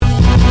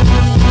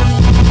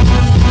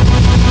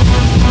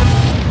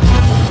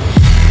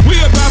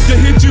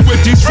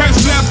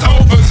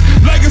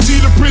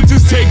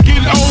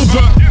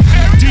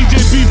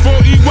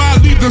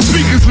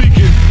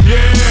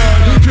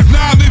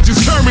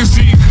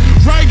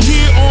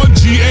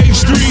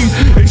stream.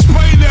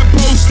 Explain that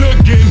post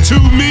again to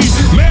me.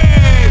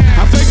 Man,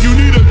 I think you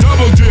need a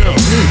double dip.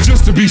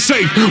 Just to be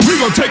safe, we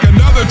gon' take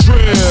another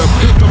trip.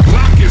 The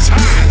block is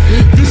hot,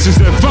 this is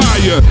that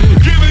fire.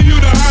 Giving you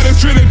the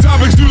hottest trending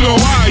topics through the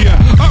wire.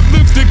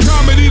 Uplifting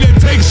comedy that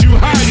takes you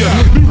higher.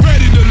 Be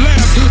ready to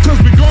laugh, cause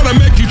we gonna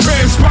make you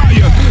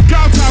transpire.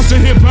 God's house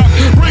of hip hop,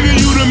 bringing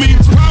you the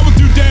means. Power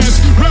through dance,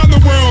 round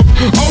the world.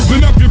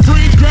 Open up your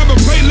fridge, grab a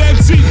plate,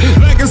 let's eat.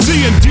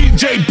 Legacy and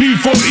DJ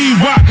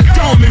B4EY.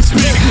 Don't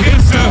expect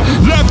it's the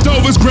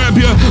leftovers. Grab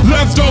your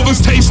leftovers,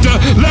 taster.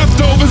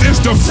 Leftovers, it's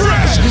the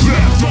fresh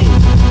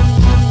leftovers.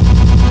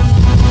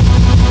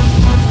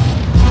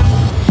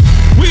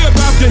 We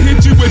about to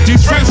hit you with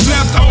these fresh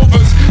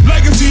leftovers.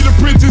 Legacy, the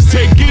prince is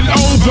taking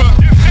over.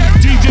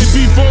 DJ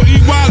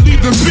B4EY,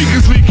 leave the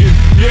speakers leaking.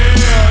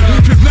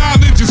 Yeah, cause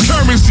knowledge is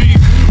currency.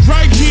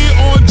 Right here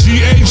on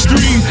GH3.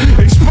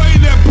 Explain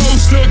that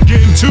post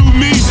again to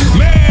me.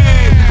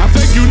 Man, I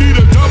think you need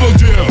a double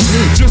dip.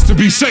 Just to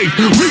be safe,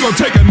 we gon'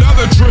 take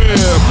another trip.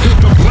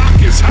 The block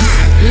is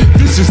hot,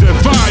 this is that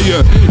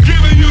fire.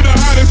 Giving you the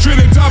hottest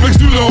trending topics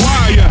through the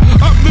wire.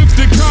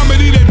 Uplifting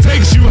comedy that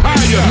takes you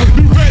higher.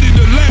 Be ready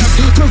to laugh,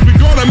 cause we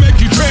gonna make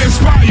you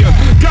transpire.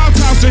 God's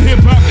house of hip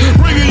hop,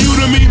 bringing you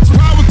the means.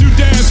 Power through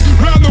dance,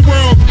 round the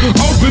world.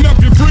 Open up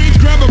your fridge,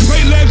 grab a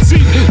plate, let's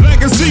eat.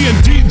 Legacy and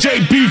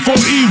DJ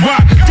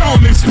B4EY.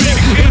 Don't expect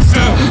it's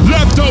the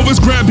leftovers.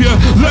 Grab your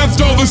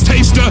leftovers,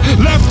 taster.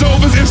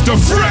 Leftovers, it's the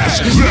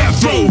fresh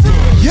leftovers.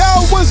 Yo,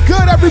 what's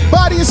good,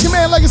 everybody? It's your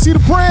man, Legacy the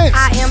Prince.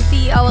 I am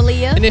CEO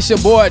Aaliyah. And it's your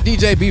boy,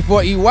 DJ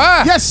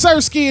B4EY. Yes,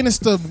 Sirski, and it's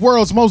the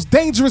world's most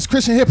dangerous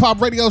Christian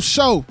hip-hop radio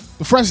show.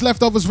 The Fresh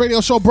Leftovers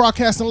radio show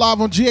broadcasting live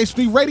on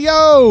GH3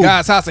 Radio.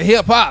 God's House of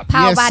Hip Hop.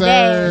 Powered by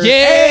Dash.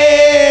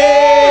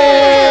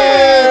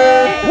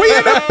 Yeah! We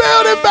in the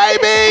building,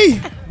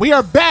 baby! We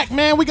are back,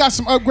 man. We got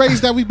some upgrades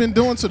that we've been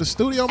doing to the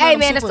studio, man. Hey, I'm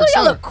man, the super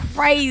studio excited. look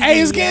crazy.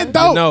 Hey, it's getting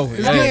dope. know, it's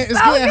yeah. getting, it's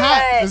So getting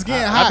hot. good. It's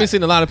getting I've hot. been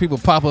seeing a lot of people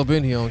pop up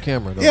in here on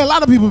camera, though. Yeah, a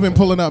lot of people have been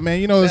pulling up,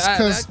 man. You know, it's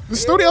because the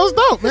studio's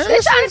dope, man.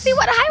 They're trying to see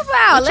what the hype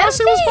about. Trying to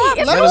see what's poppin'.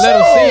 It's Let cool. us see.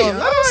 Let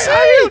Let us I hear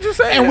what see. you're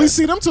saying. And we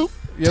see them too.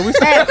 Yeah, we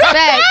Facts.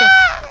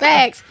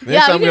 Next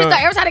Yeah, time you need to we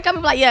start every time they come,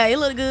 be like, yeah, it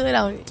look good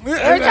on it.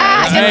 Every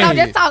time,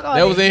 just talk on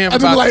That was it. in here for I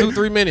just about like-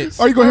 2-3 minutes.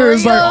 Are you gonna hear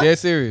it's like? Dead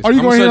serious. Are you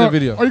I'm gonna show hear the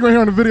video. Are you gonna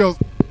hear on the videos?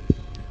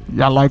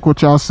 Y'all like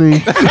what y'all see? He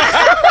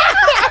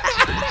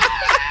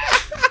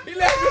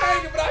left me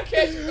hanging, but I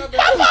catch you.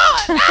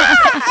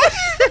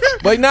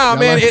 But nah,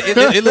 man,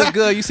 it looks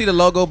good. You see the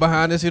logo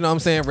behind us, you know what I'm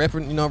saying?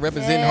 Representing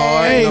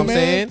hard, Hey, you know what I'm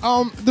man.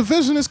 saying? The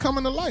vision is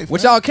coming to life.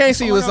 What man. y'all can't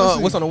see That's all I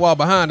gotta what's on the wall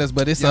behind us,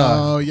 but it's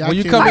Yo, y'all when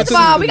you can't come see. First into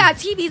of all, the we got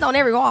TVs on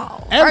every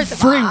wall. First of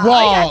Every all,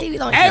 wall. We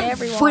got TVs on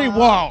Every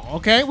wall.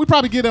 Okay, we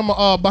probably get them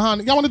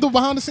behind. Y'all want to do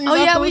behind the scenes? Oh,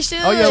 yeah, afterwards? we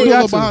should. Oh, yeah, Do we a got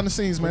little to. behind the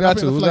scenes, man. We got I to,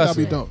 feel we like got that'd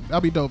be to.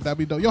 dope. That'd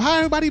be dope. Yo, how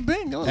everybody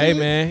been? Yo, Hey,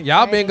 man,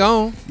 y'all been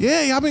gone.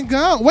 Yeah, y'all been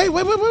gone. Wait.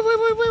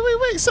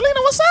 Selena,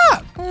 what's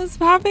up? What's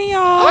poppin',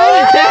 y'all?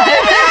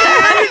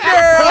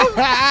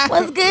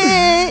 What's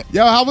good?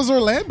 Yo, how was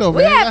Orlando, man?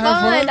 We had Y'all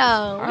have fun,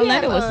 though. We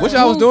Orlando had was fun. What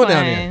y'all was doing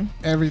down fun.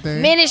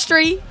 Everything.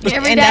 Ministry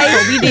every And that's day.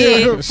 what we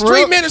did. For real?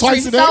 Street ministry.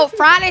 Twice a day? So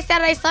Friday,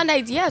 Saturday,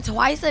 Sunday, yeah,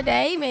 twice a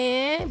day,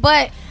 man.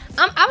 But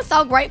I'm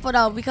so grateful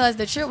though because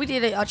we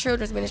did a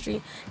children's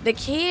ministry. The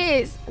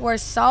kids were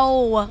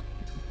so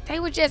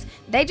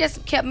they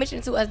just kept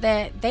mentioning to us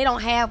that they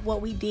don't have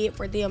what we did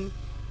for them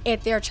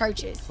at their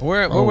churches.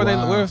 Where Oh, were they?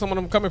 wow. Where were some of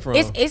them coming from?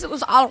 It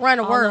was all around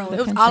the All world. over It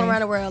the was all country.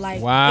 around the world.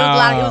 Like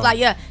Wow. it was like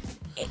yeah.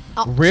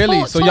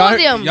 Really? So two y'all of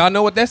them. y'all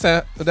know what that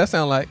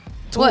sound like?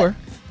 Tour.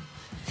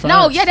 What?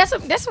 No, yeah, that's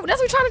what we're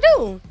trying to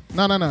do.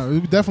 No.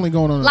 We're definitely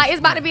going on. Like it's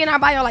about to be in our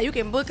bio. Like you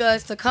can book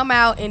us to come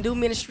out and do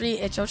ministry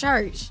at your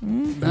church.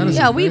 That is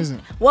Yeah,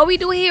 amazing. what we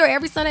do here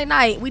every Sunday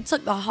night, we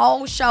took the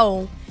whole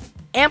show,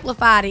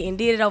 amplified it, and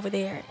did it over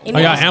there. And Oh,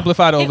 it y'all was-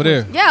 amplified over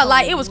there. Yeah,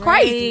 like it was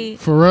crazy.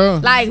 For real.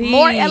 Like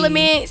more Gee.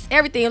 elements,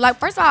 everything. Like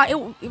first of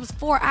all, it was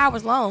 4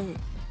 hours long.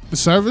 The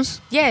service?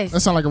 Yes.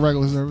 That sounds like a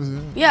regular service.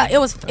 Yeah. Yeah, it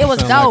was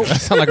dope.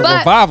 That sound like a But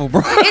revival,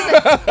 bro.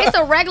 it's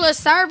a regular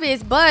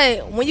service,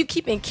 but when you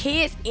keeping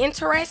kids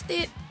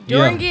interested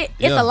during Yeah, it,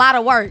 it's yeah. a lot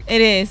of work.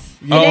 It is.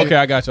 Oh, then- okay,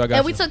 I got you.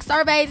 And we took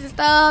surveys and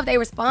stuff. They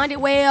responded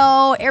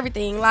well,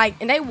 everything. Like,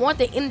 and they want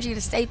the energy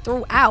to stay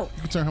throughout.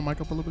 You turn her mic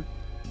up a little bit.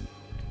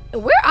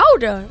 We're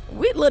older.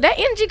 Look, that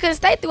energy couldn't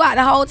stay throughout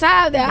the whole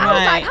time. That I was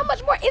Right. like, how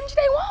much more energy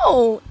they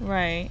want?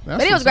 Right. That's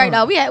But it was what's great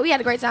up. though. We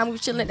had a great time. We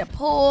was chilling at the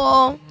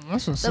pool.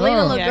 That's what's Selena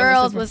up. little Yeah, it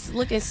girls was was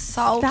looking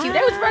so Stop. cute. They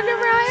was running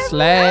around.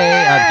 Slay.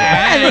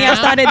 And then y'all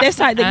started this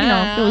side, you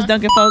know, it was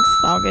dunking folks.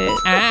 It's all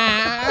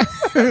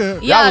good.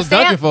 Yeah, was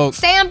dunking folks.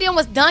 Sam them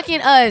was dunking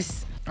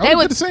us. I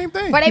did the same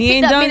thing. Where they He picked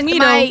ain't up dunk Minister me,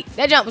 though. Mike.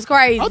 That jump was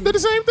crazy. I did the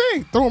same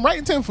thing. Throw him right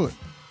in 10 foot.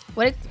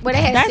 Where they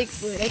had That's- 6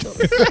 foot. They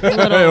thought-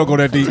 They don't go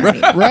that deep,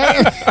 right?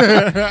 Right?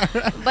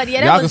 But yeah,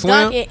 Y'all they can was swim?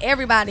 dunking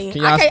everybody.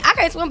 Can y'all I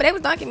can't swim, but they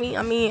was dunking me.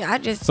 I mean, I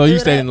just So you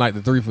stood stayed up. in like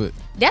the 3 foot.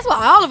 That's why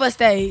all of us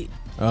stayed.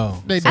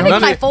 Oh, They I think it done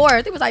was it. like 4. I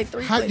think it was like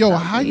 3 How, foot. yo,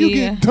 something. how you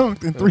Yeah. get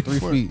dunked in 3 3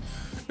 foot? feet.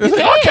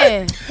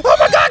 Yeah. Oh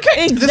my God,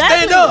 can't Exactly. just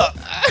stand up.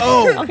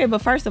 Oh, Okay,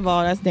 but first of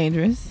all, that's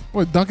dangerous.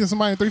 What, dunking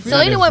somebody in 3 feet?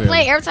 Selena wasn't necessarily.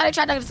 playing. Every time they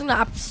tried to dunk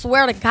Selena, I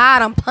swear to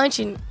God, I'm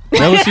punching.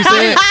 That what she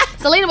said?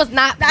 Selena was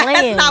not playing.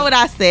 That's not what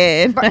I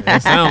said.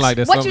 That sound like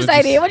that's What you something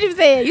say that then? What you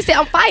said? You said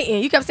I'm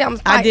fighting. You kept saying I'm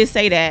fighting. I did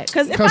say that.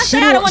 Because if I 'Cause she say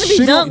I don't don't- want to she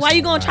be don't- dunked, why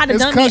you going to try to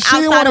It's dunk me because she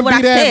didn't outside want of to what be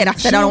I that. said? I She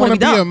said I didn't don't want to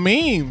be be a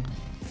dunked. meme.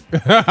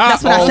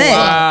 That's what I said.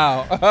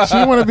 Wow. She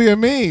didn't want to be a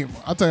meme.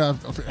 I'll tell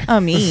you. I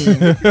mean,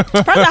 first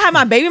I have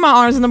my baby in my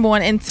arms, number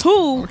one, and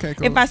two, Okay,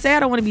 cool. if I say I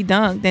don't want to be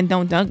dunked, then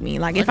don't dunk me.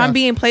 Like if got I'm you.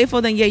 being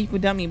playful, then yeah, you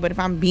can dunk me. But if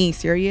I'm being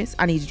serious,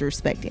 I need you to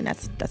respect it. And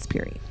that's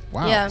period.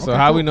 Wow. Yeah. So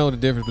how we know the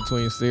difference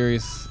between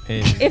serious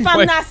and If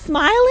I'm not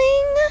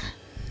smiling,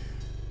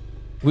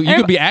 Well, you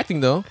could be acting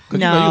though. 'Cause you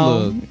know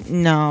you look.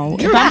 no.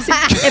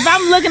 If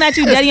I'm looking at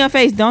you dead in your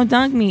face, don't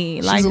dunk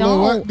me. Like She's a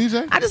don't. little what,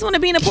 DJ? I just want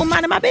to be in the pool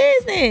minding my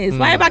business.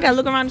 Why if I gotta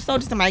look around the store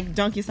just to like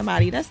dunk you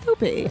somebody? That's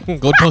stupid. You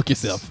Go dunk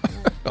yourself.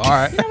 All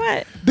right. know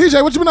what?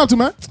 DJ, what you been up to,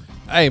 man?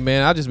 Hey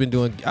man, I've been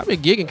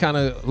gigging kind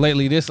of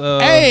lately this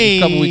Hey.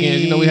 couple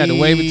weekends. You know we had the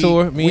Wave It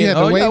tour. We had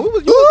the yeah, Wave- you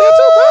was there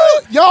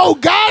too, bro. Yo,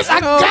 guys, I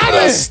Oh, got a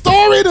man.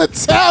 story to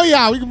tell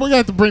y'all. We're gonna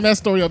have to bring that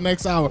story up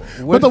next hour.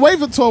 What- But the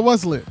Wave It tour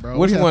was lit, bro.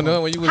 Which We had one?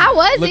 fun. When you was How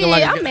was looking it?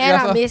 like I'm mad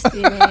I missed it,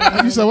 You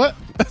man. said what?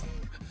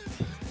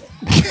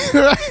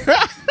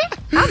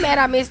 I'm mad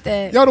I missed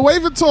that. Yo, the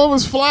Wave It tour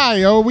was fly,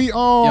 yo. We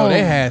Yo,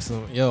 they had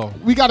some. Yo,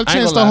 we got a I ain't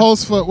chance to gonna lie.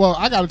 host for. Well,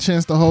 I got a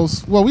chance to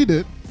host. Well, we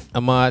did.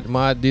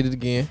 Ahmad did it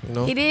again. You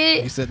know, He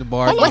did? He set the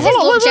bar. Hold on, Was hold his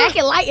on, little wait, wait.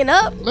 jacket lighting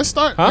up? Let's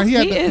start. Huh? He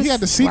had He the, he is- had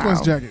the sequence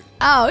wow. jacket.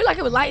 Oh, it like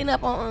it was lighting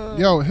up on.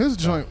 Yo, his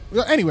joint.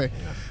 Well, anyway,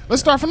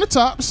 let's start from the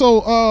top.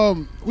 So,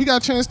 we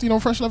got a chance to,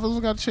 Fresh Levels,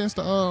 we got a chance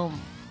to,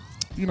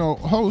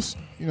 host,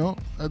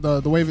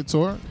 the Wave It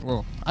tour.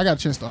 Well, I got a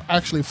chance to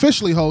actually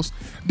officially host.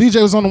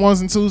 DJ was on the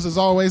ones and twos as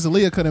always.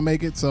 Aaliyah couldn't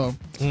make it, so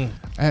I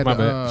had My to,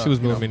 bad. She was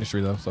doing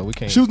ministry though, so we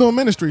can't. She was doing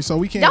ministry, so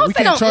we can't Don't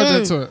say charge no,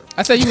 her to it.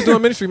 I said you was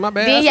doing ministry. My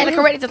bad. Then he had to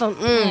correct it to some.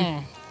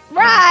 Right.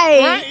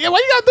 Right? Yeah, why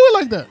you gotta do it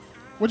like that?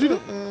 What'd you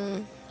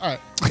do? All right.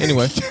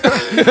 Anyway,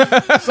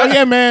 So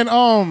yeah,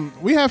 man.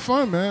 We had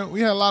fun, man.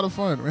 We had a lot of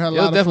fun. We had a was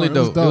lot of definitely fun. It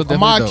was dope. It was definitely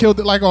Ahmad dope. killed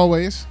it like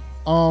always.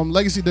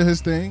 Legacy did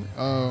his thing.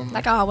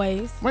 Like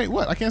always. Wait,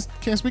 what? I can't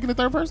speak in the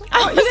third person?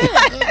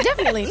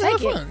 Definitely. We had Take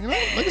fun, it. you know?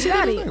 Legacy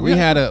Got did his it. thing.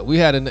 we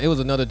had it was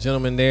another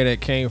gentleman there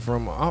that came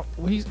from.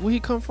 Where he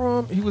come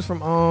from? He was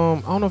from. I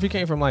don't know if he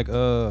came from like.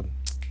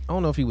 I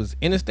don't know if he was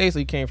in the States or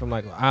he came from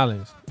like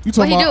islands. You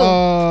talking What he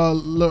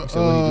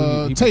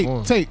about He Tate?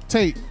 performed.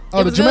 Tate. Oh,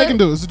 It the was Jamaican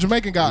good? dude. It's a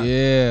Jamaican guy.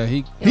 Yeah,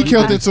 He He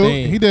killed did it too.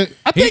 He did.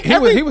 I think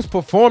he was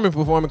performing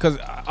because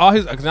all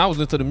his. Cause I was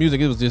listening to the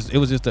music. It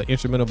was just an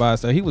instrumental by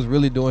itself. He was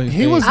really doing his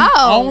he thing. was the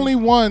Oh. only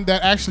one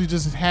that actually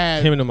just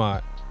had. him and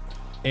Ahmad.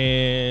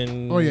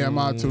 And Oh, yeah,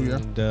 Ahmad too,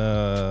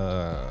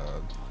 yeah.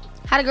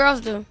 How the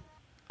girls do?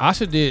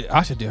 Asha did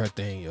her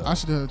thing, yo. I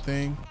should do a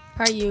thing.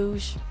 Per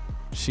use.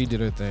 She did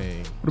her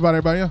thing. What about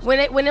everybody else?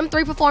 When them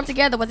three performed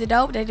together, was it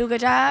dope? They do a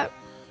good job?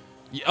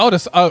 Oh,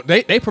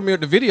 they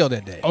premiered the video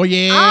that day. Oh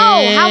yeah.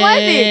 Oh, how was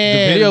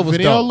it? The video was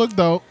video dope. looked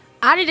dope.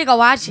 I need to go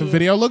watch it. The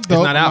video looked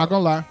dope. not I'm out. not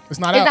gonna lie. It's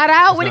not It's out. not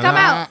out? When it It's not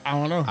come out? I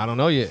don't know. I don't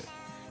know yet.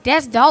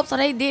 That's dope. So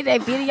they did a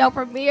video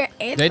premiere.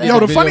 And They did Yo,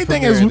 the video funny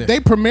thing is premiere they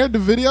premiered the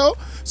video,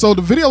 so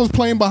the video was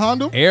playing behind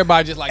them,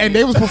 Everybody just like and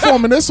they was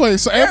performing this way.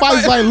 So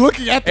everybody's like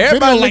looking at the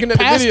everybody video, looking like at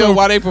the past video them.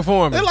 while they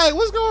performing. They're like,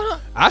 "What's going on?"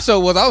 I was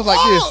like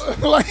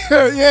this. Oh! Like,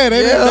 yeah,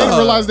 they didn't Yeah.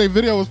 realize their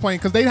video was playing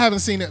because they haven't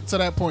seen it to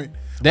that point.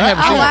 They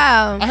haven't Oh, seen it.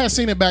 wow. I had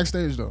seen it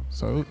backstage though,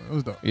 so it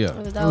was dope. Yeah. It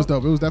was It was dope.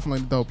 dope. It was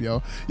definitely dope,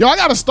 yo. Yo, I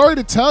got a story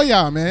to tell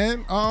y'all,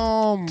 man.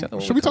 them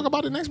Should we talk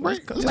about it next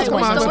break? Let's Let's Wait, talk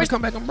what's about the it. worst-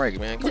 come back on break,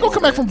 man. We're gonna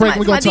come back from break.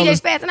 We're My gonna tell DJ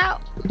us. spazzing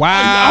out.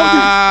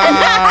 Wow.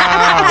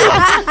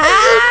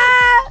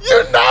 You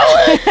know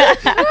it.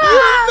 You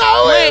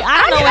know Wait, it.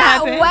 I don't know what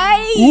happened.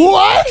 Wait.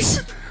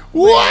 What? I'm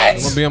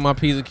What? gonna be on my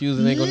P's and Q's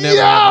and ain't gonna Yo,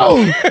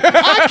 never happen.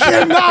 I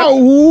cannot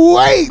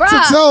wait to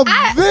Bruh, tell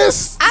I-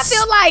 this I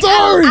feel like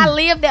story. I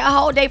lived that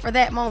whole day for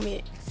that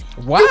moment.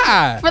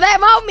 Why? For that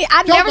moment,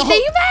 I Yo, never the seen whole-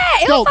 you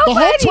mad. It Yo, was so the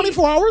funny. whole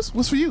 24 hours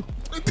was for you.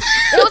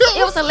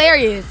 It was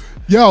hilarious.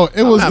 Yo,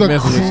 it was not the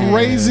messing with you, man.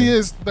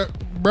 craziest.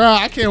 Bruh,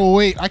 I can't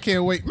wait. Matter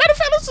of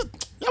fact,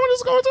 y'all want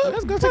to go into it?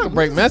 Let's go take a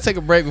break, man. Let's take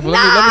a break. Before.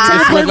 Let Nah. me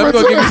Take a break, let me go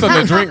let's give you go.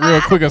 something to drink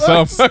real quick or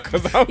something.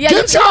 'Cause I'm- Yeah,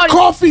 Get you your already-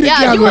 coffee Yeah,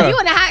 together. you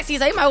in the hot seat,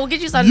 so you might well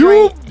get you something to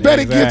You drink.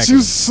 better get Exactly.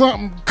 you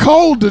something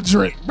cold to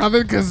drink,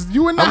 brother, because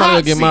you in the I'm gonna hot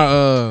go get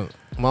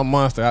seat. my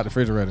monster out the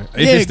refrigerator.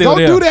 It's Yeah, just still go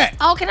there. do that.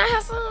 Oh, can I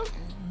have some?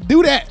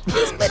 Do that.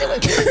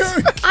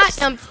 I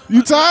am.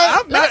 You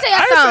tired? Let me tell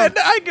you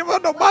something. I ain't give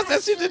up no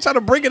monster. She just trying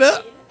to bring it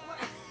up.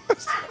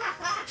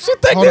 She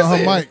think Hold this on,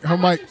 is- her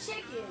mic.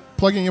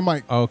 Plug in your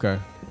mic. Oh, okay.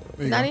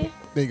 There you Not go. in?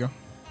 There you go.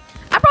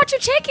 I brought you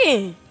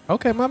chicken.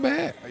 Okay, my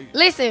bad.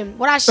 Listen,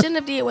 what I shouldn't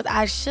have did was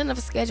I shouldn't have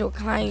scheduled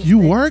clients.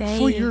 You the work day.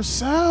 for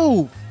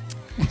yourself.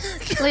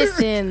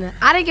 Listen,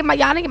 I didn't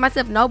give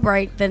myself no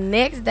break. The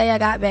next day I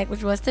got back,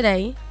 which was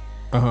today,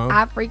 Uh-huh.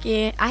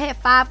 I had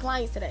 5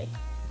 clients today.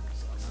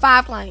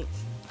 5 clients.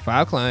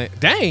 5 clients.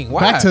 Dang,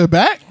 why? Back to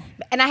back.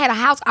 And I had a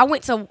house. I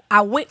went to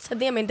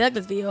them in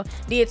Douglasville.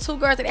 Did 2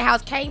 girls at the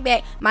house. Came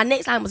back. My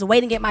next line was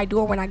waiting at my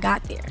door when I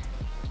got there.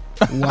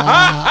 Wow.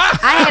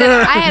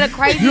 I had a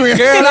crazy.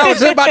 Girl, I was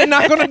just about to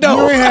knock on the You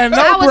door. ain't had no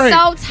I was break.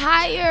 so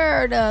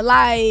tired.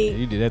 Like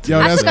You did that too. Yo,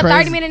 I that's took a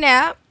crazy. 30-minute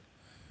nap.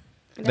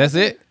 That's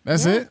it?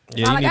 That's it?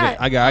 Yeah, all you need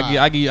I it. got.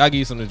 I give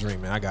you something to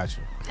drink, man. I got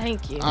you.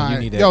 Thank you. All right.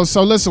 need that. Yo,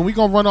 so listen, we're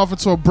going to run off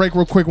into a break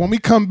real quick. When we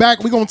come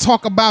back, we're going to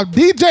talk about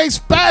DJ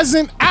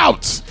spazzing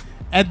out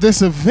at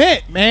this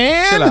event,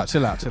 man.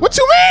 Chill out. What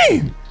you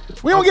mean?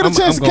 We don't get a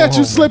chance to I'm going catch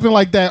you home, slipping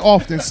like that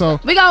often, so.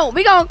 We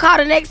gonna call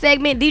the next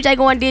segment DJ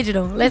Going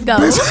Digital. Let's go.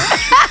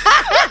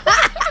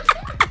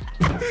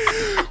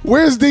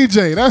 Where's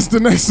DJ? That's the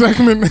next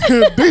segment.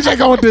 DJ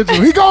going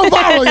digital. He going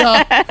viral,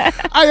 y'all.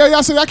 All right,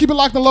 y'all, so y'all keep it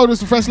locked and loaded.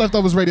 It's the Fresh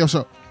Leftovers radio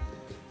show.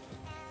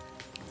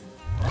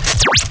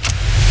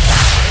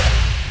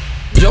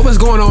 Yo, what's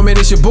going on, man?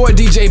 It's your boy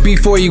DJ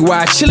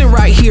B4EY, chilling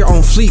right here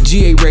on Fleet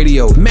GA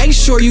Radio. Make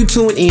sure you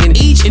tune in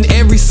each and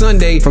every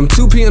Sunday from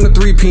 2 p.m. to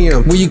 3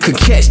 p.m. where you can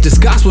catch this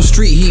Gospel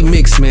Street Heat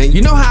mix, man.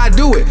 You know how I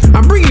do it.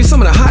 I'm bringing you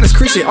some of the hottest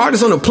Christian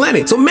artists on the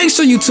planet, so make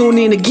sure you tune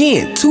in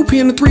again, 2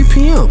 p.m. to 3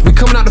 p.m. We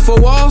coming out the 4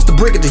 walls to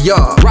break it to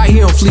y'all, right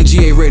here on Fleet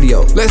GA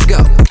Radio. Let's go.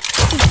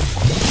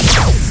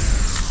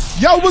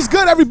 Yo, what's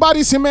good,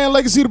 everybody? It's your man,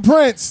 Legacy the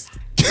Prince.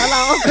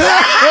 Hello.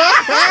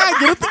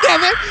 Get it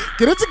together.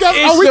 Get it together.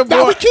 It's Oh, your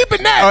boy. we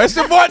keeping that. Oh, it's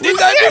your boy DJ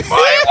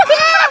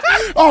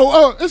B4EY.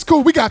 Oh, it's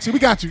cool. We got you.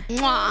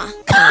 Mwah.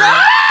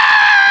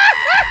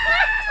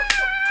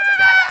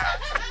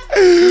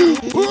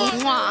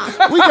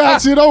 Mwah. We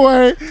got you. Don't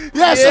worry.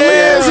 Yes,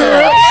 Aaliyah's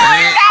here.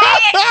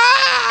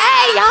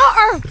 Hey, y'all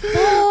are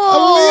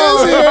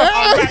Aaliyah's here.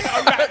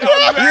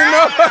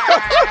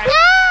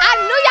 I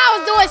knew y'all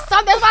was doing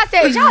something. That's why I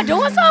said, y'all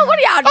doing something? What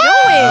are y'all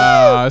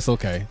doing? It's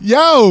okay.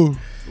 Yo,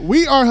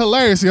 we are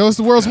hilarious, yo. It's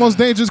the world's most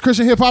dangerous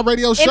Christian hip hop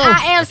radio show. And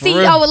I am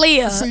CEO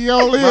Aaliyah.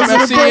 CEO Aaliyah's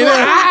I'm in the building.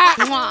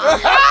 Mwah.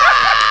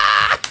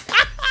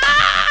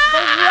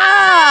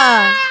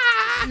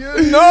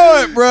 You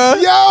know it, bro.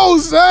 Yo,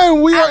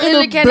 son, we I are in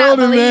really the cannot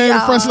building, believe man.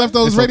 y'all. Fresh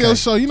Leftovers It's radio okay.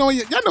 show. You know,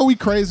 y'all know we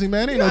crazy,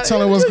 man. Ain't no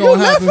telling what's You going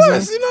to left happen.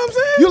 us, son. you know what I'm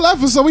saying? You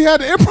left us, so we had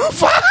to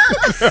improvise.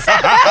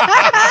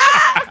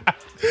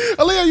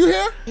 Aaliyah, you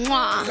here?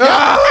 Mwah.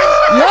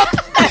 Yep.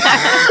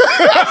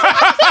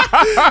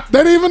 They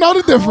didn't even know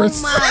the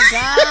difference. Oh my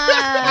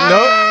God.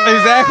 No,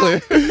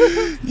 exactly.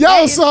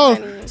 Yo, is so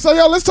funny.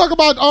 yo, let's talk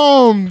about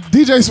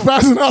DJ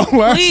spazzing out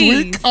last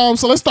Please. week.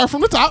 So let's start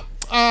from the top.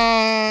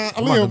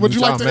 Aaliyah, would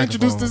you like to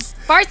introduce this?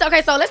 First,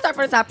 okay, so let's start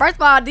from the top. First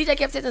of all, DJ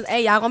kept saying,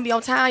 hey, y'all gonna be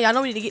on time. Y'all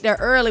know we need to get there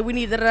early. We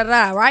need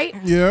da-da-da, right?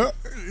 Yeah.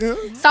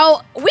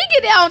 So we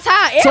get there on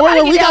time. So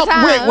Everybody we get there on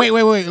got time.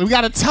 wait. We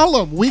gotta tell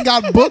them we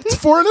got booked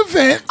for an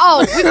event. Oh,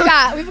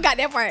 we forgot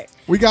that part.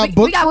 We got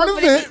booked for an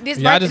event. This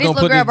Y'all birthday, just this gonna little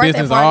put girl this birthday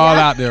business party. all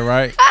y'all. out there,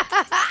 right?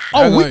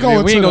 Oh, we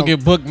going We to ain't gonna the,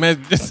 get booked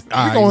messages.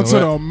 we going to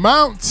the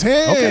mountain.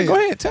 Okay, go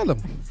ahead, tell them.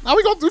 Now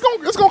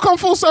it's gonna come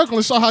full circle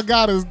and show how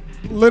God is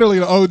literally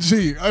the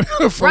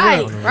OG. For Right,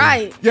 real.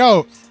 right.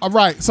 Yo, all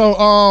right.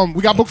 So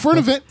we got booked for an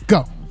event.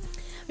 Go.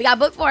 We got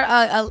booked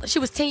for she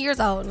was 10 years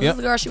old. This Yep.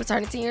 little girl, she was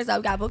turning 10 years old.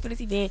 We got booked for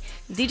this event.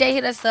 DJ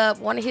hit us up,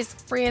 one of his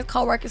friends,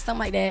 co-workers, something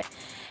like that.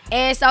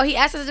 And so he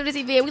asked us to do this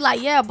event. We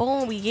like, yeah,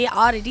 boom. We get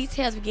all the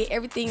details. We get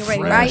everything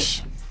ready, Fresh,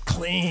 right?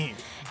 clean.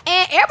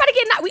 And everybody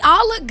we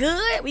all look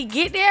good. We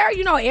get there,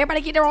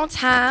 everybody get there on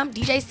time.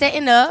 DJ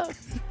setting up.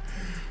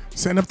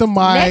 Setting up the Next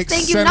mics, thing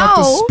you setting up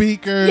the know-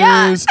 speakers.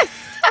 Yeah.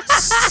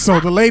 So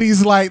the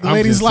ladies like,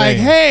 I'm just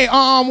saying. hey,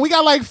 we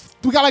got like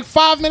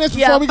 5 minutes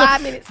before Yeah, we go.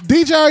 5 minutes.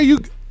 DJ, are you?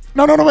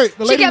 No, wait.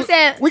 The lady kept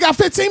saying- we got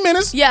 15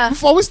 minutes. Yeah.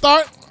 Before we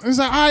start, it's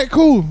like, all right,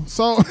 cool.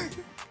 So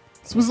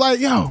it was like,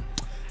 yo.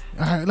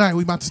 All right, like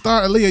we about to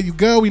start. Aaliyah, you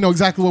good? We know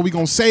exactly what we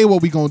gonna say,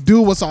 what we gonna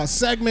do, what's our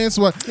segments.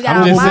 What We got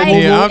I'm our just sitting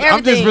mics, here. I'm just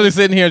everything. really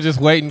sitting here just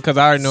waiting because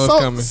I already know it's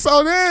coming.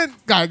 So then,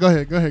 go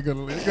ahead, Aaliyah. Go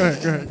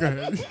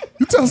ahead.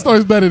 You tell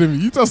stories better than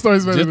me. Just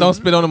don't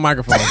spit on the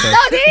microphone. Okay? So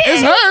then,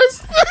 It's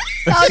hers.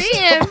 so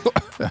then,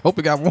 I hope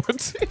it got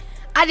warranty.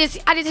 I just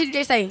hear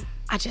DJ say,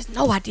 I just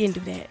know I didn't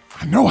do that.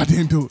 I know I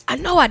didn't do it. I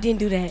know I didn't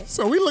do that.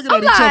 So we looking I'm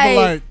at each other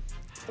like,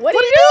 What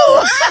did he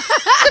do?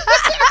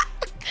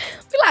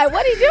 We like,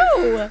 what did he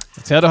do?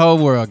 Tell the whole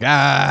world,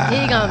 God.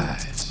 He gonna,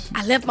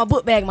 I left my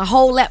book bag, my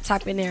whole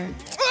laptop in there.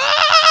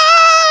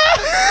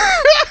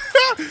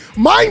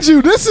 mind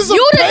you, this is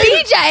You a the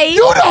paid- DJ.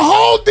 You the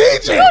whole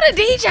DJ. You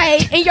the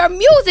DJ, and your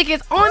music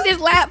is on this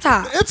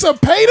laptop. It's a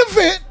paid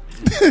event.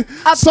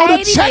 A So the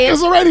paid check event.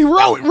 is already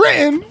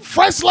written.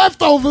 Fresh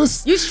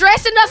leftovers. You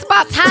stressing us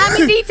about time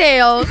and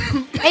details,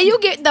 and you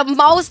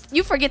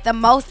forget the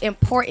most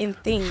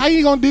important thing. How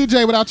you gonna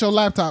DJ without your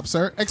laptop,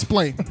 sir?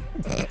 Explain.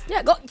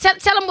 Yeah, go tell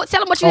them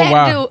what you Oh, had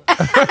wow. to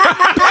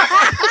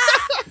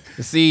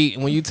do. See,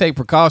 when you take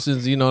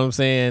precautions, you know what I'm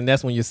saying.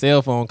 That's when your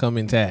cell phone come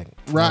intact.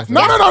 Right. You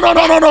know No. what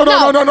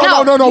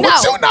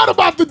What you not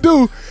about to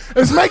do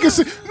is make it.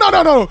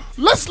 No.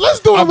 Let's do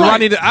it I'm saying? right. I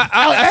need to.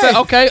 I said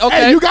okay.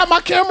 Hey, you got my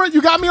camera.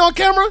 You got me on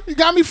camera. You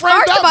got me framed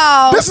First up. of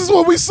all- This is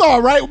what we saw,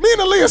 right? Me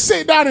and Aaliyah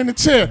sit down in the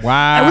chair.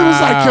 Wow. And we was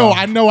like, yo,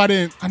 I know I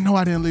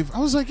didn't leave. I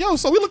was like, yo.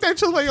 So we looked at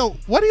each other like, yo,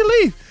 why did he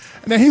leave?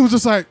 And then he was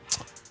just like,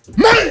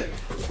 man.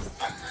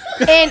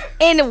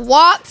 and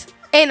walked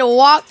and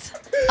walked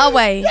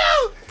away.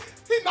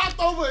 He knocked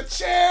over a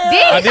chair.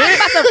 Then he did?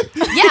 talked about some,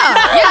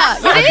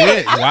 yeah, you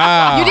did.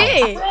 Wow. You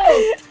did.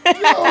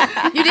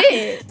 You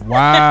did.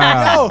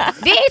 Wow.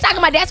 Then he talking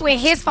about that's when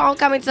his phone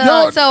coming to.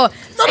 No. So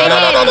No. I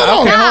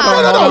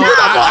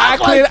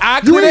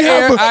clear the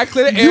air. I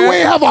clear the air. You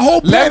ain't have a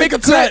whole Let me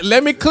panic clear. attack.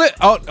 Let me clear.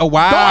 Oh,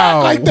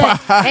 wow. Like that.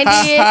 And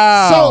then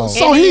Wow.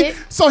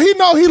 So he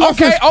know he left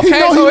Okay, his, okay. he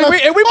know So he if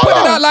left, we put it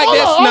hold out on, like hold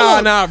this,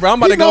 on. nah, bro. I'm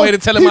about to He go know- ahead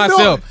and tell it he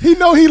myself. He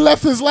know he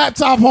left his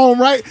laptop home,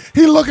 right?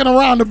 He looking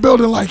around the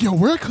building like, yo,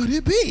 where could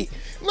it be?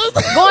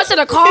 going to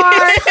the car.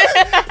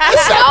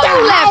 I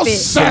know you laughing.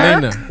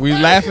 Selena, we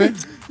laughing?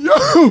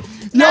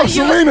 Yo,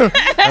 Selena.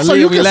 So Aaliyah,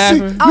 you we can see,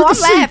 laughing? Oh, I'm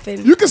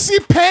laughing. You can see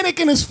panic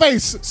in his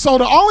face. So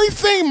the only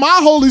thing my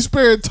Holy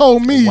Spirit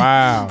told me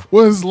Wow.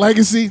 was,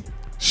 Legacy,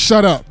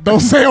 shut up. Don't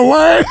say a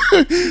word.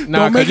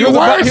 Nah, Don't make 'cause he it was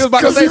about- worse. he was about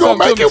to Because say you gonna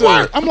something make to it me,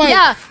 worse. too. I'm like,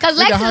 Yeah, because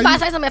Lex nigga, was how about to you-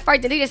 say something at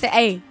first, and he just said,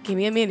 "Hey, give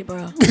me a minute, bro."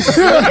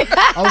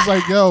 I was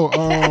like, yo,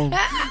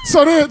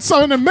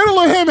 so in the middle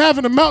of him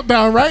having a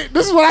meltdown, right?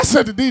 This is what I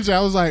said to DJ.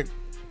 I was like,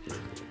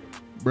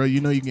 bro,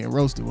 you know you getting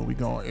roasted when we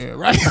go on air,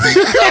 right?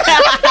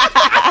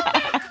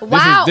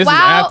 Wow, This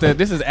wow.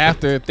 is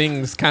after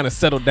things kind of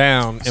settled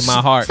down in my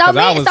heart. So 'cause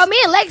I me, was, so me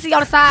and Lexi on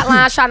the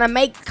sidelines trying to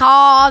make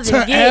calls to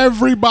and get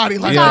everybody,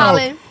 like, Yeah. yo,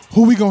 Calling.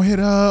 who we gonna hit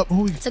up?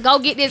 Who we to go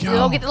get this, yo,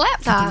 go get the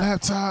laptop. Get the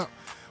laptop.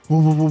 Woo,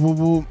 woo, woo, woo,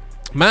 woo.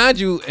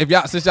 mind you,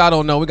 since y'all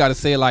don't know, we got to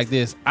say it like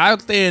this. I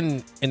was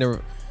in the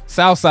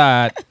south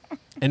side,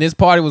 and this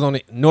party was on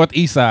the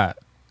northeast side.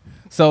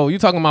 So you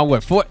talking about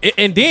what?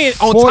 And then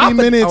on 40 top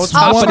minutes on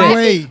top one of that,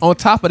 way. on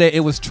top of that, it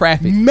was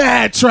traffic.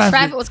 Mad traffic.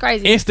 Traffic was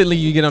crazy. Instantly,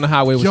 you get on the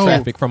highway with Yo.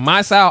 traffic from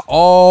my side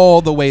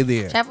all the way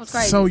there. Traffic was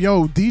crazy. So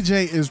yo,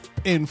 DJ is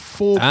in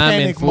full I'm in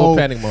panic full mode.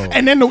 panic mode.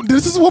 And then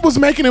this is what was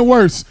making it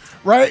worse,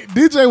 right?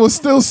 DJ was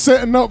still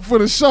setting up for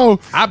the show,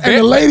 I and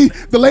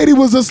bet. the lady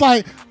was just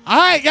like, "All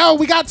right, yo,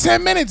 we got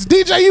 10 minutes.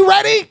 DJ, you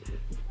ready?"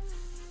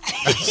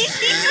 he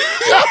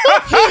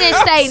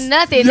didn't say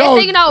nothing. Yo. Next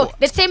thing you know,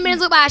 the 10 minutes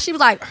went by. She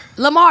was like,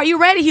 "Lamar, you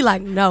ready?" He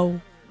like,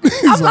 "No."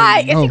 I'm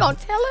like, "Is no. he gonna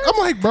tell her?" I'm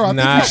like, bro, I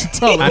Nah, think you should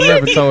tell her. I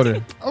never told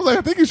her. I was like,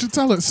 I think you should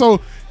tell her. So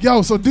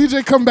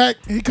DJ come back.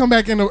 He come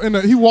back in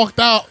the he walked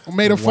out,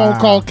 made a phone Wow.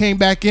 call, came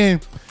back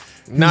in.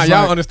 Now He's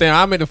y'all like- understand.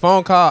 I made the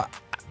phone call.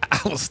 I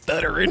was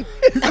stuttering.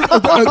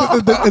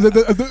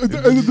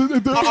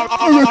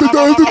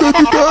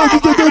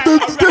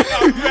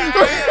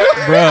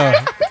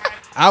 Bruh,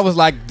 I was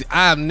like,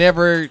 I've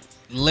never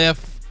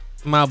left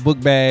my book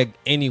bag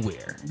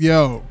anywhere.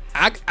 Yo,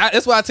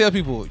 That's why I tell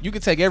people, you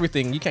can take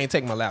everything, you can't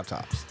take my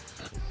laptops,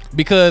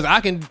 because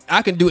I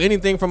can do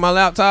anything from my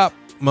laptop.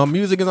 My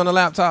music is on the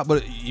laptop,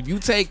 but if you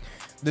take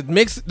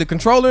the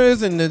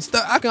controllers and the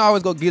stuff, I can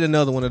always go get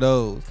another one of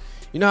those.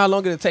 You know how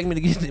long it'll take me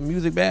to get the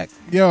music back?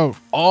 yo,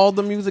 All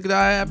the music that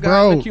I have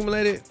Bro.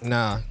 accumulated?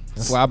 Nah.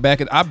 That's why I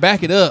back it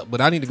up, but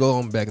I need to go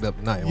home and back it up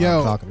tonight while Yo.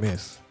 I'm talking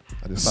this.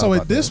 I just so thought at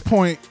about this that.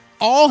 point,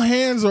 all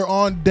hands are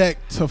on deck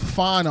to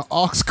find an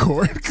aux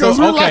cord. So, Because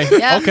we're okay, like,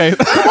 Yeah. okay.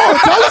 come on,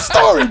 tell a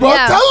story, bro.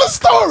 Yeah. Tell a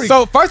story.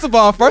 So first of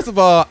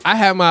all, I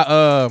had my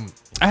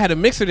I had a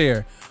mixer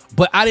there,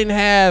 but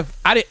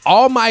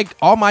all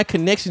my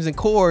connections and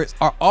cords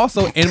are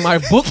also in my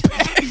book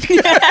bag.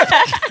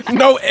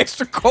 No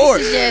extra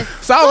cords. Yes.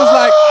 So I was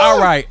like, all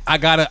right, I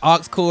got an aux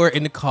cord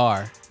in the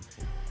car.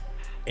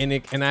 And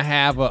I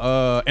have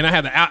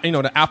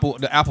the Apple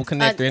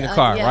connector in the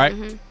car, yeah, right?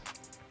 mhm.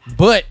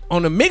 But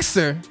on the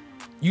mixer,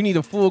 you need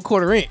a full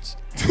 1/4 inch,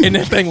 and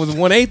that thing was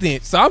 1/8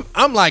 inch. So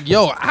I'm like,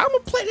 yo, how I'm gonna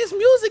play this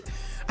music?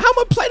 How I'm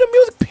gonna play the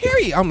music?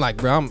 Period. I'm like,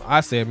 bro,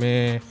 I said,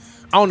 man,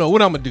 I don't know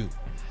what I'm gonna do.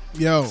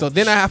 Yo, So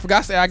then I forgot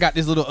to say I got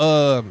this little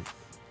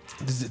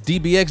this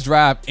DBX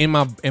drive in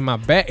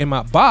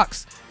my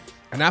box,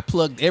 and I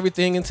plugged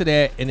everything into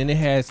that, and then it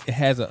has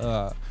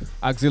a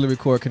auxiliary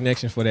cord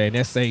connection for that, and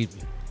that saved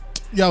me.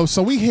 yo,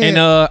 so we had.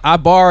 And I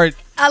borrowed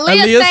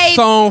Aaliyah Aaliyah's saved-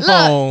 song look.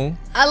 phone.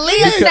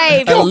 Aaliyah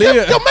saved yo, me.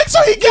 Aaliyah- yo, make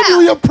sure he give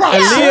you your props.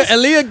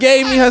 Aaliyah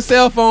gave me her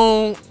cell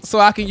phone so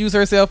I can use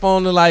her cell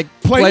phone to like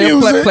Play a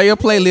music. play a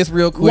playlist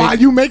real quick. While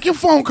you make your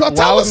phone call, While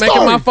tell I a was story.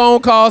 making my phone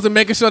calls and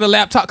making sure the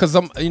laptop, because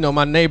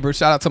my neighbor,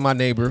 shout out to my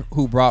neighbor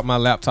who brought my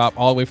laptop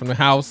all the way from the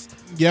house,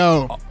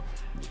 Yo,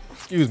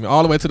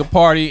 all the way to the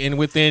party, and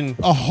within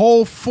a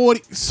whole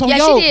 40. So Yeah,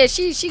 yo,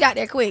 she did. She got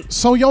there quick.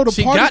 So yo, the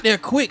she party. got there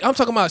quick. I'm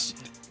talking about,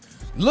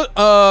 look,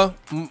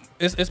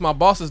 it's my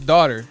boss's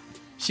daughter.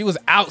 She was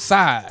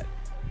outside.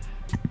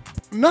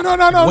 No.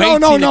 Waiting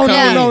to come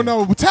in.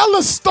 Tell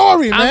the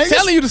story, man. I'm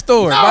telling you the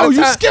story. No, By the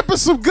you time- skipping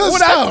some good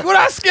What stuff.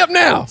 I skip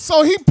now?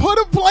 So he put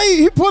a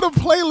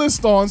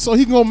playlist on so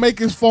he gonna make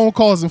his phone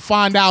calls and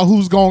find out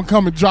who's gonna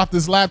come and drop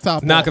this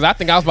laptop. Nah, off. because I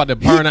think I was about to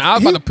burn it. I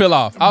was about to peel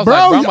off. I was Bro,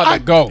 like, bro, I'm about to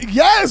go.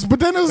 Yes, but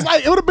then it was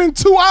like it would have been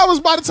 2 hours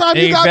by the time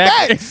you got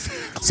Exactly.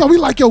 back. So we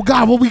like, yo,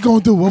 God, what we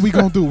gonna do? What we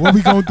gonna do? What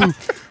we gonna do?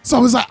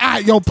 So it's like, all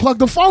right, yo, plug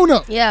the phone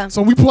up. Yeah.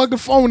 So we plug the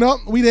phone up.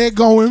 We there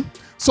going.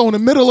 So in the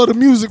middle of the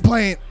music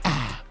playing,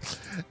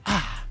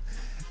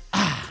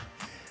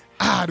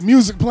 the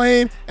music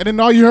playing, and then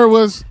all you heard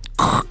was.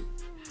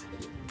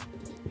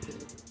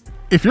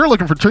 if you're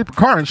looking for cheaper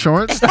car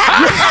insurance,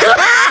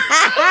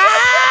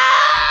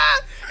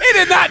 He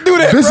did not do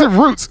that, visit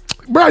bro. Roots.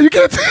 Bro, you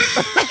can't. He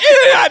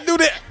did not do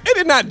that. It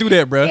did not do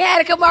that, bro. He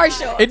had a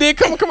commercial. It did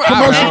come.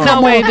 Ain't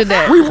no way to do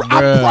that. Am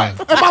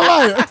I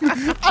lying?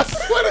 I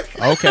swear to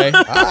God. Okay.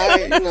 All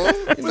right. You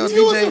know,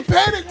 You was in DJ.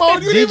 panic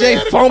mode. You didn't even DJ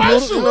hear the fumbled.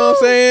 commercial. You know what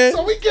I'm saying?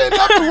 So we getting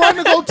up to run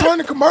to go turn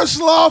the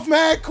commercial off,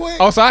 man, quick.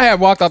 Oh, so I had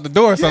walked out the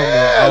door or something.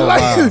 Yeah, Oh,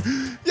 like,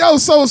 wow. yo,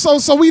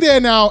 so we there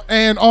now,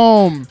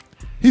 and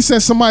he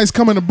said somebody's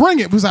coming to bring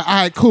it. We was like, all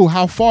right, cool.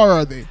 How far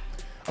are they?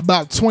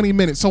 About 20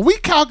 minutes. So we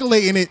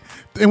calculating it,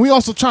 and we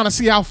also trying to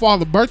see how far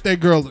the birthday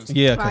girl is.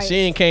 Yeah, because Right. she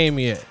ain't came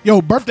yet.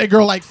 Yo, birthday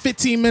girl like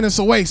 15 minutes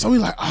away. So we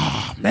like,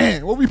 oh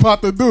man, what we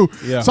about to do?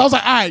 Yeah. So I was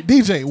like, all right,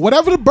 DJ,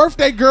 whatever the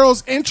birthday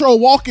girl's intro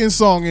walk-in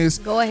song is,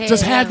 Go ahead,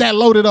 just have yeah. that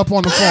loaded up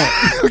on the phone.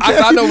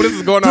 I know where this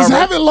is going on. Just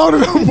have it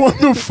loaded up on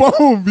the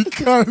phone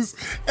because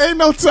ain't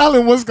no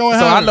telling what's going to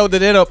So I happen.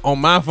 loaded it up on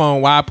my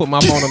phone while I put my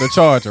phone on the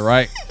charger,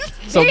 right?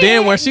 So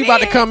then when she about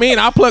to come in,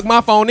 I plug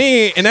my phone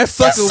in, and that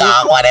sucker was,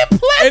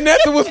 and that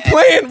was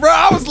playing, bro.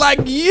 I was like,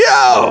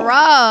 yo.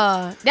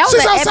 Bruh. That was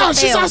She's an outside. epic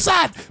She's fail.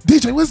 outside.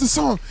 DJ, where's the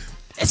song?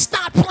 It's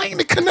not playing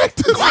the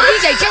connector.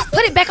 DJ, just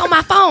put it back on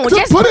my phone.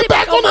 Just put it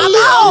back on the my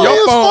list. phone. Yo, Your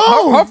his phone,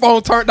 phone. her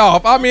phone turned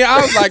off. I mean, I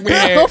was like,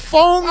 man, Her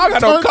phone I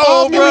got no turned code,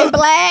 off. bro. In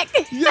black.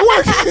 Yeah,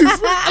 what?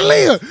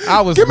 Aaliyah,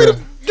 I was, give me bro.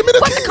 the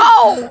What's key. the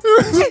code?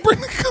 Just bring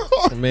the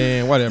code.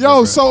 Man, whatever. Yo,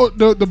 bro. so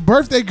the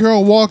birthday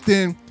girl walked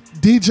in.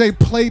 DJ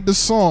played the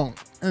song,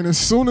 and as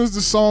soon as the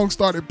song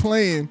started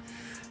playing,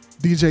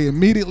 DJ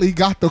immediately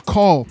got the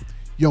call.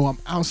 Yo, I'm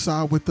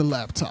outside with the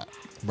laptop.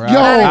 Bro, Yo,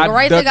 I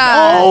Grace ducked- of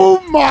God. Oh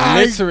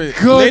my goodness.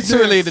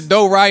 literally, the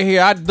door right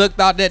here. I ducked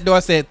out that door. I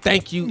said,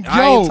 "Thank you."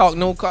 I Yo. ain't talk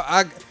no car.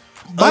 I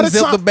By the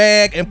unzipped time- the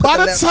bag and put By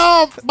the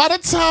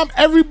the time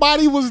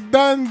everybody was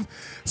done,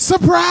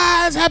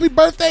 surprise, happy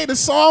birthday, the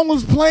song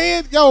was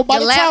playing. Yo, by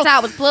The the time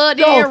laptop was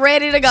plugged Yo, in,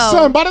 ready to go.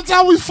 son, by the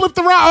time we flipped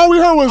around, all we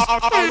heard was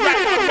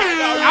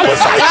I was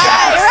like,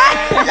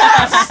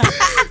 yes,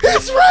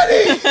 he's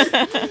ready.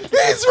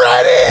 He's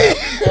ready.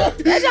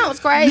 That joint was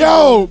crazy.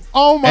 Yo,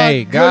 oh my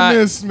Hey, God,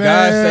 goodness, man.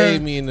 God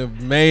saved me in a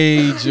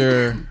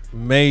major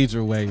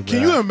way, bro.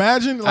 Can you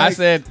imagine? I Like,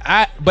 said,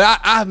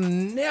 I've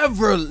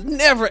never,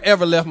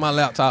 ever left my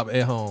laptop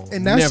at home.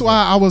 and that's Never.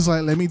 why I was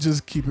like, let me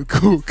just keep it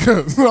cool,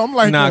 because I'm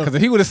like, Nah, yo, because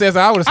if he would have said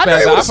something, I would have I know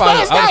he spazzed would out. have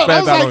spazzed out. I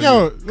was like,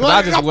 yo, Because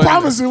like, I wasn't-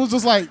 promise it was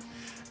just like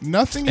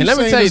nothing you And let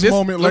say me in tell you this this.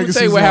 moment. Let me legacy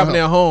tell you is what gonna happened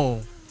help. at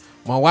home.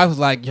 My wife was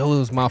like, "Yo, it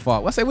was my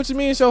fault." I said, "What you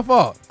mean it's your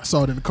fault?" I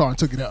saw it in the car and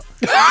took it out.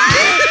 For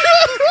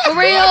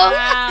real?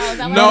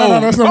 No,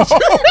 that's not what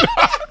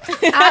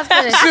you- I was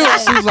gonna She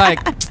say. was like,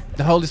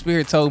 "The Holy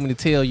Spirit told me to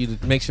tell you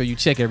to make sure you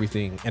check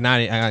everything," and I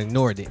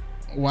ignored it.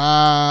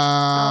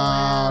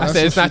 Wow. I That's said,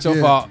 what "It's not she your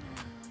did. fault.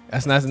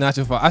 That's not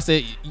your fault." I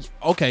said,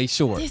 "Okay,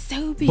 sure." It's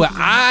so big. But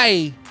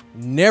I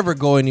never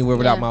go anywhere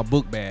without Yeah. my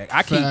book bag.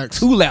 I Facts.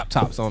 keep 2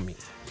 laptops on me.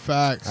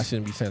 Facts. I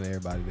shouldn't be telling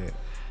everybody that.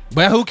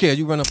 But who cares?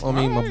 You run up on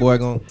me, my boy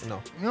gon' no.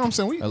 You know what I'm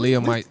saying?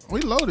 Aaliyah might.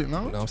 We loaded, no?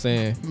 You know what I'm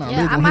saying? Nah, Yeah,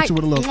 Aaliyah I gonna might. hit you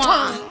with a little.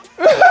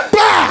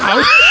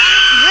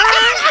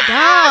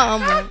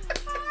 Dumb.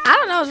 I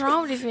don't know what's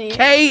wrong with this man.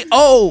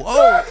 K.O.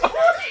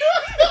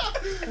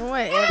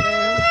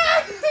 Whatever.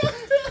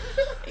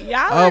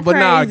 Y'all Oh, are but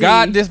nah, crazy.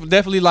 God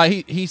definitely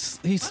like he's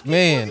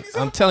man.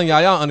 I'm telling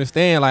y'all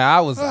understand. Like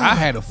I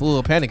had a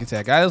full panic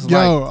attack. I was like,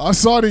 Yo, I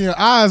saw it in your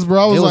eyes,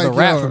 bro. I was it was like, a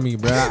wrap yo, for me,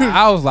 bro.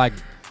 I was like,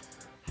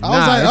 nah, I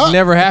was like, it's oh.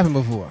 never happened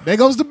before. There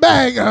goes the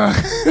bag.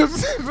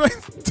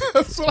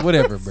 That's what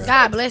Whatever, bro.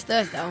 God blessed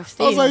us though.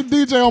 Still. I was like,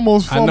 DJ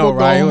almost I fumbled know,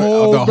 right? the It was-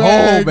 whole the whole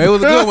bag. bag. It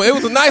was a good one. It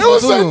was a nice It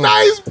was one, a too.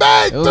 nice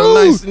bag, It was dude.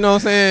 nice, you know what I'm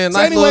saying? So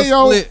Nice anyway,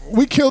 little yo, split.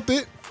 we killed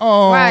it.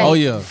 Right. Oh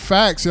yeah.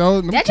 Facts, yo.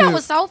 Them that joint kids-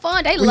 was so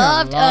fun. They we had a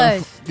loved lot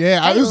of us. fun.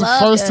 Yeah, They it was the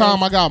loved first us.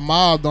 time I got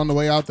mobbed on the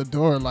way out the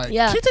door. Like,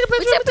 Yeah. can you take a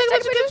picture? We took Take a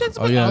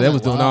picture? Oh yeah, I they like,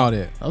 was doing wow. all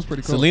that. That was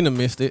pretty cool. Selena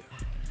missed it.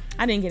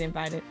 I didn't get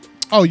invited.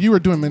 Oh, you were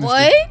doing ministry.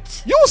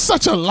 What? You was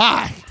such a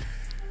lie.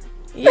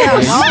 Yeah. Yeah, Don't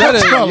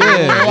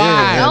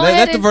let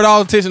Let's it- divert all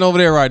the attention over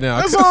there right now.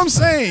 That's what I'm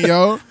saying,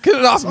 yo. Get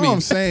it off That's me. what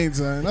I'm saying,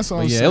 son. That's what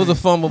But I'm yeah, saying. it was a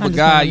fumble, but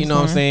God, you know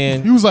what I'm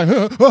saying. You was like,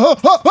 No,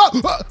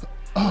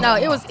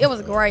 it was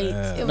great.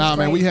 It was nah,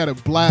 man, great. we had a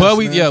blast. But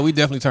we man. we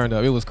definitely turned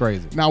up. It was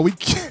crazy. I I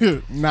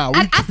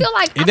feel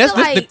like And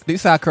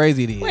this how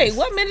crazy it is. Wait,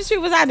 what ministry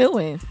was I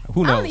doing?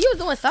 Who I don't know, knows? you was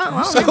doing something.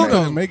 I don't So remember. who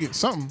couldn't make it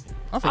something.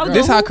 I forgot.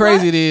 This how Who,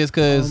 crazy what? it is,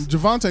 cause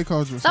Javante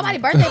called you. Somebody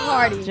birthday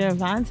party.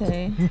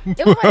 Javante.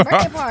 It was my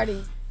birthday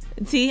party.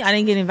 See, I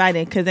didn't get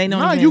invited because they know.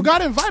 Nah, him. you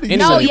got invited. You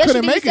No, said you yes,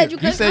 couldn't you did. make You said it.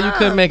 you you said you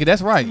couldn't make it.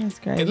 That's right. That's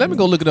crazy. And let me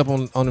go look it up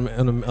on the Yeah,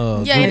 in the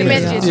group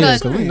messages, Yeah,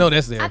 cause- 'cause we know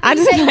that's there. I I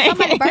think just you said like-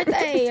 somebody's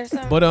birthday or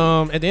something. But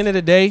at the end of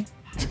the day,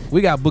 we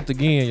got booked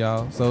again,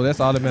 y'all. So that's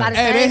all that matters. By the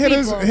Hey, they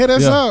same hit people.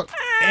 us Yeah. up,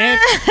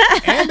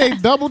 and they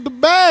doubled the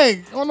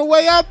bag on the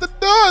way out the door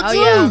Oh, too.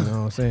 yeah. You know what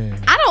I'm saying?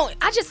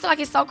 I just feel like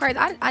it's so crazy.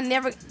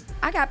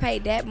 I got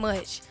paid that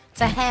much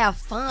to have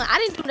fun. I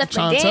didn't do nothing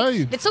trying but to tell dance.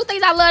 you. The two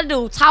things I love to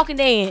do, talk and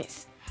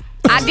dance.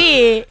 I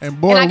did, And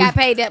boy, I we- got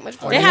paid that much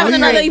for They it. having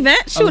another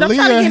event. Shoot, I'm Aaliyah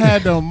trying to get.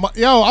 had the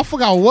yo. I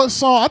forgot what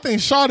song. I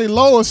think Shawty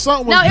Low or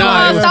something. No, it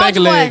Nah, it was Soulja Stank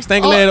Boy. Leg.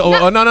 Stank Leg.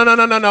 Oh,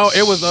 No.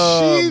 It was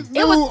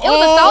It was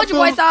a Soulja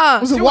Boy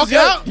song. Was it She Walk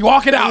Out? You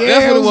walk it out. Yeah,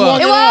 That's what it was.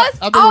 Walk It Out. was?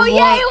 I think Oh,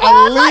 yeah, it was.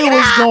 Walk Aaliyah It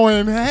was Out.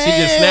 going ham. She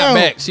just snapped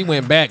back. She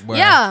went back, bro.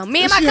 Yeah,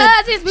 me and my She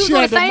had- cousins, we was she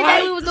doing had the same mic.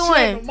 thing we was She had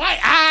doing. the mic.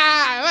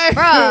 Ah,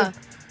 Bruh.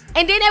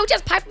 And then they were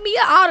just piping me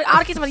up. All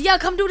the kids were like, yeah,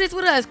 come do this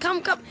with us.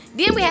 Come.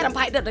 Then we had them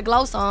piped up the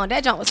Glow song.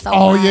 That junk was so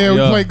Oh fire. yeah, we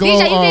Yeah. played Glow.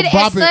 DJ, you did it at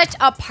Bop It. such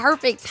a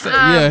perfect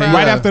time, yeah, bro.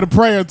 Right after the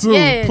prayer too.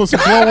 Yes. Put some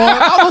glow on.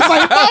 I was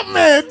like, oh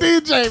man,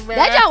 DJ man.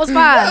 That junk was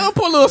fire. I'll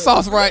put a little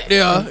sauce right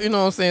there. You know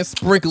what I'm saying?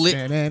 Sprinkle it. We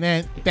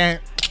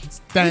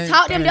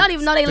taught them. They don't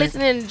even know they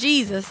listening to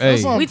Jesus.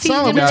 Hey. We teach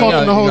Sound them. like we that.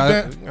 talking the whole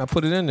gotta, thing. I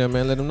put it in there,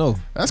 man. Let them know.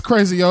 That's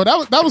crazy, yo.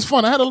 That was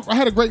fun. I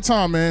had a great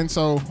time, man.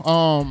 So,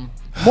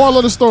 moral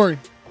of the story.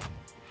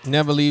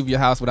 Never leave your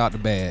house without the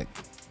bag.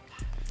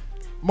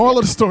 Moral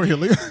of the story,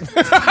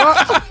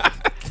 Aaliyah.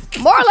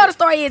 Moral of the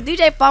story is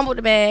DJ fumbled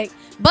the bag,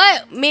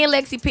 but me and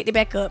Lexi picked it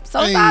back up. So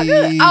it's all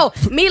good. Hey. Oh,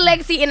 me,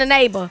 Lexi, and the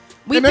neighbor.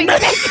 We And the picked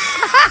it back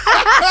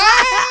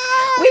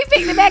We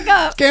picked it back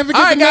up. Can't forget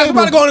All right, the guys, we're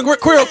about to go on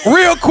a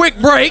real quick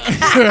break.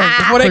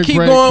 Before they Quick keep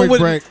break, going quick with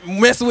break.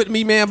 messing with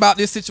me, man, about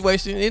this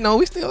situation. You know,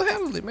 we still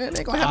handle it, man.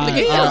 They gonna handle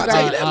it again. I'll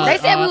tell you that. They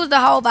said we was the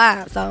whole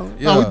vibe, so.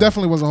 No, we Yeah.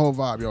 definitely was a whole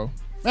vibe, yo.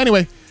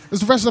 Anyway, it's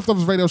the Fresh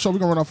Leftovers radio show. We're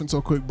gonna run off into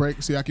a quick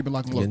break. See, I keep it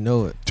locked and You loaded.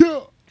 know it. Yeah.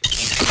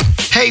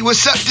 Hey,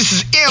 what's up? This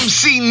is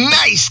MC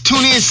Nice.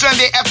 Tune in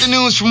Sunday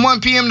afternoons from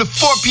 1 p.m. to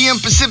 4 p.m.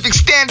 Pacific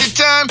Standard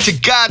Time to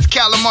God's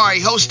Calamari,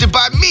 hosted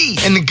by me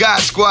and the God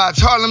Squads,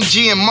 Harlem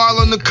G and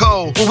Marlon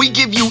Nicole, where we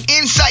give you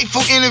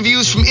insightful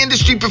interviews from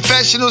industry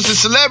professionals and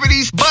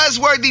celebrities,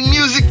 buzzworthy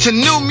music to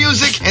new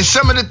music, and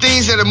some of the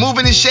things that are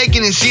moving and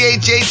shaking in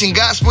CHH and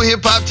gospel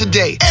hip-hop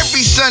today.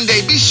 Every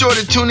Sunday, be sure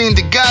to tune in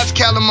to God's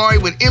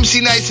Calamari with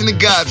MC Nice and the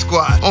God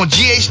Squad on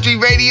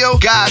GH3 Radio,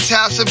 God's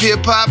House of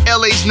Hip-Hop,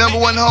 LA's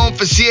 #1 home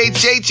for CHH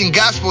and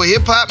gospel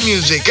hip-hop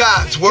music.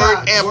 God's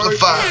Word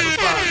Amplified.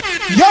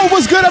 Yo,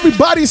 what's good,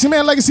 everybody? It's your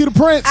man Legacy the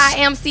Prince. I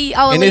am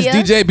CEO And it's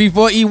Aaliyah. DJ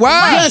B4EY.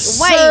 Yes,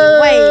 Wait.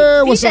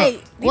 sir. What's DJ,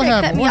 up? What DJ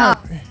cut happened? me What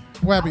off. happened?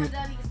 What happened?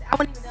 I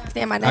wouldn't even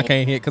understand my name. I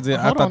can't hear because I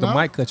Hold thought on the now.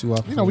 mic cut you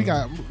off. You know, we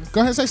got. Go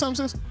ahead and say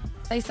something, sis.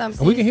 Say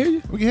something. We can hear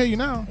you. We can hear you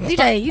now.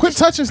 DJ, you Quit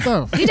just, touching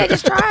stuff. DJ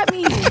just tried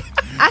me.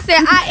 I said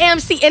I am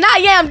C and I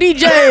am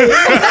DJ.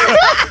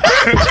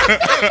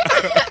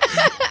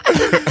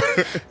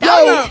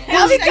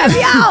 Y'all be cut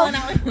me off.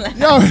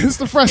 Yo, it's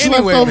the Fresh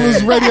Anyway, Leftovers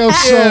man. radio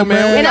show, Yeah, man.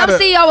 man. And I'm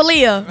gotta- CEO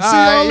Aaliyah.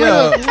 See y'all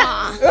later.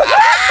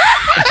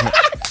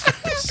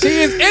 She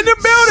is in the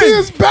She building.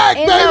 is back,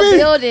 In the baby.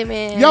 building,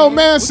 man. Yo,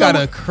 man. We So,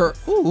 got a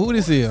who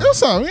this is?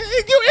 what's up? You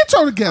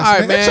intro the guest, All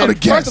right, man. Intro the man.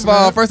 guest,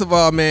 First of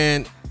all,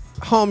 man,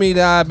 homie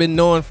that I've been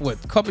knowing for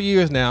a couple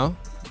years now.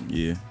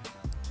 Yeah.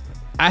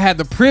 I had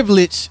the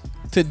privilege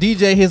to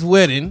DJ his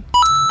wedding.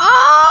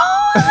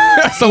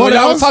 Oh, So What when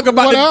I was else? talking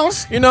about What the-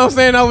 else? you know what I'm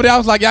saying, over there, I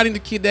was like, y'all need to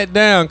keep that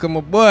down, cause my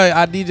boy,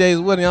 I DJ his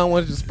wedding. I don't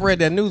want you to spread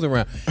that news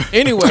around.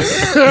 Anyway,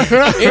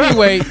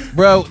 bro, the You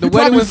wedding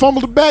probably was.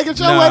 fumbled the bag at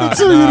your Nah, wedding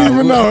too. You nah, didn't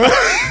even know.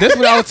 This is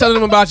what I was telling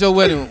him about your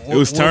wedding. It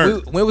was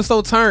turned. When it was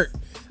so turned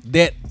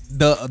that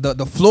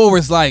the floor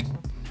was like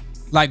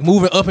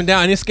moving up and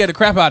down, and it scared the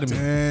crap out of me.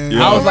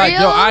 Yeah. I was like,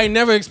 Real? yo, I ain't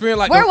never experienced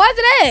like where was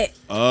it at?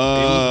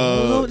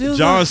 it was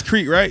Johns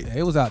Creek, right?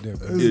 It was out there,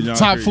 bro. Yeah, Johns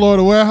Top Creek. floor of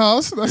the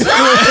warehouse. That's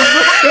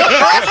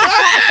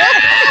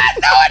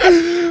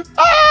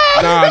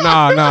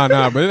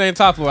Nah, but it ain't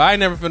top floor. I ain't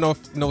never feel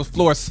no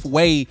floor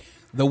sway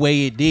the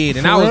way it did,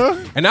 and For real?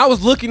 I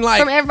was looking like,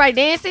 From everybody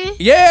dancing?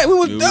 yeah, we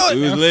was It doing. was, it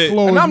was lit.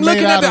 floor And was I'm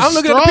looking made at out of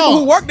the people straw.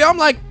 who work there. I'm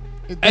like,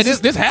 hey, This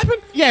this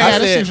happened? Yeah, I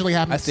this said- usually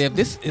happens. I said,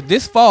 if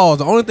this falls,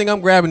 the only thing I'm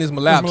grabbing is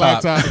my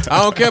laptop. laptop.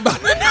 I don't care about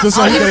Just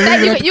so you can leave it at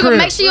the You can crib.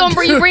 make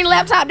sure you bring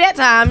laptop that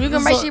time. You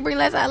can make So- sure you bring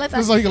laptop.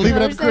 Just so you can leave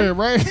it at the crib,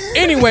 right?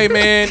 Anyway,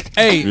 man,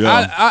 hey,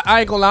 Yeah.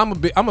 I ain't gonna lie.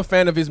 I'm a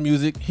fan of his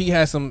music. He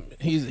has some.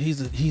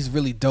 He's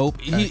really dope.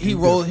 He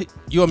rolled.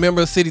 You're a member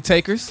of City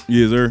Takers.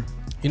 Yes, sir.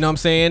 You know what I'm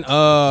saying?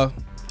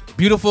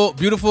 Beautiful.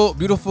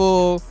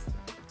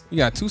 You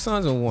got 2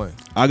 sons or 1?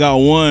 I got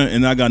one,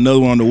 and I got another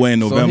one on the way in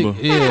November.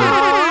 So he, you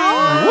know,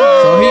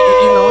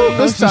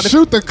 Let's try just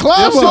shoot the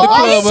club shoot the up.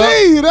 club I up.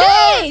 see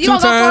that. Hey, you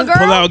want to go for a times. girl?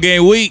 Pull out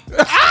game week.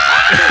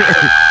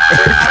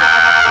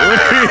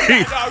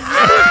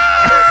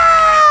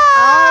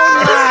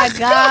 Oh my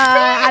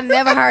God. I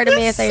never heard a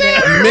man say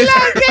that.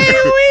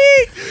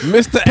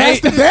 Mr.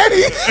 Pastor A.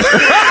 Daddy.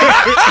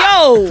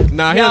 Yo.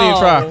 Nah, he don't even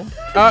try.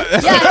 Yeah,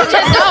 he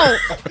just don't.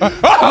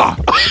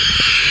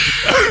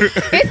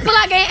 His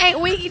pull-out game ain't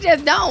weak. He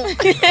just don't.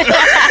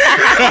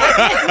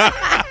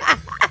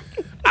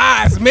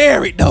 I's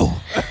married though.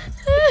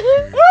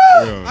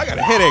 I got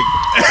a headache.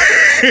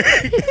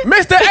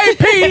 Mr.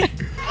 AP,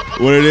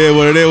 What it is.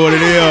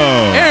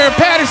 Aaron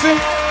Patterson.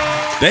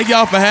 Thank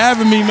y'all for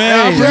having me,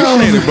 man. Yeah, I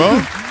appreciate it,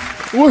 bro.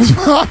 What's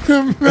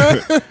poppin', man?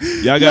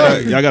 Y'all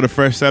got a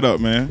fresh setup,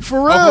 man.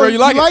 For real, for real, you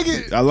like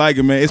it? I like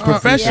it, man. It's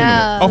professional.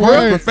 yeah. Oh, for real,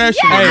 Right.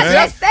 professional, Yeah, I man.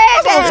 just said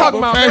that. what I'm talking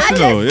about.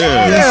 Professional, yeah.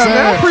 Yes, man,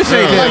 I sir.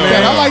 appreciate that,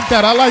 man. I like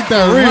that. I like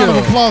that. For Round of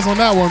real. applause on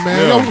that one,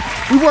 man. Yeah.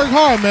 Yo, we worked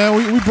hard,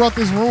 man. We brought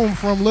this room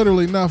from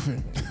literally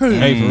nothing.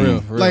 Hey, for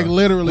real. Like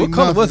literally What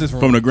color nothing. was this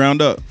room? From the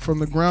ground up. From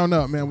the ground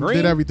up, man. We Green?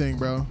 did everything,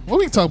 bro. Well,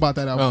 we can talk about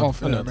that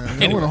off I air, know. man. I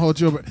Anyway. want to hold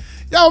you up.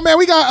 Yo, man,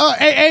 we got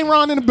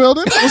Aaron in the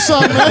building. What's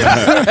up,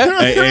 man?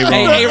 Hey,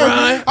 Hey,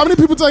 Ron. How many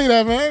people tell you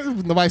that,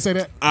 man? Nobody say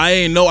that. I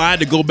ain't know. I had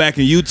to go back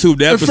and YouTube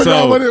the Figure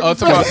out what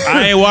episode. it-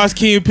 I ain't watched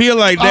Key and Peele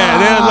like that.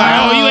 They was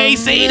like, oh, you ain't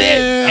seen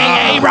it.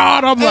 Hey,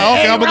 Rod. I'm like,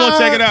 okay, I'm gonna go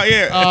check it out.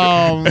 Yeah.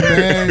 Oh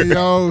man,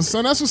 yo,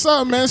 son, that's what's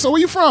up, man. So where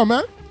you from,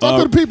 man?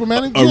 Talk to the people,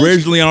 man.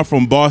 Originally, I'm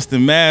from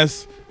Boston,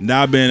 Mass.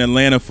 Now I've been in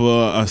Atlanta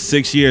for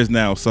 6 years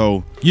now.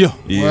 So Yeah. Word,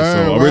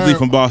 so originally word.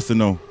 from Boston,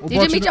 though.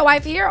 Did you meet your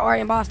wife here or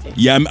in Boston?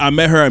 Yeah, I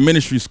met her at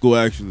ministry school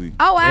actually.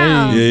 Oh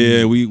wow.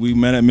 Yeah, we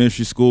met at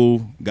ministry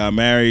school, got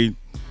married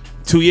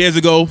 2 years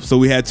ago. So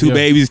we had two Yeah.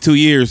 babies, 2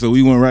 years. So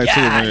we went right to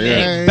it. Man. Yeah.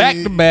 Hey, Back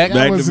to back. y'all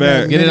Back to wasn't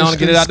back. at Get it on,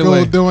 get it out the ministry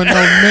way. school Doing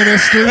no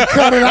ministry,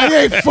 cut it. I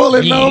ain't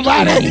fooling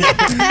nobody.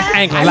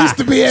 I ain't I gonna lie. used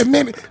to be at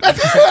ministry.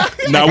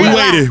 Nah, we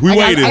waited. We I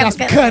waited. got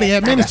some cutty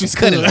at ministry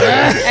school.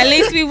 At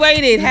least we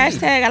waited.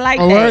 Hashtag I like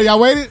Oh, word? that. Y'all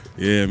waited?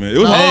 Yeah, man. It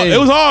was hard. It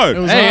was hard. It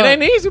was Hey, hard. it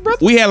ain't easy,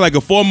 brother. We had like a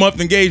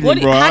 4-month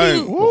engagement, bro. How do I you-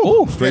 ain't-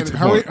 Ooh, Straight to the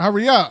hurry, point.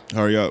 hurry up.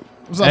 Hurry up.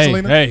 What's up, Hey,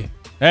 Selena?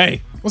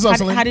 hey. What's up, How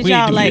Selena? did We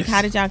y'all do like? this.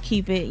 How did y'all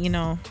keep it? You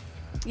know,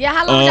 Yeah,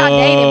 how long was y'all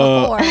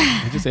dating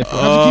before? You just said,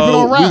 How'd you keep it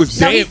on we wraps?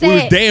 was No, he dating. We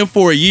was said- dating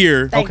for a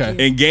year. Thank Okay.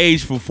 you.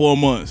 Engaged for 4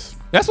 months.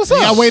 that's what's up.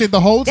 Y'all waited the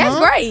whole time? That's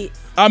great.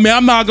 I mean,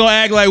 I'm not gonna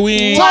act like we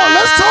ain't. Talk,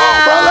 let's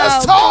talk, bro.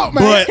 Let's talk,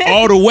 man. But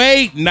all the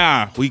way,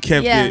 nah, we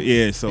kept Yeah. it.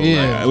 Yeah, so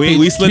Yeah.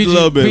 we slipped a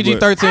little bit. PG but-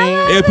 13.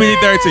 Yeah,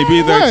 PG-13. What?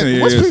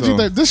 PG-13. What's yeah, PG?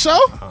 so. This show?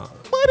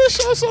 Why this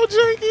show so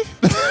janky?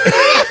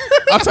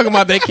 I'm talking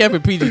about they kept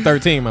it PG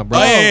 13, my bro.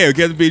 Oh yeah, we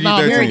kept it Nah,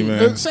 PG-13,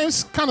 man. Same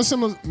kind of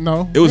similar.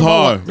 No, It was Me and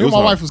my hard. wife- It Me and was my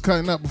hard. wife was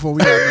cutting up before we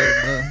got married,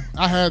 bro.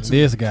 I had to.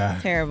 This guy.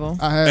 terrible.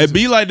 I had It to.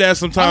 be like that I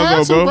sometimes, had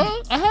though, to, bro.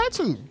 bro. I had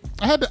to.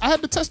 I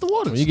had to test the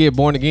waters. When you get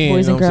born again,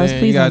 Boys you know and what I'm girls, saying?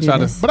 please You gotta don't try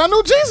do to. this. But I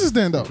knew Jesus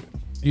then, though.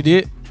 You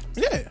did?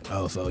 Yeah.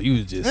 Oh, so you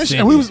was just. And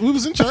sinning. we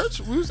was in church.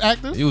 We was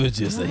active. You was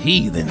just a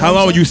heathen. How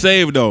long were you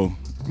saved though?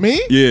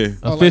 Me? Yeah.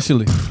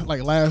 Officially.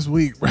 Like last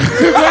week, bro. I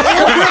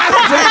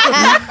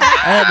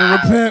had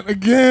to repent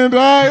again,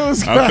 dog. It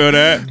was I feel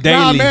that. Nah,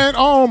 Daily. man.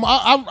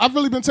 I've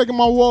really been taking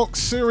my walk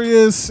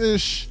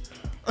serious-ish.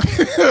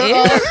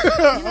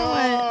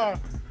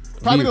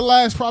 Probably the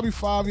last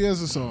 5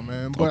 years or so,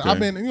 man. But Okay. I've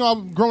been,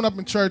 I've grown up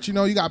in church.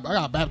 I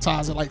got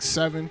baptized at like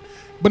 7,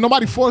 but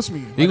nobody forced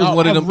me. He Like, was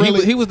one of I them.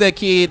 Really, He was that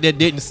kid that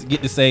didn't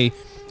get to say,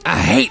 "I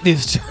hate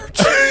this church."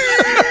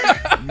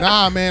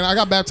 Nah, man. I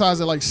got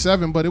baptized at like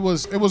 7, but it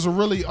was a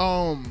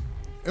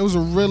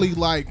really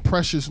like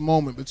precious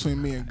moment between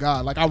me and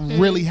God. Like I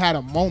really had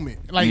a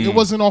moment. Like it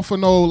wasn't off for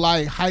no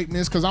like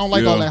hypeness because I don't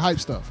like all Yeah. that hype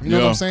stuff. You know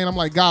what Yeah. I'm saying? I'm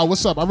like, God,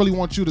 what's up? I really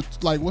want you to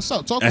like, what's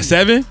up? Talk to At me.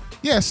 7?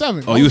 Yeah,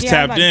 7. Oh, you was Yeah,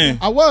 tapped I'm about in.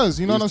 I was,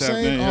 you know what I'm was tapped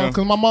saying? in, yeah.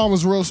 Because my mom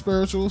was real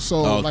spiritual, so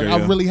Oh, okay, like yeah.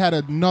 I really had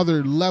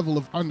another level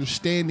of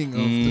understanding of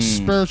the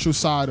spiritual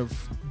side of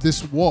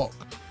this walk.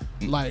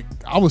 Like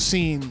I was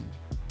seeing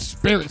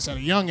spirits at a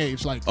young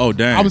age. Like Oh,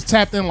 dang. I was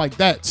tapped in like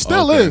that.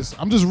 Still Okay. is.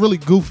 I'm just really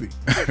goofy.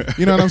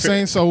 You know what I'm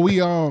saying? So we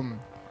yeah,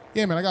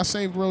 man, I got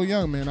saved real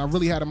young, man. I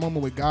really had a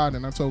moment with God,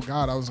 and I told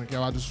God, I was like,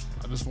 yo, I just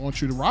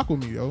want you to rock with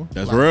me, yo.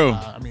 That's Like, real.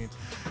 I mean,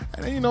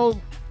 and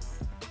then,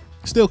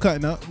 still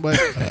cutting up, but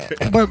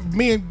but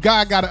me and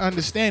God got an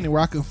understanding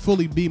where I can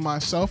fully be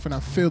myself, and I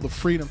feel the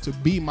freedom to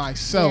be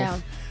myself, Yeah.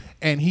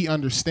 and He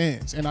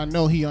understands, and I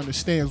know He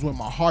understands what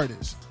my heart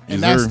is,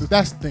 and Yes,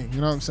 that's sir. the thing,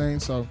 you know what I'm saying?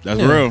 So That's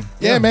real.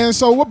 yeah, man.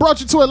 So what brought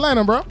you to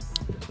Atlanta, bro?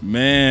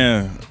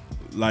 Man,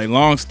 like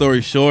long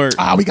story short,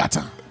 We got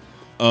time.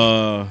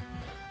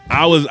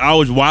 I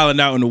was wilding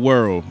out in the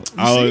world.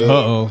 I was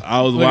Uh-oh.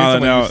 I was What is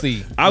wilding somebody out. you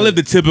see? I lived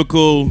the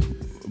typical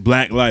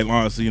black life,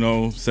 honestly.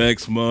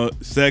 Sex,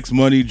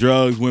 money,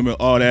 drugs, women,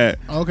 all that.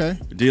 Okay,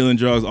 Dealing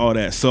drugs, all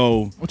that.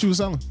 So what you was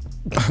selling?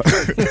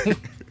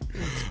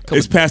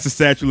 it's past the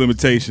statute of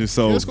limitations.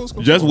 So Yeah, it's cool, it's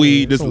cool. just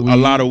weed, just Some a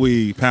weed. lot of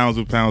weed, pounds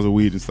of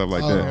weed and stuff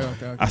like Oh, that.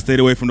 okay. I stayed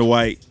away from the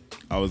white.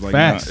 I was like,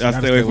 Facts. I Gotta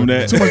stay away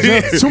stay from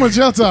away that. Too much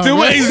jail time. Too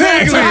much-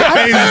 man.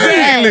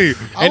 exactly.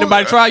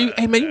 Anybody try you?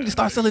 Hey man, you need to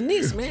start selling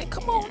this, man.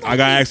 Come on. I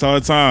got asked all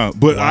the time.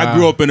 But I Wow.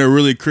 grew up in a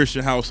really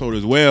Christian household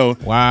as well.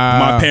 Wow.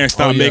 My parents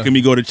stopped Oh, yeah. making me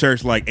go to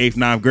church like 8th,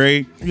 9th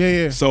grade.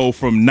 Yeah. So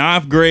from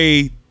 9th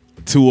grade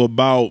to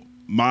about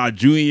my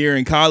junior year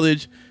in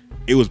college,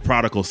 it was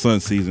prodigal son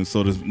season.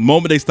 So the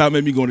moment they stopped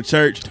making me go to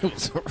church,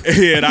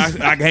 and I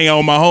could hang out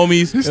with my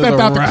homies, He stepped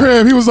a out the wrap.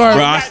 crib. He was like,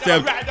 bro, I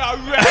stepped.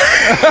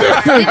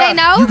 Did they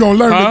know? "You gonna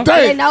learn Huh? Did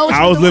today." they know what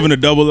I you was doing? living a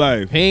double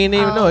life. He ain't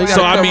even know. He got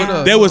So I covered mean,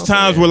 up. there was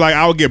times where like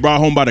I would get brought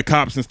home by the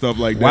cops and stuff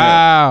like that.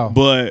 Wow.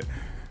 But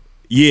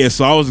yeah,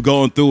 so I was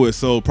going through it.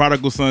 So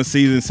prodigal son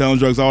season, selling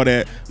drugs, all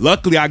that.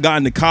 Luckily, I got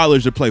into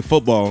college to play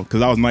football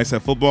because I was nice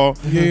at football.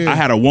 Yeah. I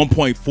had a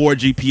 1.4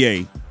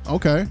 GPA,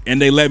 Okay.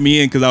 and they let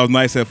me in because I was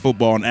nice at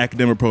football on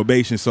academic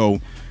probation. So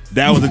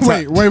That was the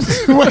time. Wait.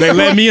 They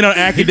let me in on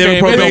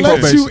academic They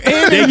probation. let you in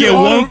They and get you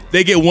one. on-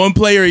 They get one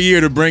player a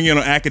year to bring in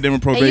on academic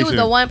And probation. you was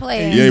the one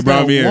player. Yeah, he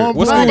brought me in. One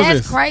What player. school was that's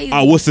this? crazy.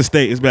 Worcester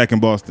State. It's back in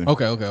Boston.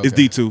 Okay. It's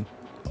D2.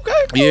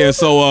 Yeah,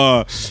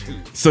 so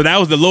that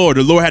was the Lord.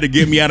 The Lord had to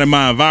get me out of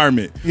my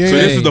environment. Yeah. So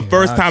this was the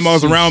first Ah, time I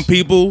was sheesh. around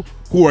people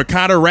who are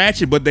kind of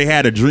ratchet, but they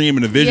had a dream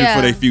and a vision Yeah.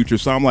 for their future.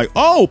 So I'm like,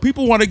 oh,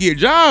 people want to get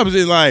jobs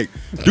and like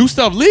do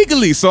stuff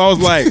legally. So I was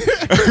like,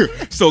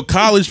 so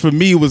college for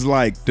me was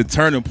like the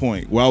turning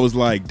point where I was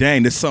like,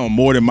 dang, there's something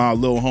more than my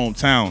little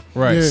hometown.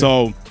 Right. Yeah.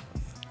 So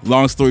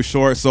long story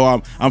short, so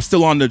I'm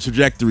still on the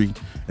trajectory,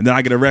 and then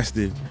I get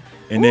arrested.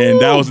 And then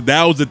that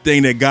was the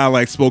thing that God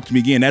like spoke to me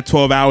again. That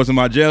 12 hours in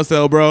my jail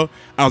cell, bro.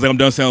 I was like, I'm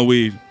done selling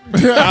weed.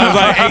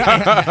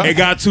 I was like, it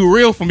got too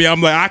real for me.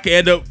 I'm like, I could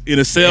end up in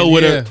a cell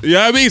with a, you know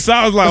what I mean? So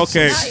I was like,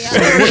 okay. Some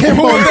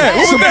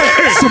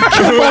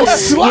Kimbo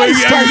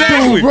Slice type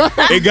dude, bro.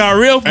 It got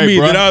real for me.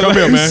 bro, Then I was come like,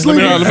 here, man. Let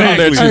me know that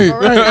Exactly.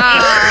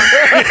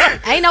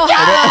 Hey, Ain't no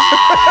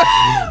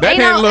holla. That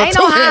ain't hand a no, little ain't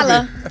no too heavy.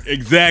 holla.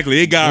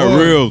 Exactly. It got Whoa.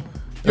 real.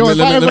 Yo, if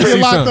Let I me ever see get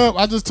locked something. up,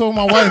 I just told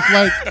my wife,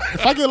 like,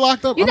 if I get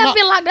locked up, You I'm never not,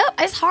 been locked up?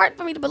 It's hard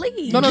for me to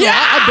believe. No,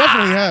 I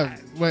definitely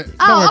have. But don't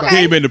Oh, worry about okay.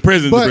 He ain't been to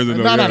prison. But though,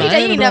 no, yeah. You I ain't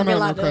ain't never doing been no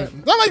locked crime. up.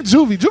 Not like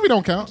Juvie. Juvie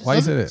don't count. Why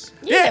you say that?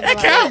 Yeah, that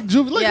count.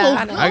 Juvie, like, Yeah, little-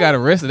 I know. I got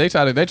arrested. They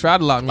tried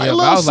to lock me Like a up.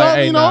 little I was like, something,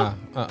 hey, you nah.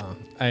 know?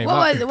 Hey, What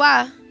was it?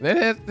 Why?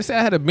 They said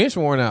I had a bench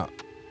warrant out.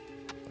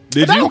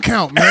 Did That you? don't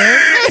count, man.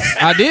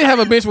 I did have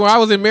a bench warrant. I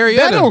was in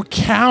Marietta. That don't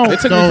count. They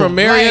took me though. from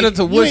Marietta Like,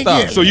 to you ain't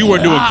Woodstock. get So you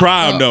weren't doing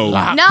crime though.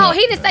 No, he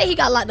didn't say he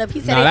got locked up.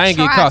 He said Nah, they I ain't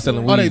get tried caught to.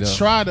 selling Oh, weed they though.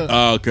 try to.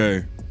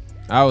 Okay.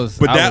 I was.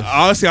 But I was,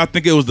 honestly, I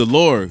think it was the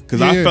Lord because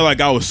I Yeah. felt like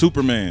I was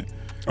Superman.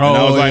 And Oh,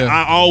 I was like,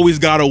 yeah. I always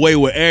got away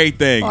with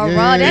everything. Oh, Yeah.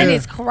 bro, that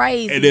is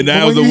crazy. And then that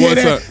But was the when you one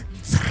hear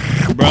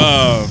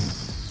time,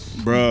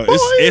 bro.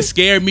 It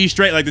scared me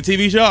straight. Like the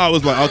TV show, I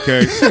was like, okay.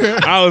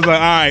 I was like,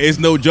 all right, it's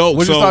no joke.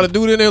 we just So saw the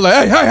dude in there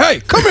like, hey,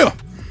 come here.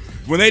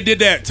 when they did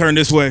that, turn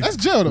this way. That's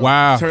jail, though.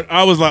 Wow.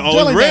 I was like, oh,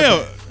 Jail it's ain't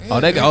that real. Oh,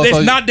 they got.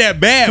 It's not that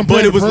bad,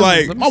 but it was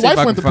like, My wife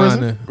went to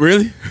prison.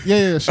 really?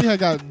 Yeah, she had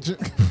got.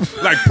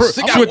 Like,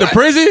 she went to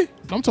prison?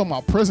 I'm talking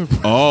about prison.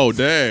 Oh,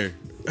 dang.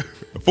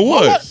 For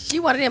what? She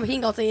one of them. He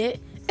ain't gonna say it.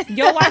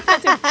 Your wife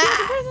went to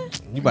prison?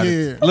 You about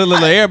Yeah. to, little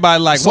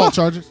everybody like, Assault what?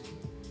 charges.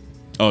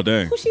 Oh,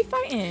 dang. Who's she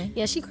fighting?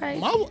 Yeah, she crazy.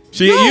 My-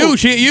 She hit you?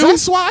 She hit you?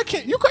 That's why I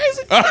can't. You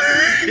crazy?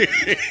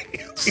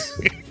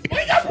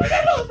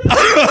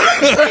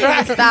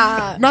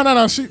 Stop.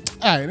 No. She.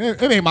 All right,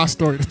 it ain't my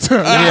story to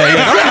tell.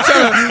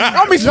 Yeah.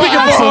 Don't be speaking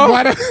Y'all for her.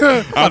 somebody- I feel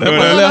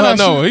Let that. her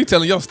know. He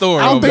telling your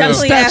story. I don't over think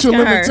the there. Definitely statute of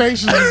asking her.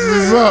 limitations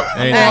is up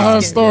Hey, on her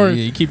asking. story.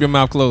 Yeah, you keep your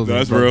mouth closed.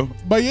 That's bro. real.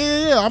 But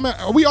yeah. I mean,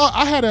 we all.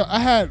 I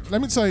had.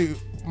 Let me tell you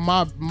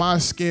my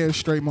scared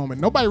straight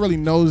moment. Nobody really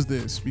knows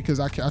this because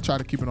I try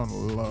to keep it on the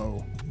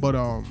low. But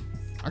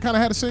I kind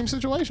of had the same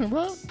situation,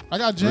 bro. I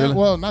got jammed. Really?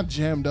 Well, not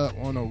jammed up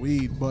on no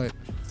weed, but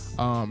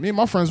me and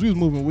my friends, we was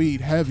moving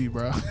weed heavy,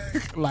 bro.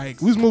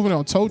 Like we was moving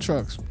on tow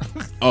trucks.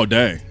 Oh,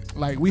 dang.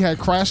 Like we had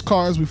crash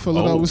cars. We fill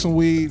it Oh, up with some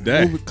weed.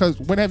 dang. Because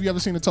when have you ever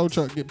seen a tow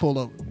truck get pulled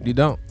over? You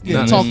don't. Yeah,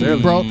 Not talk to me,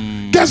 necessarily. bro.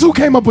 Guess who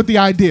came up with the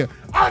idea?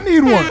 I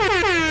need one.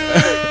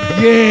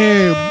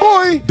 Yeah,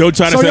 boy. Don't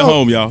try to So, send yo,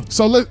 home, y'all.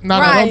 So look, no,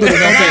 Right. don't do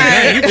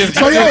that. Hey, you just,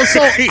 So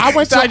I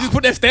went so I to just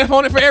put that stamp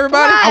on it for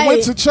everybody. Right. I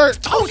went to church.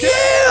 Oh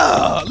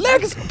yeah,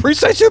 Legacy.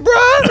 Appreciate you, bro.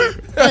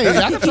 Hey,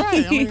 I can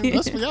try. I mean,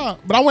 that's for y'all.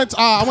 But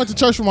I went to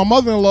church with my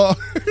mother-in-law,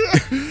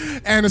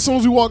 and as soon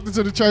as we walked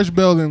into the church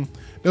building,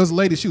 there was a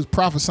lady. She was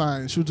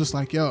prophesying. She was just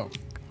like, "Yo,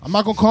 I'm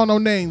not gonna call no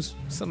names.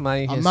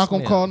 Somebody. I'm not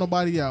gonna call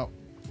nobody out."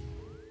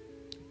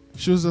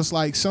 She was just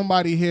like,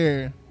 "Somebody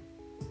here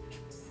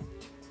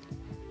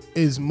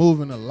is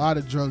moving a lot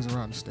of drugs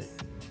around the state.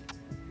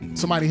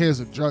 Somebody here is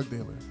a drug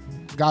dealer.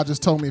 God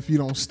just told me if you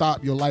don't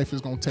stop, your life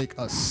is gonna take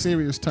a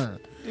serious turn."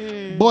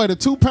 Boy, the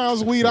 2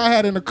 pounds of weed I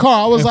had in the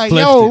car, I was like,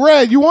 Flipped "Yo, it.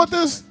 Red, you want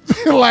this?"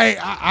 Like,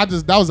 I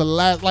just that was the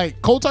last,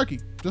 like cold turkey.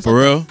 Just For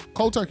like real? that.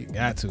 Cold turkey.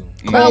 Got to.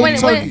 Bro, Cold when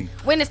turkey.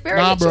 the spirit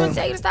Nah, hits you bro. and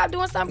tell you to stop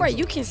doing something, bro,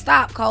 you can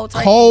stop cold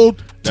turkey.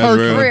 Cold That's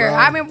turkey. real. For real. bro.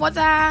 I remember one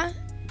time,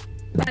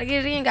 about to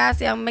get it in, God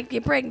said, I'm gonna make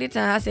you pregnant this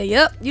time. I said,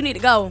 yep, you need to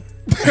go.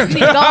 You need to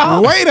go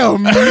home. Wait a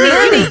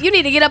minute. You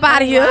need to get up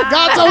out of here.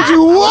 God told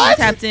you what?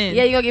 Tapped in.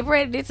 Yeah, you gonna get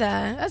pregnant this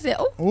time. I said,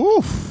 oh,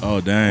 Oof. Oh,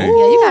 dang. yeah,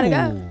 you gotta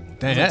go.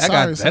 Dang, that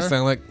Sorry, that sir.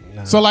 sound like.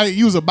 Nah. So like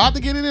you was about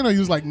to get it in, or you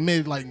was like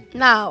mid, like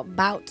No,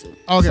 about to.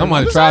 okay. Somebody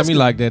I'm just tried asking. me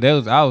like that.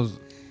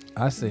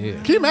 I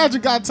said, Can you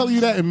imagine God telling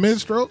you that in mid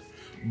stroke?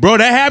 Bro,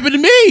 that happened to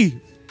me.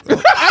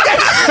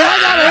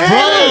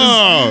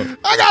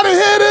 I gotta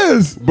hear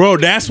this. Bro,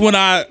 that's when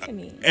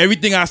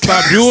everything I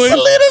stopped doing,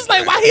 Selena's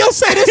like, why he don't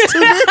say this to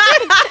me?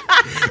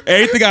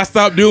 everything I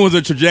stopped doing was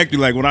a trajectory.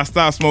 Like when I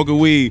stopped smoking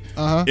weed,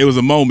 it was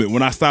a moment.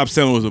 When I stopped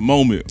selling, it was a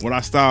moment. When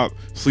I stopped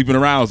sleeping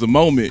around, it was a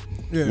moment.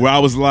 Yeah. Where I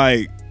was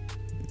like,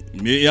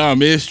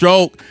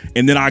 mid-stroke,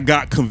 and then I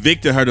got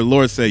convicted. Her, the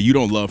Lord said, "You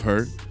don't love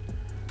her,"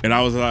 and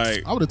I was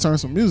like, I would have turned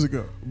some music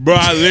up. "Bro,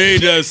 I literally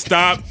just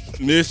stopped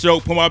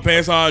misstroke, put my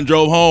pants on, and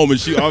drove home. And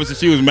she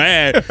was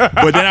mad.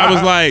 But then I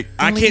was like,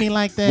 I leave me can't.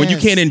 like that. When you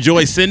can't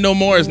enjoy sin no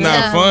more, it's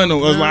not fun. I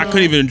was like, I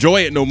couldn't even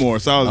enjoy it no more.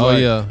 So I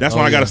was that's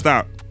why I gotta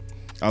stop.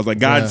 I was like,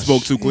 God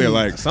spoke too clear.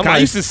 Like, I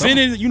used to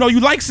sin, you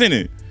like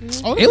sinning.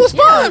 It was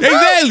fun, bro.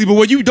 Exactly, but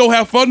when you don't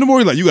have fun no more,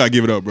 you're like, you gotta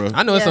give it up, bro.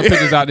 I know there's some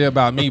pictures out there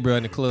about me, bro,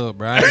 in the club,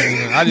 bro.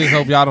 I just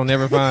hope y'all don't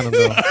ever find them,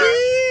 though.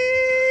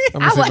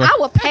 I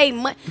would pay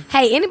money.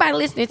 Hey, anybody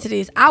listening to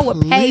this, I would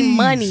pay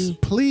money.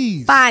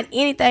 Please. Find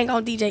anything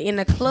on DJ in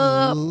the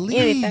club.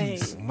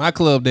 Anything. My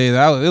club days,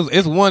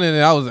 it's one in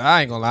it.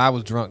 I ain't gonna lie, I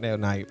was drunk that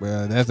night,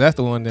 bro. That's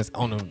the one that's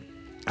on them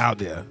out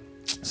there.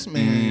 This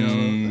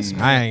man,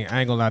 yo. I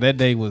ain't gonna lie, that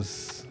day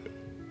was.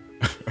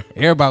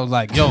 Everybody was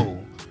like, yo.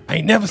 I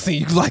ain't never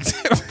seen you like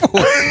that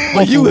before.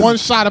 Like you one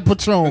shot of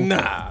Patron.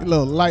 Nah. A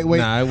little lightweight.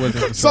 Nah, it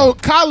wasn't. So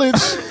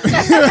college.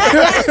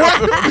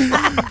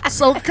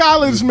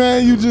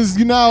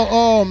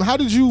 Man, how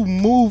did you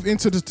move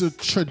into the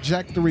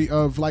trajectory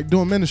of like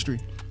doing ministry?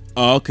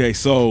 Okay,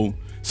 so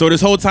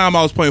this whole time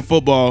I was playing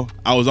football,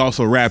 I was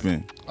also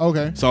rapping.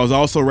 Okay. So I was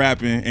also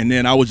rapping, and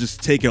then I was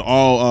just taking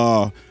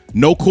all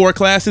no core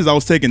classes. I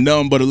was taking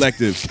none but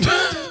electives.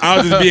 I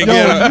was just being you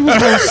was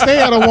gonna stay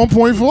at a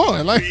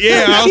 1.4. Like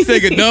I was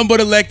taking none but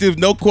electives,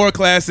 no core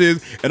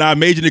classes, and I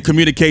majored in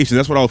communication.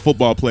 That's what all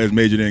football players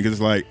majored in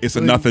because it's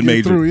a nothing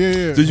major.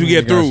 Through, So you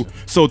get through.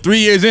 So 3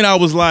 years in, I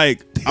was 3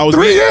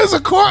 years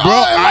of core, bro.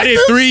 I did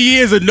 3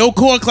 years of no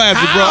core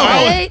classes, bro.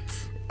 What?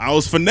 I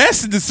was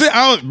finessing to sit.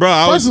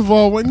 First of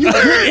all, when you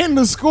get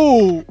into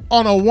school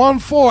on a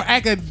 1.4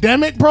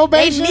 academic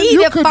probation,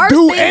 you could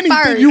do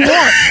anything you want.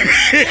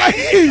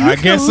 I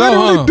guess so.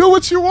 Literally do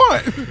what you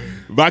want.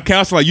 My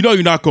counselor,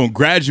 you're not gonna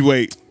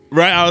graduate,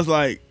 right? I was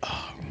like,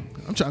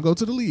 I'm trying to go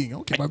to the league.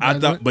 Okay,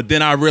 but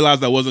then I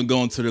realized I wasn't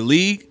going to the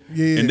league,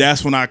 and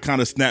that's when I kind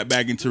of snapped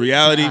back into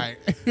reality. Right.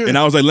 And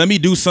I was like, let me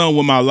do something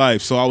with my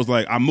life. So I was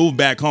like, I moved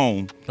back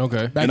home.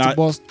 Okay, back to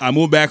Boston. I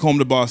moved back home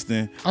to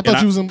Boston. I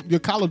thought your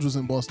college was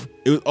in Boston.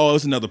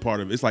 It's another part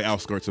of it. It's like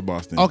outskirts of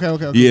Boston. Okay.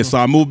 Yeah, cool. so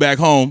I moved back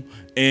home,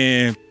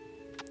 and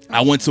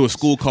I went to a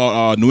school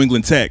called New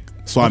England Tech.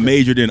 So I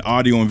majored in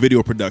audio and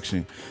video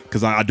production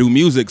because I do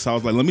music. So I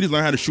was like, let me just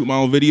learn how to shoot my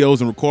own videos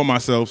and record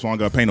myself so I don't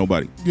got to pay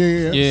nobody.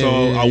 Yeah.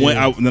 So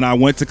I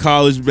went to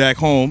college back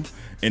home,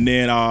 and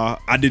then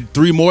I did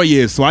 3 more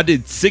years. So I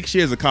did 6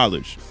 years of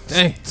college.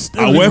 Dang.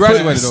 I went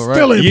graduated though,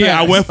 right?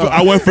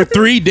 I went for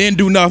 3, didn't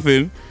do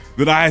nothing.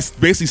 Then I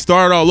basically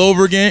started all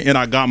over again, and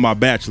I got my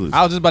bachelor's.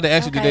 I was just about to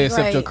ask you, did they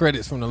accept great. your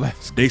credits from the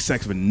last? They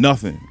accepted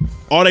nothing.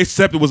 All they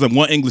accepted was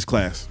one English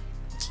class.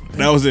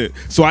 That was it.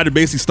 So I had to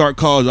basically start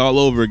college all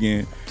over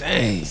again.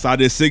 Dang. So I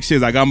did 6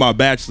 years. I got my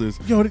bachelor's.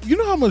 Yo, you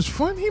know how much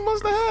fun he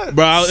must have had?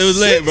 Bro, it was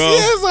lit, bro.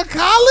 6 years of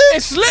college?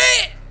 It's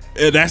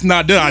lit. That's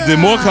not done. I did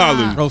more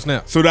college. Oh,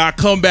 snap. So that I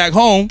come back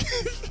home.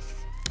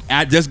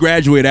 I just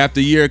graduated after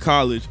a year of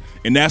college.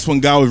 And that's when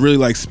God was really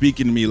like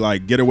speaking to me,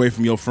 like, get away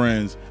from your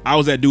friends. I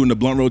was doing the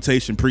blunt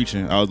rotation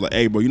preaching. I was like,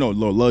 hey, bro, you know the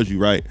Lord loves you,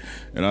 right?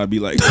 And I'd be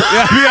like,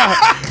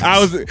 I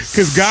was,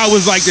 because God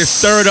was like, just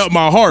stirred up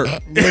my heart.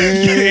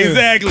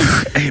 Exactly.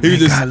 Hey,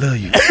 man, God love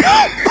you.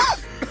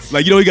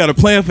 Like, you got a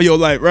plan for your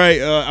life, right?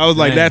 I was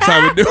like, that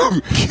type of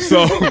dude.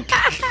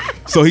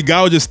 So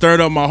God was just stirred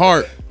up my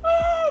heart.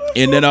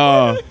 And then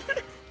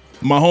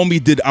my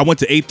homie I went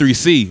to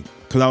A3C.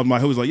 Cause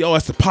he was like, yo,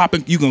 that's the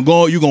popping. You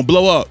gonna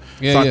blow up.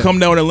 So I come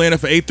down to Atlanta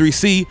for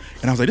A3C,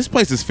 and I was like, this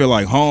place just feel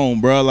like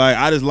home, bro. Like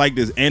I just like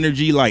this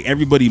energy, like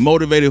everybody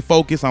motivated,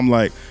 focused. I'm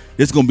like,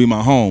 this is gonna be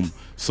my home.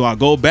 So I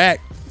go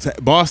back to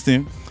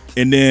Boston,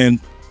 and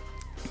then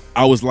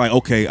I was like,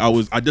 okay,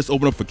 I just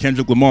opened up for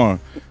Kendrick Lamar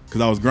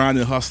because I was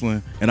grinding,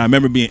 hustling, and I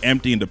remember being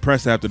empty and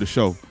depressed after the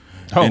show.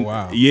 Oh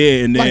wow.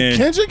 Yeah, and then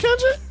like Kendrick?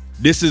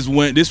 This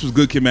was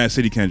Good Kid, Mad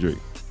City Kendrick.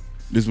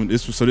 This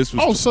was.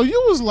 Oh, so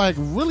you was like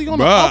really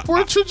on an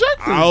upward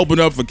trajectory. I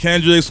opened up for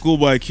Kendrick,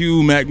 Schoolboy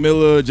Q, Mac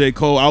Miller, J.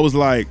 Cole. I was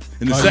like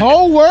in the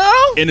whole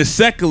world? In the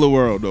secular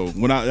world though.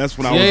 That's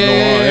when I was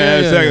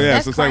going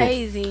hard. That's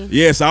crazy.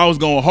 Yeah, so I was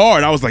going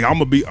hard. I was like, I'm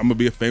gonna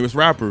be a famous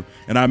rapper.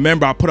 And I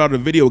remember I put out a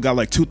video, got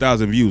like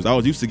 2,000 views. I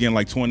was used to getting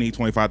like 20,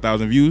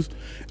 25,000 views.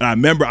 And I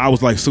remember I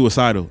was like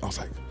suicidal. I was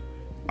like,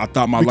 I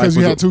thought my life was...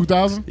 Because you had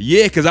 2,000?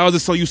 Yeah, because I was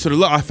just so used to the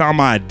look. I found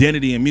my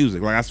identity in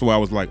music. Like, that's why I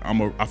was like,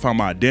 I found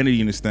my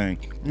identity in this thing.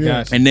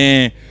 Yeah. And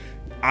then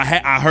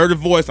I heard a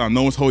voice, I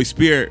know it's Holy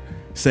Spirit,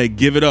 say,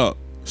 give it up.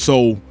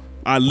 So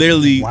I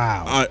literally...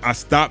 Wow. I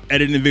stopped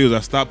editing videos. I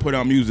stopped putting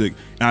out music.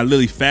 And I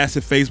literally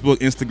fasted Facebook,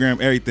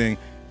 Instagram, everything.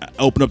 I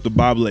opened up the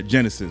Bible at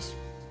Genesis.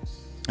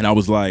 And I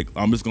was like,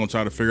 I'm just going to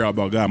try to figure out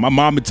about God. My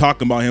mom been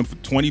talking about him for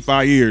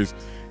 25 years,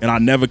 and I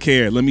never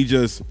cared. Let me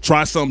just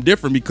try something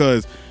different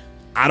because...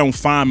 I don't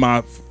find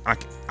I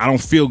don't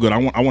feel good. I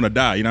want to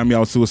die. You know what I mean? I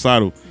was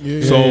suicidal.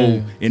 Yeah.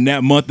 So in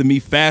that month of me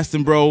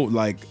fasting, bro,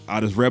 like I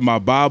just read my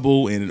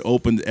Bible and it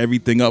opened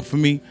everything up for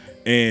me.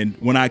 And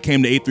when I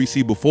came to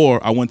A3C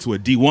before, I went to a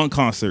D1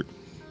 concert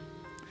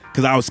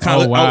because I was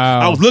kind of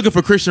I was looking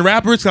for Christian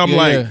rappers. So I'm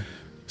like,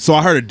 so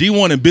I heard a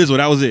D1 and Bizzle.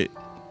 That was it.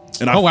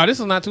 And Oh wow, this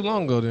was not too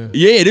long ago then.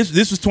 Yeah, this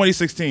was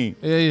 2016.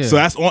 Yeah. So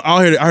that's on.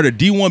 I heard a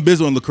D1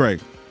 Bizzle and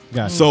Lecrae.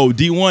 Gotcha. So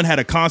D1 had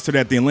a concert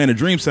at the Atlanta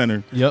Dream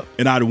Center. Yep.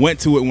 And I went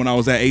to it when I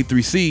was at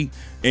A3C,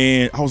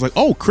 and I was like,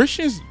 oh,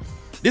 Christians.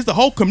 There's the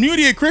whole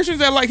community of Christians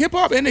that like hip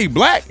hop and they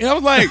black. And I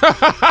was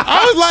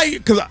like,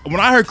 because when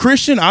I heard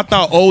Christian, I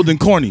thought old and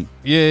corny.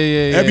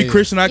 Yeah. Every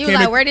Christian I You came was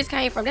like, in, where this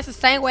came from? That's the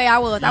same way I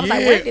was. I was like,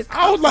 where did this come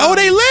from? I was like, oh,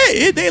 they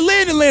lit. They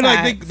lit in Atlanta.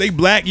 Like they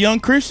black young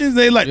Christians.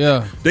 They like,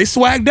 they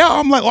swagged out.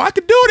 I'm like, oh, I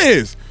could do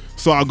this.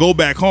 So I go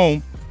back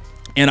home,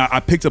 and I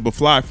picked up a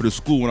flyer for the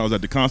school when I was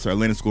at the concert,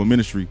 Atlanta School of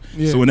Ministry.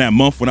 Yeah. So in that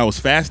month when I was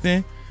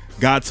fasting,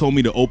 God told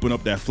me to open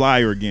up that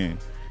flyer again.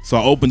 So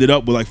I opened it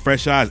up with like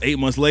fresh eyes 8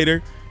 months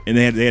later, and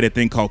they had a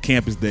thing called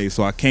Campus Days.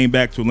 So I came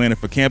back to Atlanta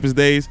for Campus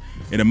Days,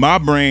 and in my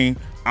brain,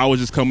 I was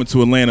just coming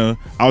to Atlanta.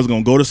 I was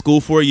gonna go to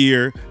school for a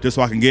year just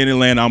so I can get in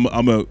Atlanta. I'm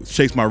gonna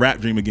chase my rap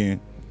dream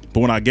again. But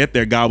when I get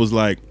there, God was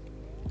like,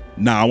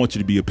 nah, I want you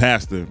to be a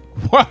pastor.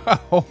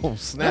 Wow,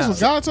 snap. That's what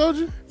God told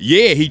you?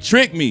 Yeah, he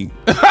tricked me.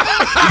 He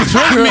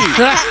tricked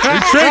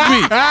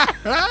me.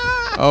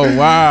 Oh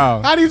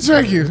wow. How do you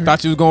trick you?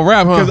 Thought you was gonna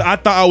rap, huh? Because I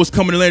thought I was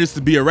coming to Atlanta just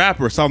to be a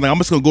rapper. So I'm like, I'm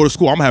just gonna go to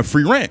school. I'm gonna have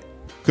free rent.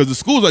 Because the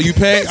school's like, you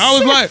pay. I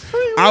was like,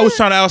 I was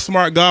trying to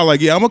outsmart God. Like,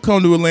 yeah, I'm gonna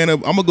come to Atlanta.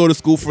 I'm gonna go to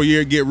school for a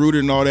year, get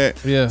rooted and all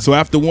that. Yeah. So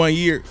after 1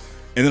 year,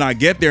 and then I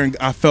get there and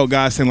I felt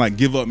God saying like,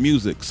 give up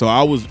music. So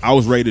I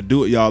was ready to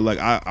do it, y'all. Like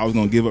I was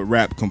gonna give up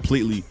rap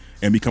completely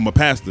and become a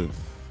pastor.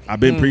 I've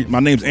been preaching. My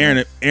name's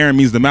Aaron. Aaron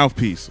means the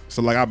mouthpiece.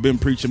 So like I've been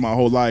preaching my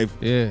whole life.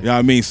 Yeah. You know what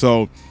I mean?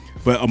 So,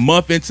 but a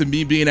month into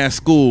me being at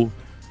school,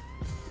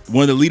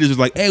 one of the leaders was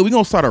like, hey, we're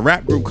gonna start a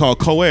rap group called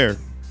Co-Air.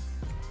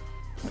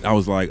 I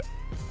was like,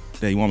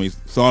 hey, you want me?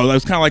 So it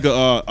was kind of like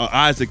a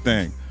Isaac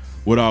thing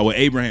with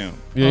Abraham.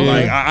 Yeah.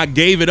 Like I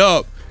gave it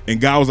up,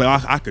 and God was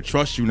like, I could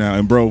trust you now.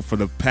 And bro, for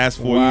the past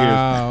 4 years,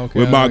 okay,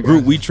 with my I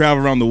group, got we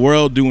travel around the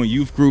world doing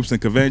youth groups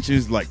and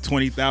conventions, like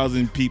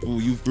 20,000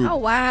 people youth group. Oh,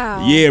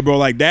 wow. Yeah, bro,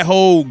 like that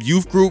whole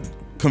youth group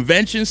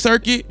convention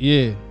circuit.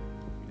 Yeah.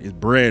 It's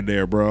bread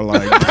there, bro.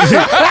 Like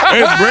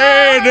it's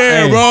bread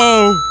there,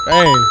 bro.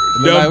 Hey,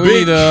 The like we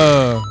big- need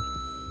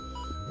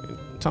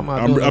talking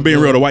about I'm being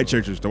real. The white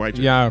churches, the white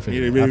churches. Yeah, I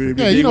figured.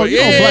 Yeah, you know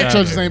black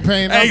churches ain't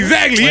paying nothing.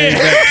 Exactly.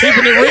 Yeah.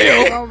 Keeping it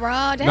real. Oh,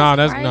 bro,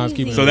 that's that's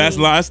keeping it So there's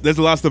a lot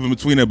of stuff in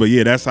between there, but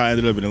yeah, that's how I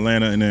ended up in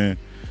Atlanta, and then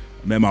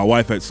met my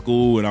wife at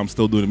school, and I'm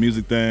still doing the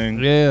music thing.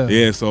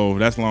 Yeah. So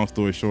that's long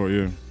story short.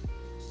 Yeah.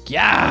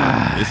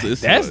 Yeah.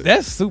 It's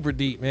That's super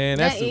deep, man.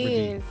 That's super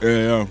deep.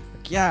 Yeah.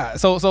 Yeah.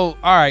 So all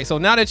right. So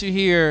now that you're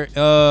here,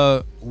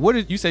 what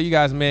did you say you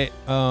guys met?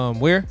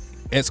 Where?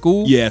 At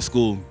school? Yeah, at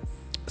school.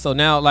 So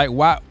now, like,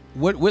 what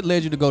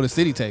led you to go to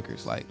City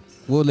Takers? Like,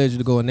 what led you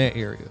to go in that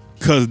area?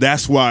 Cause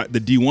that's why the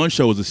D1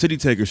 show was a City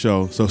Taker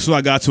show. So as soon as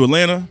I got to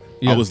Atlanta,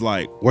 Yeah. I was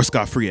like, "Where's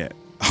Scott Free at?"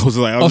 I was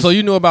like, So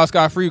you knew about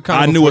Scott Free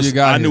kind I of knew before you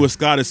got I here. knew a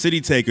Scott of City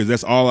Takers.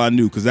 That's all I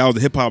knew because that was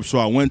the hip hop show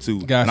I went to,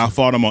 Gotcha. and I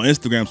followed him on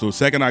Instagram. So the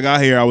second I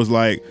got here, I was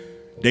like,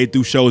 they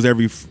do shows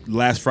every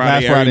last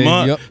Friday every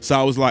month. Yep. So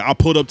I was like, I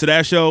pulled up to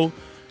that show,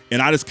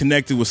 and I just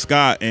connected with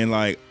Scott, and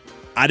like,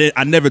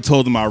 I never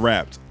told him I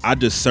rapped. I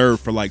just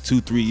served for like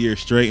 2-3 years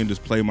straight and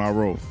just played my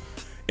role.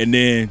 And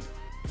then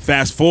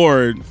fast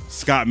forward,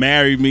 Scott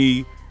married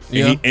me,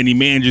 and he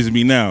manages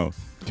me now.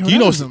 Yo, You that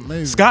know, is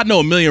amazing. Scott know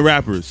a million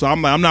rappers, so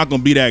I'm like, I'm not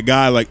gonna be that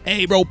guy. Like,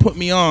 hey, bro, put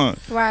me on.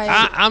 Right.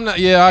 I'm not.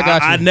 Yeah, I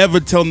got you. I never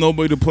tell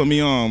nobody to put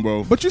me on,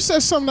 bro. But you said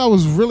something that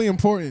was really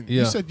important.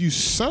 Yeah. You said you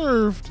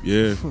served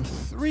Yeah. for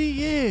 3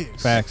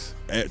 years. Facts.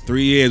 At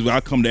 3 years, I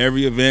come to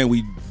every event.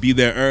 We be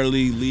there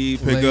early,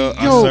 leave, pick up.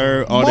 I Yo,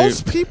 serve all day.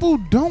 most people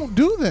don't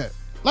do that.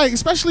 Like,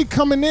 especially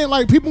coming in,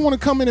 like, people want to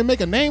come in and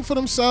make a name for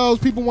themselves.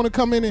 People want to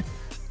come in and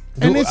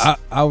Dude, it's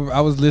I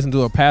was listening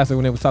to a pastor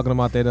when they was talking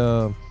about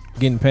that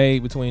getting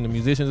paid between the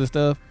musicians and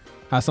stuff.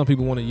 How some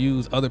people want to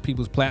use other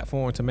people's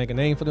platform to make a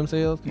name for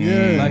themselves.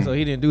 Yeah. Like, so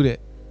he didn't do that.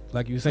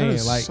 Like you were saying,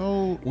 is like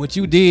so- what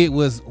you did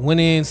was went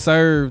in,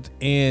 served,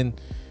 and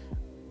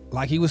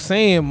like he was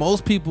saying,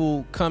 most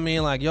people come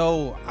in like,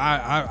 yo,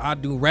 I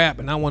do rap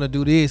and I want to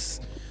do this.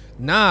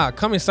 Nah,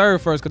 come and serve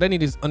first, because they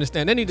need to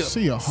understand. They need to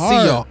See your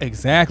heart.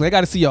 exactly. They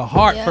got to see your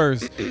heart Yeah.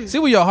 first. See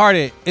where your heart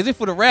at. Is it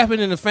for the rapping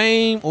and the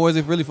fame, or is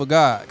it really for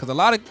God? Because a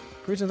lot of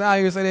Christians out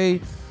here say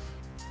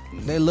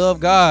they love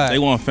God, They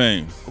want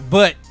fame.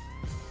 but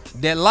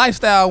that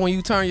lifestyle when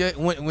you turn your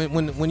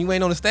when you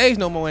ain't on the stage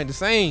no more ain't the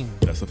same.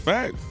 That's a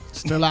fact.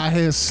 still out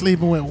here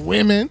sleeping with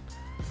women,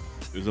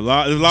 There's a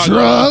lot.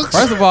 drugs.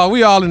 First of all,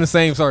 we all in the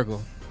same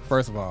circle.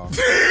 First of all,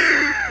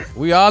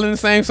 we all in the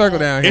same circle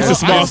down here. It's a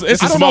small.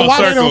 It's a I don't small know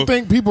why they circle. don't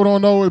think people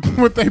don't know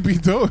what they be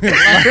doing.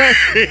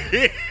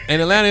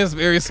 And Atlanta is a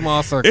very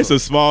small circle. It's a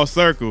small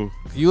circle.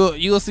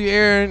 You'll see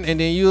Aaron, and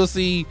then you'll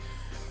see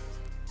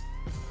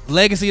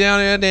Legacy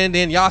down there.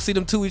 Then y'all see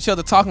them two each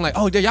other talking like,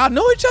 oh, y'all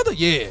know each other?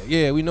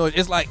 Yeah, we know it.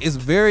 It's like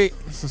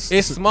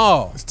it's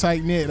small. It's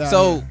tight knit.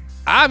 So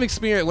I've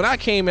experienced, when I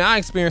came in, I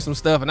experienced some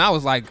stuff, and I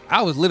was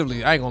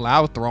literally, I ain't gonna lie, I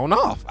was thrown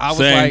off. I was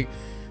Same. like,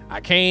 I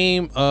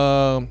came,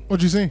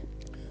 What'd you see?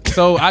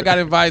 so I got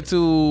invited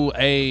to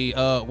a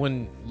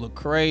when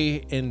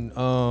Lecrae and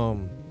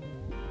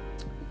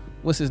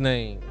what's his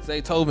name?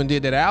 Zaytoven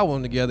did that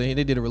album together, and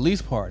they did a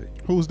release party.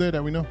 Who's there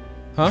that we know?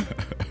 Huh?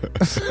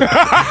 See,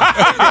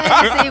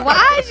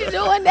 why is you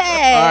doing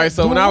that? All right,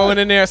 so when I went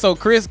in there, so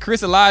Chris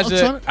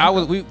Elijah,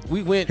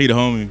 we went. He the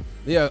homie.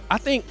 Yeah, I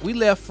think we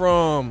left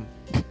from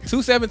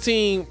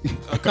 217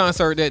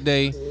 concert that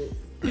day,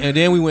 and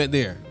then we went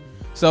there.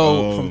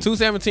 So from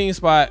 217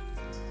 spot,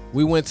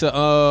 we went to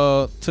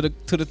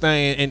the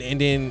thing,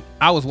 and then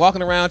I was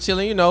walking around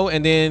chilling,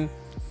 and then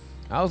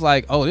I was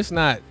like, oh, this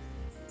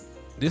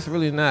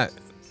really not.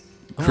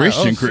 I'm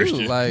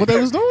Christian. Like, What they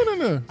was doing in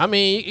there? I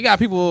mean, you got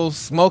people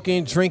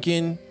smoking,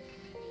 drinking.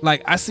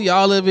 Like, I see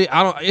all of it.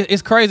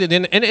 It's crazy.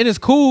 And it's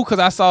cool because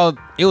I saw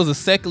it was a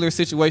secular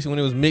situation when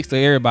it was mixed to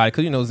everybody.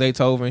 Because,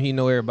 Zaytoven, he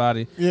know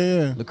everybody.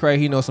 Yeah. Lecrae,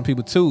 he knows some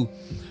people too.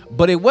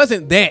 But it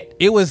wasn't that.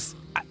 It was,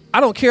 I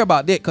don't care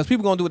about that because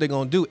people going to do what they're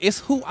going to do. It's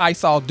who I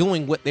saw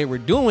doing what they were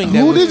doing.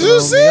 Who did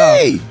you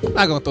see? I'm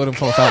not going to throw them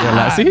folks out there.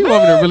 Like, see, he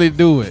want me to really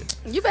do it.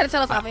 You better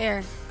tell us off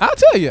air. I'll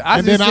tell you.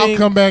 And then I'll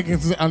come back and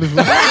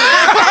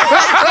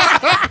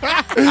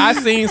I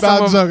seen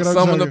some of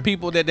joking. the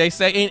people that they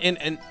say,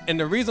 and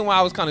the reason why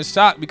I was kind of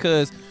shocked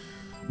because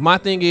my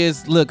thing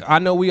is, look, I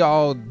know we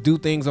all do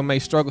things or may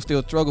still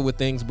struggle with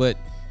things, but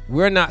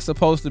we're not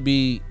supposed to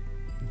be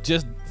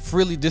just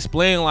freely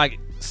displaying like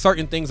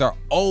certain things are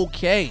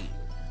okay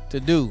to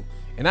do.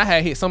 And I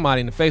had hit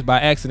somebody in the face by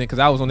accident because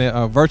I was on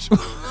that virtual.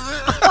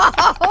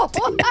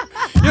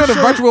 The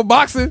virtual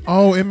boxing.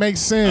 Oh, it makes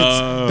sense.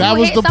 That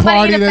was hit the somebody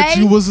party in the that face?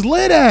 you was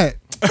lit at.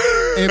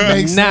 It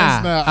makes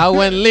sense now. I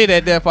wasn't lit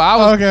at that part. I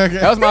was, Okay.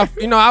 That was my,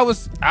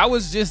 I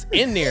was just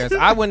in there. So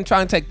I wasn't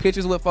trying to take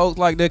pictures with folks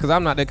like that because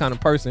I'm not that kind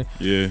of person.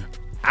 Yeah.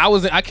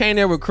 I came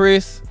there with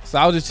Chris, so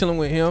I was just chilling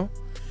with him,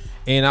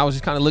 and I was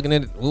just kind of looking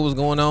at what was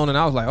going on, and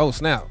I was like, oh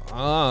snap,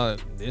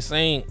 this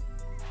ain't,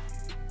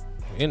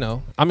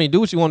 I mean, do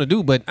what you want to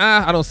do, but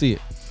I don't see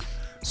it.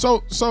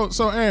 So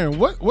Aaron,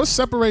 what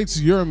separates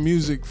your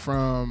music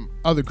from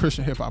other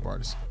Christian hip hop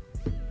artists?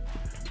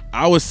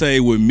 I would say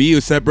with me,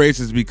 it separates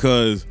is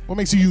because What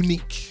makes you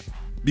unique?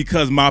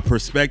 my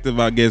perspective,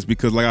 I guess,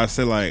 because like I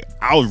said, like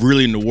I was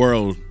really in the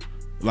world,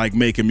 like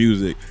making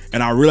music,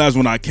 and I realized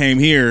when I came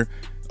here,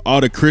 all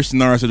the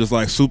Christian artists are just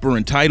like super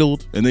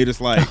entitled, and they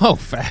just like,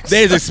 Facts.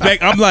 they just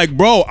expect. I'm like,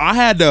 bro, I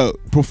had to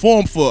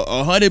perform for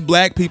 100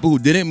 black people who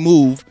didn't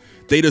move.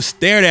 They just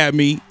stared at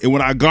me, and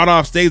when I got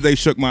off stage, they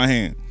shook my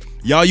hand.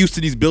 Y'all used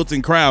to these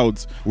built-in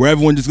crowds where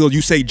everyone just goes,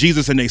 you say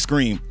Jesus and they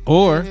scream.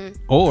 Or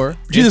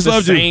Jesus it's the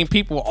loves you. same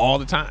people all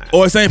the time.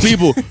 Or same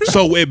people.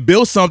 So it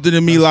built something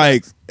in me,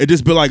 like it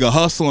just built like a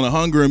hustle and a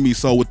hunger in me.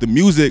 So with the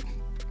music,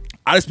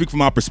 I just speak from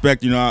my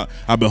perspective.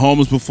 I've been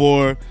homeless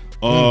before.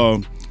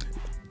 Been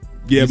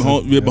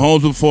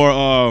homeless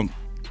before.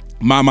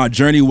 My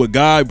journey with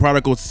God,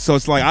 prodigal. So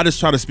it's like I just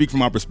try to speak from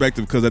my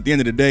perspective because at the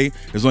end of the day,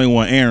 there's only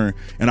one Aaron,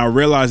 and I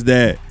realized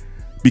that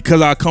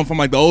because I come from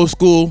like the old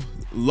school.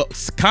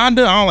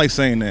 Kinda, I don't like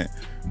saying that,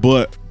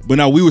 but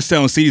now we were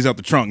selling CDs out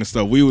the trunk and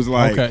stuff. We was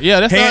like, Okay. Yeah,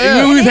 that's we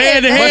was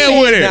hand to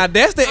hand with it. Now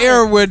that's the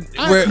era where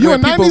You a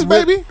people 90s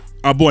baby?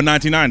 I bought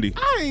 1990.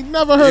 I ain't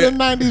never heard a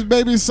 90s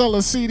baby sell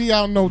a CD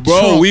out no Bro,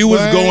 trunk, we was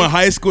man. going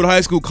high school to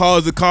high school,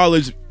 college to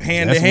college,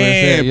 hand That's to what it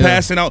hand, said, yeah.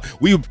 passing out.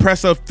 We would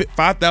press up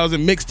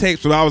 5,000 mixtapes.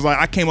 So I was like,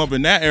 I came up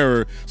in that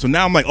era. So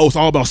now I'm like, oh, it's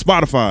all about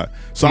Spotify.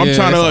 So I'm Yeah,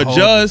 trying it's to a whole-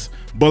 adjust,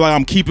 but like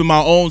I'm keeping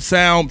my own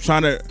sound,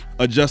 trying to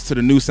adjust to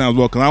the new sounds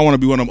well, because I want to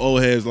be one of them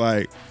old heads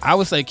like I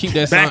would say keep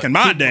that back sound- in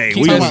my keep- day.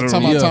 keep we that- was-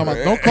 Time out.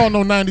 Don't call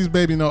no 90s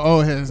baby no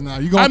old heads now.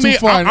 You going I mean, too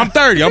far. I'm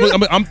 30.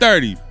 I'm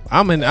 30.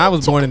 I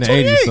was born in the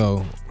 28. 80s,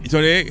 so You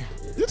 28?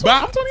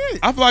 I'm 28.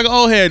 I feel like an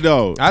old head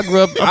though. I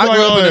grew up I feel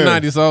like in the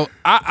old 90s, so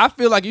I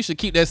feel like you should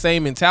keep that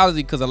same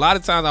mentality because a lot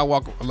of times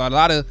a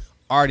lot of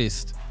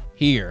artists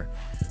here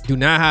do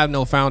not have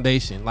no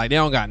foundation. Like they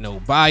don't got no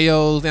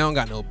bios, they don't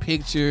got no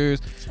pictures,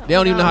 they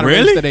don't even know how to Really?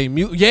 register their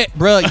music. Yeah,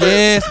 bruh,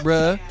 yes,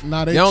 bruh.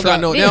 Nah, they don't got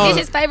no. They This is don't,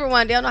 his favorite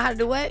one. They don't know how to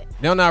do what?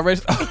 they don't know how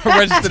to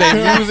register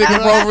their music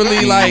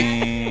appropriately. Like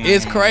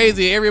it's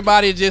crazy.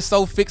 Everybody just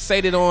so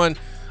fixated on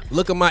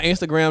look at my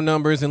Instagram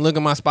numbers and look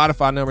at my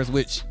Spotify numbers,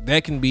 which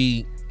that can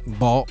be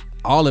bought.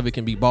 All of it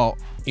can be bought.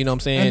 You know what I'm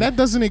saying? And that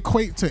doesn't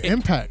equate to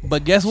impact.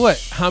 But guess what?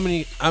 How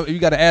many? You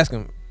got to ask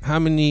them. How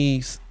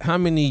many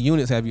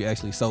units have you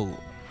actually sold?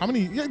 How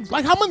many? Yeah,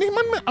 like how many?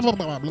 Blah,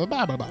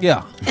 blah, blah, blah.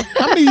 Yeah,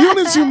 How many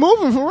units you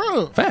moving for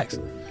real? facts.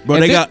 Bro,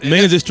 And they then- got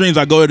millions of streams.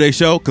 I go to their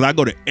show because I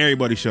go to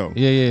everybody's show.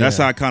 Yeah. That's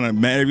how I kind of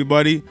met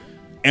everybody.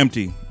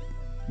 Empty,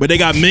 but they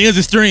got millions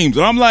of streams,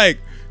 and I'm like,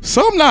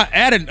 some not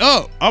adding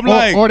up. I'm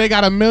like, Or they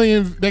got a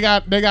million. They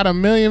got a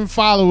million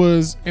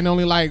followers and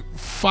only like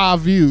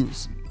 5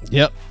 views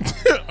Yep.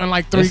 and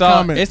like 3 It's all-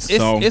 comments.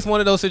 It's one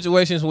of those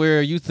situations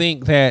where you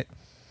think that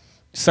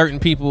certain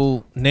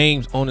people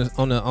names on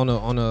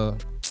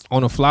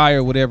a flyer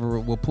or whatever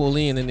will pull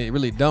in and it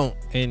really don't.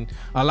 And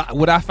a lot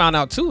what I found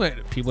out too,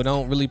 people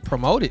don't really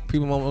promote it.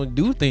 People don't really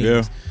do things.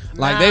 Yeah.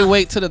 Like they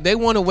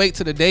want to wait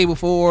till the day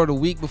before or the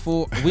week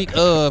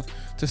of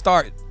to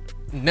start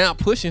now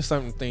pushing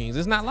certain things.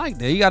 It's not like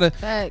that. You gotta.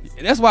 Facts.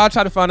 That's why I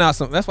try to find out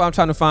something. That's why I'm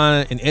trying to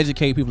find and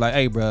educate people. Like,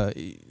 hey, bro,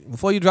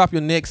 before you drop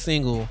your next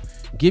single,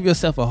 give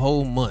yourself a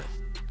whole month.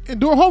 And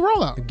do a whole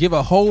rollout. Give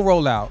a whole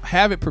rollout.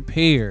 Have it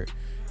prepared.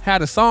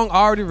 Have the song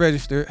already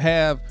registered.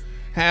 Have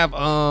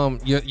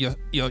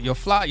your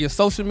fly, your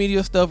social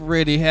media stuff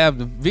ready. Have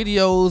the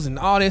videos and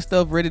all that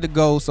stuff ready to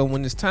go. So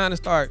when it's time to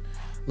start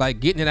like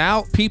getting it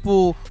out,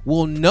 people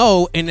will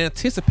know and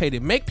anticipate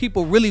it. Make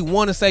people really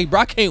want to say,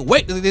 bro, I can't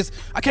wait to this.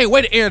 I can't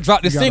wait to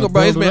airdrop this You gotta single,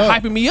 bro. It's build been it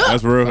up. hyping me up.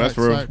 That's real. That's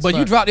real. Facts, But you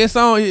facts. drop this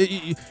song,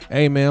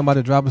 hey man, I'm about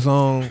to drop a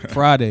song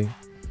Friday.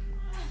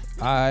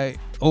 All right.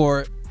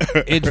 Or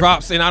it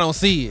drops and I don't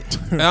see it.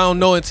 I don't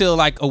know until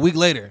like a week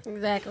later.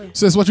 Exactly.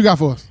 Sis, what you got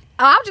for us?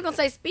 Oh, I was just gonna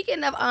say,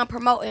 speaking of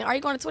promoting, are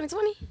you going to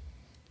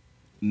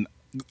 2020?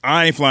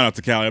 I ain't flying out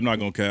to Cali. I'm not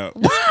gonna cap.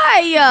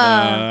 Why?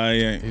 I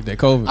ain't. That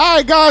COVID. All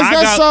right, guys,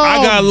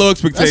 I got low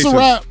expectations. That's a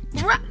wrap.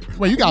 Right.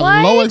 Wait, you got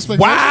What? low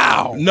expectations?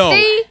 Wow. No,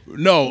 See?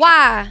 no.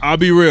 Why? I'll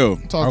be real.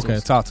 Talk to Okay,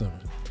 us. talk to me.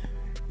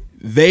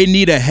 They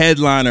need a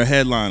headliner.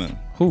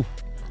 Who?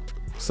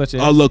 Such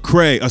as A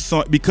Lecrae, a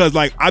song, because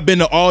like I've been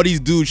to all these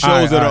dude shows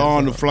Alright, that are alright,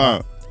 on the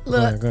fly.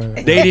 Look. Go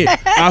ahead. They need.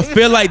 I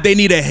feel like they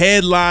need a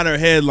headliner.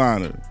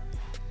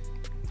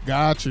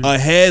 Got you. A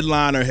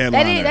headliner.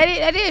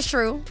 That is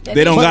true.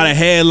 They don't got a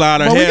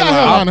headliner. But we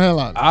got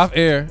headline. Off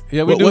air.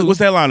 Yeah, we What, do. what's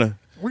headliner?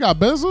 We got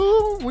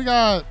Bizzle. We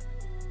got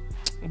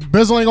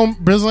Bizzle ain't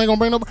gonna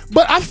bring no.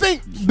 But I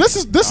think this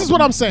is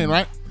what I'm saying,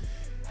 right?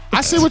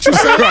 I see what you're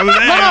saying.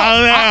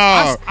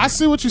 I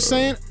see what you're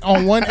saying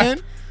on one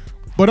end,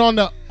 but on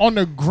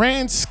the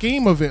grand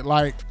scheme of it,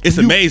 like It's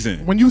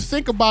amazing. when you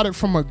think about it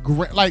from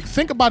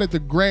think about it the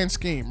grand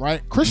scheme,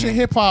 right? Christian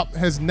hip hop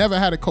has never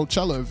had a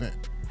Coachella event.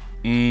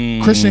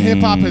 Christian hip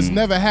hop has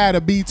never had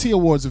a BET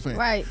Awards event,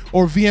 Right.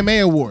 Or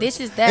VMA Awards. This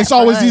is that It's for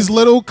always us. these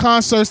little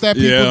concerts that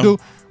people Yeah. do,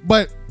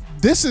 but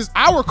this is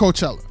our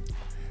Coachella.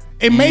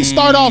 It may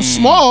start off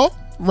small,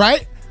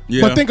 right?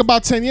 Yeah. But think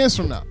about 10 years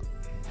from now.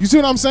 You see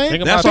what I'm saying?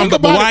 Think That's about what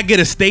Think but about why it. get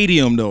a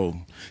stadium though?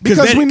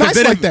 Because we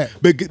nice like that.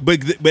 But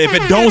if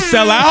it don't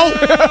sell out,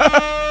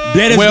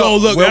 then it's gonna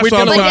look. well, That's we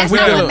what I'm But dealing- trying that's to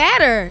not say. what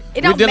matter.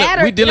 It don't dealing-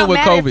 matter. we dealing it don't with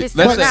matter if COVID. it's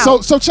Let's sold say-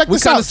 out. So check We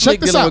this kinda out. slick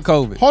Check this dealing out.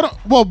 with COVID. Hold on.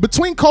 Well,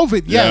 between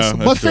COVID, yes, Yeah,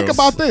 but that's think true.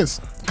 about this,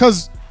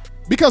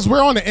 because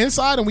we're on the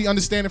inside and we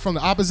understand it from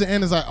the opposite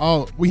end. Is like,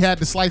 oh, we had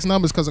to slice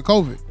numbers because of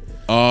COVID.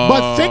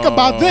 But think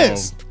about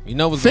this. You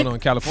know what's Think, going on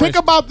in California.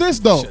 think about this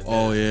though.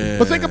 Oh yeah.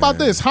 But think about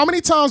this. How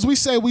many times we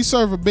say we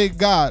serve a big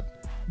God,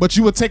 but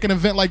you would take an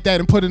event like that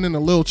and put it in a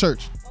little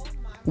church?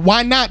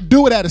 Why not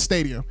do it at a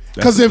stadium?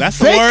 Because That's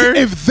the word.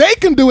 if they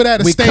can do it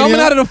at a we stadium,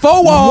 coming out of the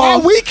four walls. why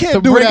we can't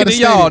to do bring it at a to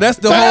y'all. stadium? That's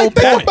the Man, whole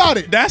think point. about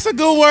it. That's a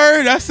good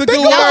word. That's a good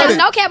Think about word. it.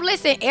 No cap,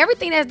 listen,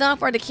 everything that's done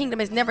for the kingdom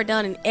is never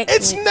done in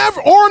excellence. It's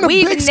never or on a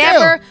big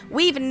scale.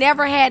 We've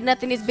never had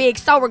nothing this big.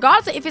 So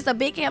regardless of if it's a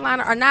big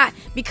headliner or not,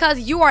 because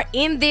you are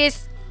in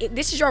this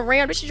is your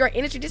realm, this is your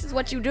industry, this is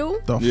what you do,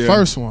 The Yeah.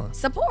 first one.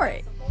 support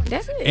it.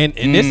 That's it.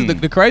 And this is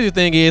the crazy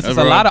thing is, That's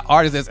there's a right. lot of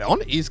artists that's on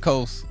the East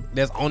Coast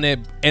that's on that,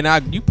 and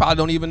you probably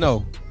don't even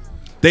know.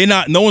 They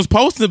not. No one's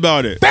posting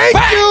about it. Thank you.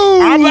 That's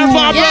why I'm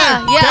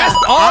yeah, like, yeah.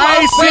 I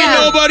ain't seen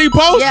Yeah. nobody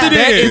posted Yeah.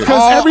 That is it.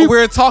 Because all every-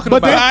 we're talking but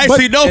about. then- I ain't but-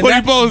 seen nobody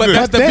And posted but it.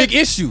 that's the But big then-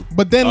 issue.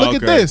 But then look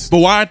at Okay. this. But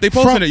why aren't they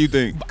posting From- it? You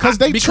think? Because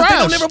they because trash. they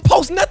don't ever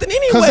post nothing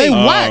Because they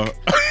anyway. whack.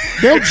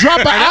 They'll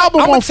drop an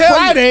album I'ma on tell you.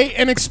 Friday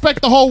and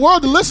expect the whole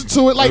world to listen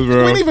to it. Like we That's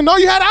real. didn't even know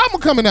you had an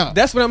album coming out.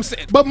 That's what I'm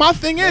saying. But my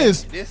thing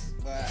is,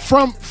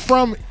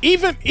 from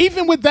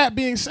even with that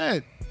being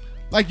said,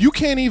 like you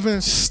can't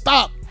even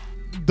stop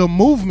the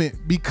movement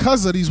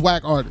because of these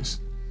whack artists,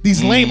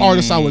 these lame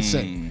artists. I would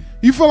say.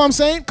 You feel what I'm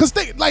saying? Because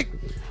they like,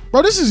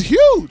 bro, this is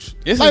huge.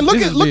 This like is- look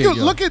this at is look big, at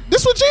yo. look at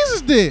this. What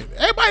Jesus did.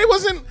 Everybody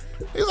wasn't.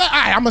 He's like, all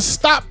right, I'm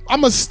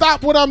gonna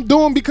stop what I'm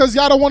doing because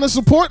y'all don't want to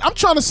support. I'm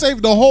trying to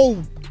save the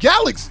whole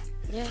galaxy.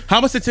 How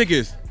much the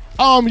tickets?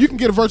 You can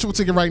get a virtual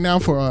ticket right now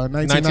for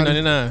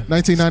 $19.99.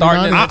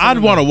 $19.99. I'd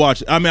want to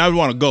watch. I mean, I'd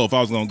want to go if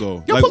I was gonna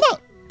go. Yo, Like, pull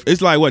up. It's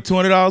like what,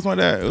 $200 like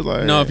that? It was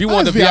like No, if you Oh,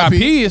 want the it's VIP,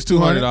 VIP, it's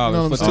 $200 you know what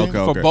I'm for, saying? for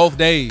Okay. both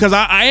days. because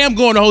I am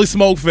going to Holy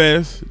Smoke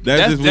Fest.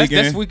 That's this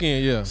weekend. That's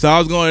weekend, yeah. So I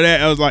was going to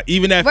that. I was like,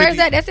 even at Where's 50,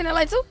 that? That's in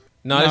LA too?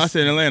 No, it's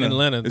in Atlanta. In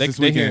Atlanta, It's they this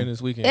here weekend.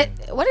 this weekend.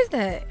 What is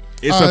that?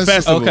 It's Oh, a it's-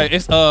 festival. Okay,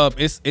 it's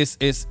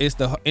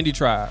the Indie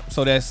Tribe.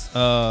 So that's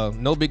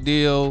no big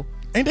deal.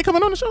 Ain't they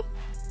coming on the show?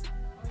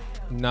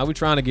 Nah, we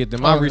trying to get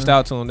them. I Oh, reached yeah.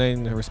 out to them. They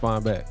didn't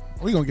respond back.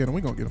 We gonna get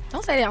them.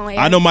 Don't say that on air.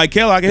 I know Mike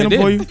Kell. I can hit They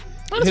him for didn't.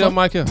 you. Hit up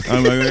Mike L.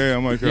 I'm like, yeah,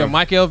 I'm like, Yeah,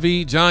 Mike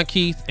LV, John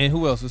Keith, and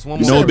who else? There's one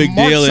You more. No said big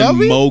Mark deal Selvey?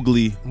 and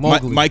Mowgli.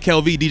 Mowgli. Mike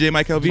LV, DJ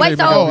Mike LV. Wait,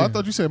 so Oh, I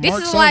thought you said this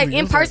Mark is like Selvey.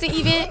 in What's that? person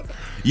event.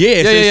 Yeah,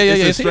 it's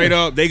Yeah, a it's straight here.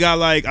 up. They got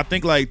like I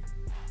think like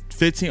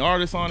 15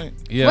 artists on it.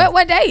 Yeah.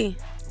 What day?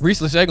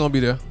 Reese Lachey gonna be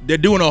there. They're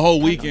doing a whole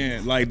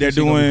weekend. Like they're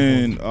She gonna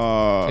be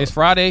doing It's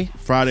Friday,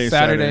 Friday,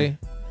 Saturday.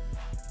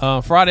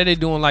 Friday they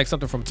doing like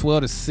something from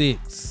 12 to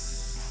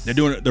 6. They're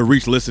doing the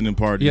Reach listening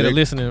party. Yeah, they're They-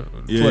 listening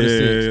 12 Yeah, to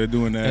 6. they're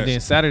doing that. And then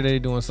Saturday they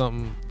doing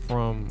something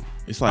from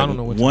It's like I don't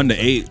know what 1 to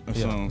time. 8 or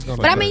Yeah, something. it's gonna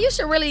But I be mean, you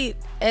should really,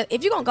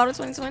 if you're gonna go to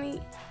 2020,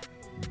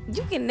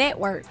 You can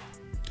network.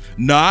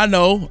 No, I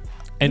know.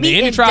 And Meeting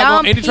the Any Tribe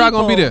dumb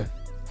gonna be people. there.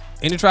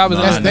 Any Tribe is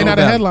That's, on. they no not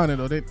a doubt. headliner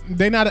though.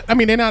 They not. I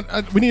mean, they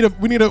not. We need a.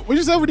 What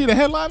you said? We need a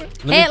headliner.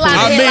 Headliner.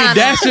 I mean, headliner.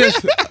 that's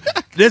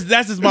just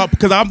that's just my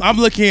because I'm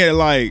looking at it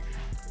like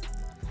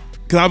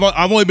because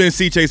I've only been in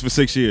C Chase for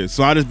 6 years,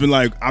 so I've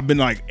been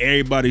like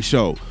everybody's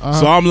show.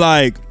 So I'm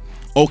like,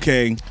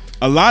 okay,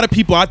 a lot of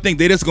people I think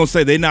they just gonna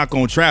say they're not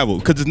gonna travel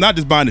because it's not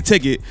just buying the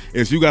ticket;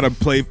 it's you gotta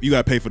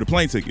pay for the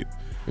plane ticket.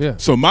 Yeah.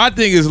 So my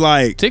thing is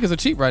like, Tickets are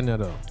cheap right now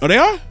though. oh, they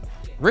are.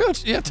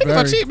 Tickets are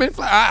Very. cheap, man.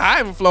 I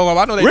haven't flown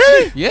up. I know they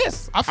Really? cheap.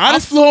 Yes. I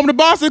just flew home to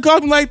Boston. It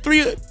cost me like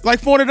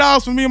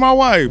 $400 for me and my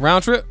wife.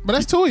 Round trip. But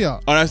that's two of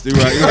y'all. Oh, that's you're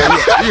right. You're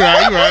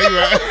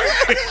right.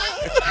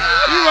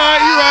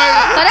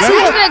 So that's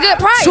usually a good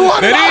price.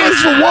 $200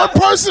 for one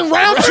person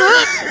round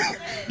trip.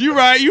 You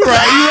right.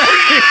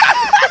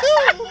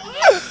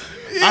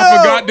 I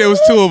forgot there was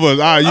two of us.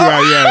 Ah, you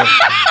right, yeah.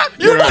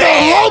 You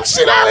better hope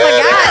shit out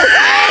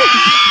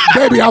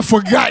of Baby, I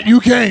forgot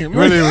you came.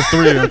 Really, it was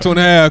 3 or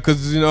 2.5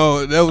 because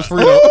that was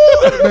free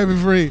though. Baby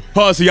free.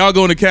 Pause. So y'all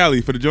going to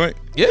Cali for the joint?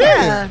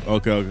 Yeah.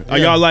 Okay. Are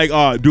y'all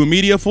like doing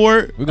media for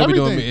it? We're gonna be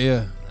Everything. doing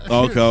yeah.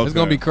 Okay. It's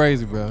gonna be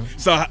crazy, bro.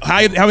 So how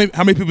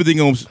many people think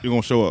you're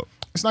gonna show up?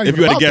 It's not If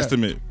even you had to about that.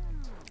 guesstimate,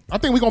 I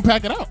think we're gonna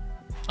pack it out.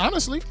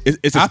 Honestly.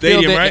 it's a I feel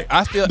stadium, that,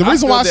 right? The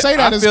reason why I say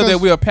that I is feel 'cause- that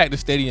we'll pack the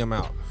stadium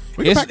out.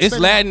 We can pack the It's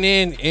stadium Latin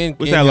in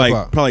What's in that like?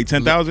 hip-hop. Probably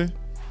 10,000.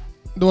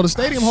 Well, the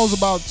stadium holds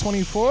about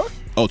 24.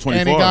 Oh, 24.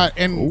 And it got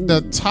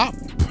the top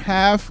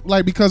half,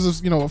 like because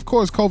of of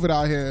course COVID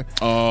out here.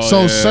 Oh,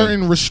 so yeah.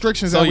 certain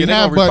restrictions So, that yeah, we they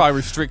have, gonna but probably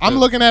restrict I'm the-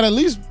 looking at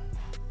least.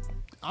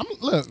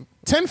 Look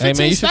 10, 15. Hey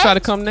man, you should try to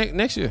stacks. come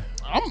next year.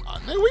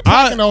 We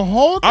packing the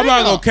whole thing. I'm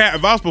not gonna out. cap.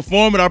 If I was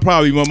performing, I'd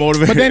probably be more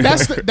motivated. But then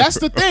that's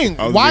the thing.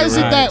 I was Why being is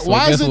it right. that? So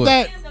Why guess is it what?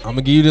 that? I'm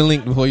gonna give you the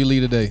link before you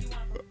leave today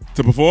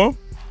to perform?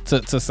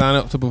 to sign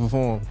up to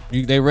perform.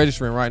 They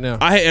registering right now.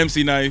 I hit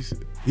MC Nice.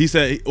 He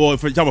said, "Well,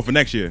 talking about for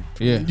next year."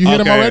 Yeah. You hit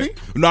him already?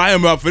 No, I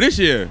am up for this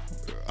year.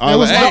 It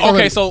was Hey, locked okay,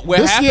 already. so what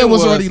this happened year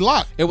was already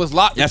locked. It was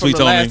locked That's from what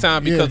the he told last me.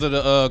 time because of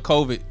the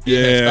COVID.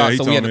 Yeah, he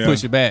so we had told to me,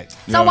 push it back.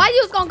 So why you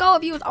was gonna go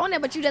if you was on there,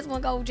 but you just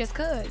want to go just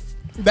cause?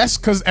 That's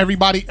because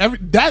everybody, I was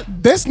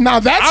being I'm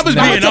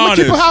gonna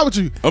keep it honest. high with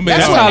you. I mean, That's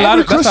that's what how a lot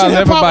every of- that's Christian how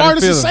hip hop everybody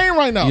artist is feeling. saying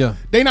right now. Yeah.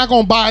 They not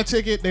gonna buy a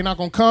ticket. They not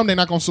gonna come. They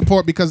not gonna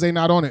support because they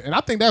not on it. And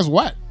I think that's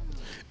whack.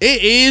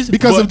 It is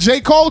Because but if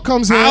J. Cole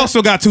comes in, I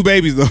also got 2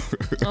 babies though.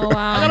 Oh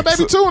wow. I got a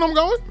baby too, and I'm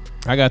going.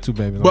 I got 2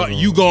 babies. But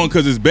you going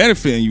because it's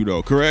benefiting you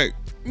though, correct?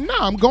 Nah,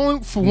 I'm going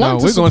for No, one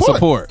to we're going support. to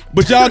support.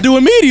 But y'all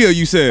doing media,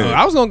 you said.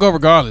 I was gonna go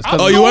regardless. 'cause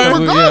Oh, you were? Yeah, I was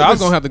Regardless.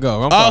 gonna have to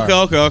go. I'm Oh, sorry.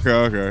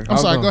 okay. I'm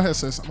sorry. going. Go ahead,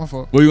 sis. My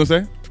fault. What you gonna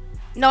say?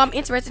 No, I'm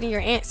interested in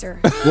your answer.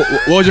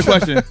 What was your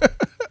question?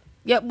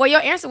 Yeah, well,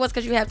 your answer was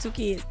because you have 2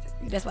 kids.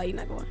 That's why you're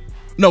not going.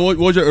 No, what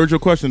was your original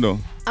question though?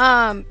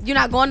 You're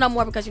not going no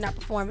more because you're not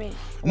performing.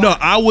 No,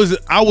 I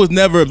was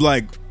never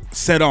like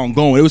set on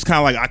going. It was kind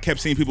of like I kept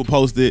seeing people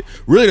post it.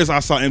 Really, just I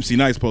saw MC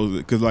Nice post it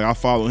because like I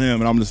follow him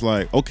and I'm just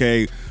like,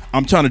 okay,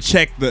 I'm trying to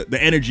check the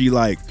energy.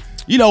 Like,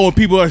 when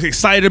people are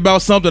excited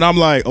about something, I'm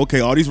like, okay,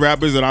 all these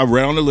rappers that I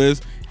read on the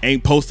list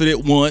ain't posted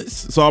it once,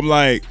 so I'm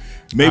like,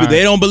 maybe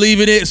they don't believe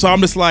in it. So I'm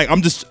just like,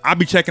 I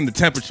be checking the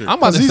temperature. I'm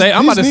about to These- say.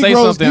 I'm about to these say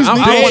Negroes- something. these I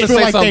Negroes want to feel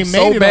say like they something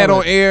made so it bad on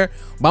already. air,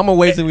 but I'm gonna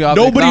wait till we all.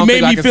 Nobody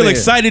made me feel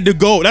excited to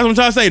go. That's what I'm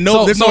trying to say. No,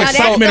 So- there's no so- Now, that's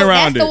excitement the-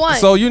 around that's the it. one.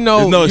 So There's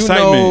no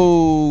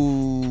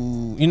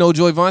excitement. you know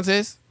Joy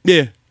Vontaze?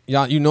 Yeah.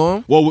 Y'all, you know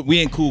him? Well, we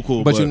ain't cool,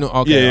 But you know,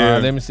 okay. Yeah, All right,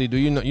 yeah. let me see. Do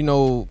you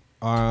know?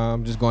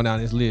 I'm just going down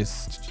this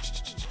list.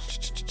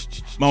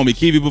 My homie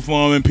Kiwi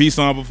performing, Peace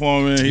on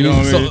performing. You know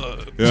what I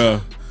mean? Yeah.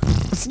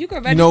 You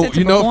can You know,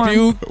 register to perform.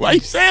 few. Why you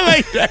saying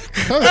like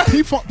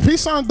that?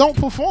 P-Son don't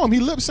perform. He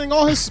lip sync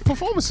all his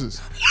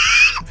performances.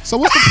 So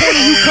what's the point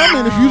of you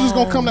coming if you just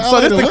gonna come to So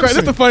LA to lip this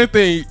sync? the funny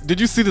thing. Did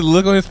you see the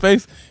look on his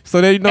face?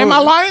 So they know. Am I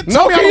lying? No,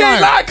 Tell me he I'm ain't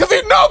lying. lying. Cause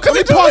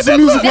he Pause the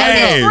music right That's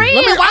now. his friend.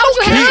 Let me- Why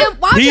would you have him?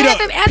 Why would you have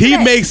him answer He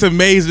that? makes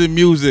amazing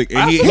music, and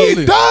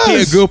Absolutely. He does. he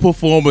a good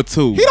performer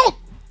too. He don't.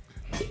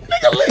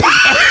 Nigga, leave.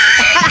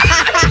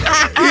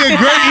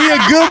 He a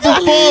good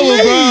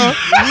performer, bro.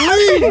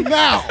 Leave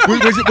now.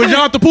 Was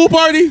y'all at the pool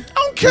party? I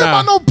don't care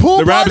Nah. about no pool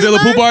The party, Rapzilla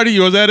pool man. party?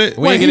 You was at it?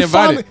 We ain't he get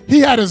invited. He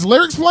had his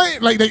lyrics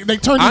playing. Like they turned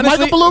his mic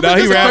Honestly, up a little no, bit.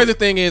 he This the rap. crazy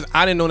thing is,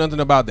 I didn't know nothing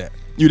about that.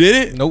 You did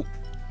it? Nope.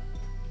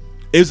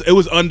 It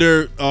was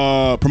under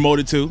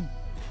promoted too.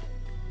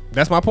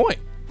 That's my point.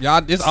 Y'all,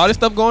 there's all this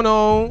stuff going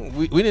on.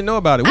 We didn't know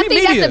about it. I We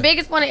think media. that's the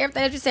biggest point of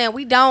everything that you're saying.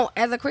 We don't,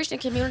 as a Christian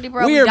community,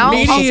 bro. We We are don't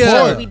media.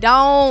 support. We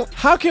don't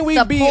How can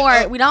we be?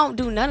 support. We don't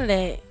do none of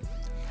that.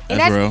 And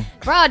That's real.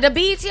 bro. The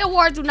BET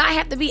Awards do not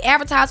have to be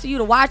advertised for you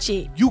to watch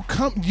it. You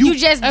come. You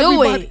just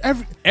do it.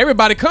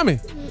 Everybody coming.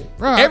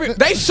 Right.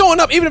 They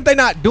showing up even if they're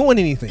not doing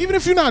anything. Even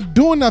if you're not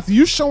doing nothing,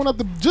 you showing up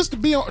just to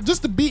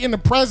be in the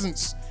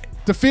presence,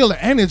 to feel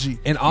the energy,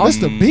 And just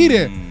to be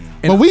there.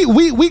 But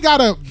we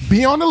gotta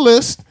be on the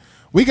list.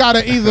 We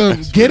gotta either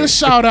get a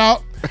shout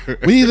out.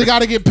 We either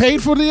gotta get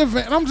paid for the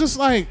event. And I'm just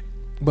like,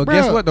 But bruh,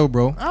 guess what though,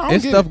 bro? I don't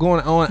There's get stuff it. going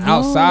on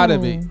outside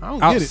of it. I don't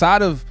get it.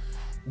 Outside of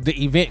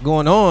the event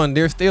going on,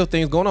 there's still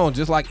things going on,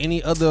 just like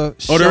any other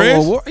show. There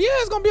is? or war. Yeah,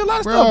 it's gonna be a lot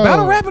of Bro. stuff,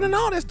 battle rapping and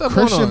all that stuff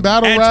Christian going on.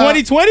 battle And rap.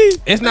 2020,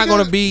 It's not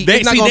gonna be. they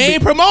it's not gonna ain't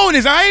be, promoting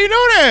this. I ain't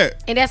know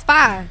that. And that's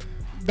fire.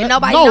 And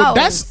nobody no, knows.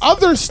 that's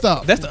other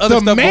stuff. That's the other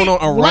stuff going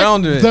on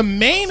around it. The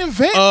main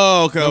event.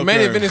 Oh, okay. The main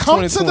event is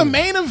Come to 2020. the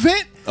main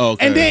event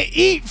Okay. and then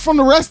eat from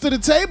the rest of the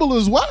table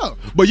as well.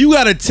 But you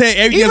gotta take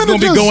everything Even that's gonna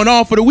if be just- going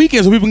on for the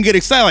weekend, so people can get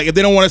excited. Like if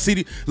they don't want to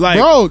see, like,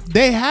 Bro,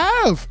 they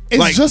have. It's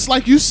Like- just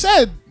like you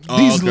said.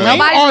 These okay. lame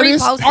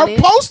Nobody's artists reposting are it.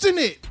 posting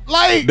it.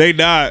 Like they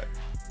not.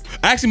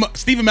 Actually,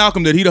 Stephen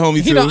Malcolm did. He the homie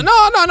He too. don't,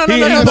 no.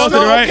 He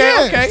posted it,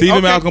 right? Okay. Stephen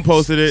okay. Malcolm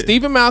posted it.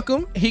 Stephen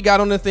Malcolm, he got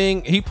on the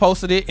thing. He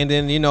posted it, and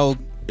then No,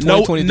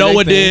 2020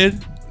 Noah their thing.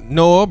 did.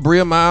 Noah,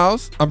 Bria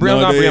Miles. Noah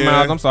Not Bria did.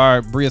 Miles. I'm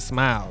sorry, Bria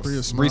Smiles. Bria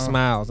Bria Smiles.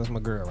 Smiles. That's my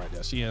girl right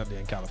there. She out there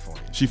in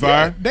California. She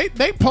fired.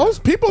 they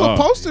post. People are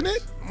Oh. posting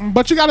it,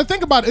 but you got to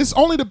think about it. It's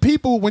only the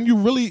people when you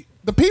really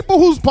the people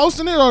who's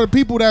posting it are the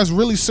people that's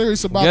really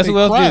serious about Guess their who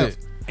else craft. did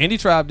it? Andy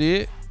Tribe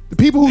did. The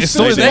people who As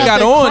soon as serious they about got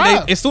their on,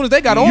 craft. as soon as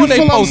they got You on, they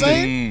feel what I'm posted.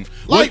 saying?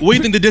 What Like- do you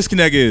think the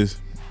disconnect is?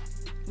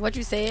 what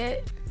you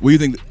said. What do you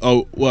think?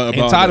 Oh, what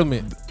about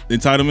Entitlement.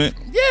 Entitlement.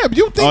 Yeah, but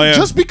you think Oh, yeah.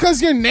 just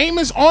because your name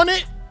is on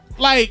it,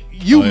 like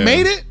you Oh, yeah.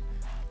 made it?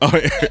 Oh,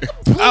 yeah.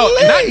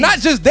 Oh, Please. not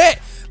just that.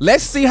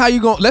 Let's see how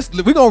you going.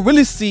 We're gonna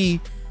really see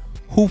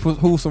who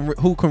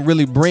can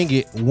really bring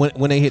it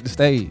when they hit the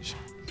stage.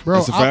 Bro,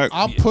 That's a fact.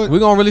 I'll put. We're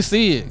gonna really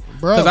see it,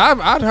 Bro. Because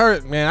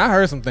I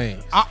heard some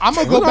things. I'm gonna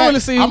we go gonna back. really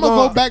see who's I'm gonna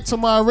go going- back to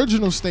my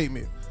original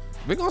statement.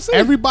 We're gonna see.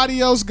 Everybody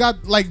else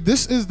got like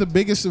this is the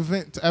biggest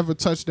event to ever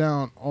touch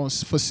down on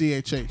for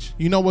CHH.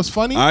 You know what's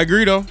funny? I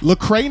agree though.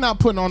 Lecrae not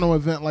putting on no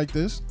event like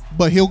this,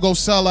 but he'll go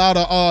sell out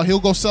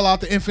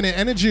the Infinite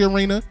Energy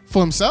Arena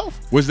for himself.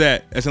 What's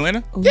that? That's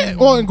Atlanta. Yeah,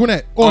 or in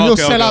Gwinnett, or Oh, he'll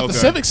okay, sell okay, out the okay.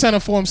 Civic Center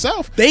for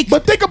himself. They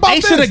but think about They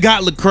this. should have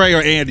got Lecrae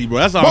or Andy, bro.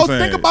 That's all Bro, I'm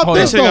saying. think about Hold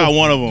this They though. should have got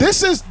one of them.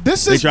 This is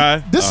They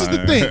tried? This is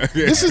the Alright.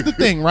 thing. This is the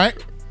thing, right?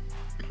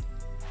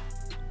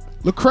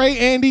 Lecrae,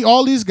 Andy,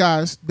 all these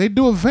guys, they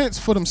do events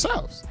for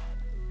themselves,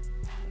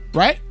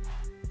 right?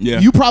 Yeah.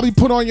 You probably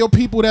put on your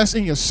people that's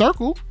in your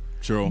circle,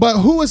 True. but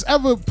who has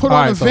ever put All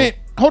on an right, so- event?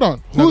 Hold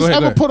on. No, Who's go ahead, ever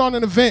go ahead. put on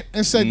an event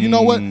and said, you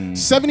know what,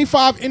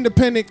 75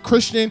 independent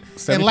Christian and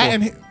 74.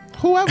 Latin,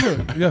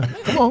 whoever. Yeah,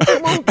 come on,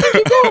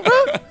 keep going,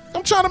 bro.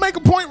 I'm trying to make a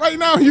point right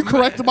now. You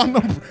corrected my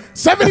number.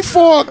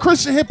 74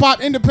 Christian hip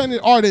hop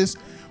independent artists.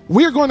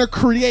 We're going to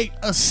create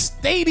a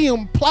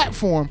stadium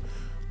platform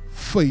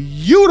for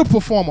you to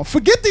perform on.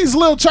 Forget these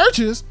little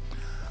churches.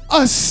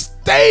 A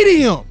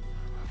stadium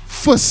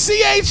for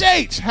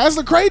CHH. Has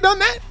Lecrae done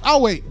that?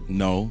 I'll wait.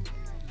 No.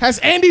 Has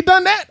Andy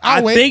done that? I'll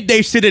I wait. think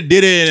they should have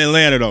did it in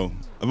Atlanta though.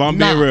 If I'm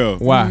being Nah. real.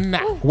 Why? Nah.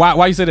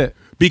 Why you say that?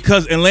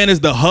 Because Atlanta's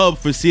the hub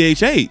for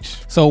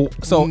CHH. So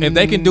if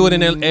they can do it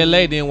in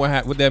LA, then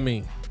what that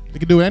mean? They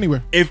can do it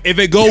anywhere. If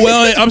it go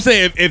well, I'm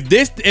saying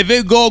if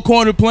it go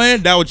according to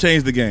plan, that would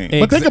change the game.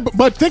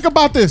 But think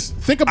about this.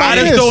 Think about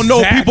I this. just don't know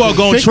if people are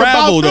gonna Think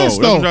travel about though. this,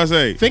 That's what I'm trying to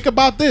say. Think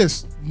about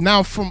this.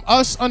 Now, from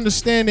us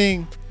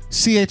understanding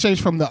CHH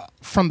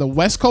from the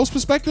West Coast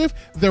perspective,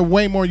 they're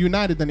way more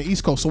united than the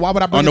East Coast. So why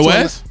would I bring On it the to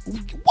West?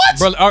 What?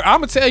 Bro, I'm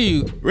gonna tell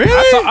you. Really?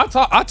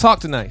 I talk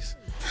to nice.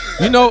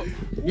 You know.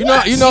 You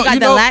got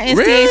the Latin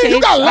Really? CHH.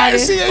 You got Latin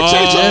artist.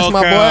 CHH. That's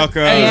my boy.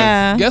 Okay. Hey,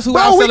 Yeah. guess who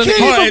Bro, we outselling? can't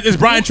Hold on, even- is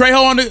Brian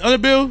Trejo on the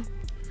bill?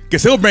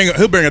 Guess he'll bring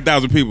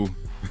 1,000 people.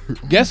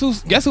 Guess who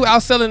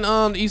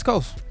outselling the East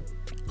Coast?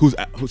 Who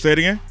say it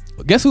again?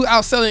 Guess who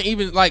outselling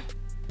even like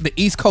the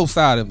East Coast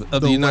side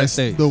of the United West,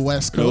 States? The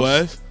West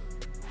Coast.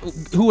 The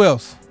West? Who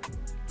else?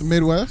 The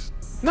Midwest.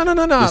 No.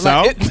 The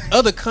South?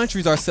 Other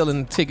countries are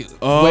selling tickets,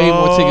 way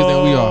more tickets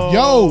than we are.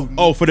 Yo.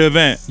 Oh, for the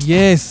event.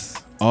 Yes,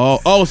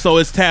 Oh, so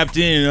it's tapped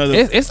in. Other.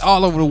 it's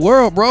all over the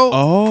world, bro.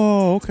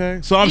 Oh, okay.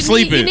 So I'm You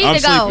sleeping. need I'm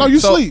to go. sleeping. No, you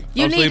So- sleep.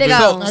 You I'm need to sleeping.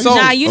 go. So-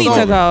 Nah, you need so-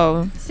 to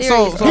go.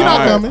 Seriously. so- You're not All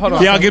right. coming. Hold You're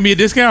on. Y'all give me a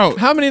discount.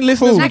 How many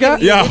listeners we Not got? gonna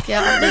be Yeah. a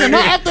discount. Nigga,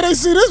 not after they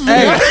see this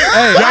video.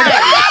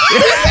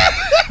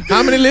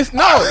 How many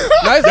listeners? No,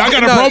 Y'all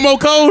got a promo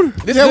code?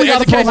 This Yeah, is we got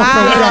a education.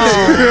 promo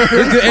code.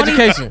 This is good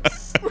education.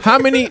 How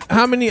many?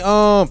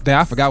 Damn,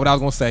 I forgot what I was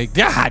gonna say.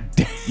 God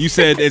damn. You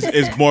said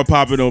it's more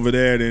popping over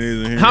there than it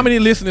is in here. How many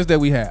listeners that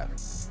we have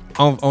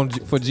on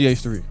for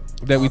GH3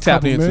 that we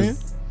tapped Couple into? million?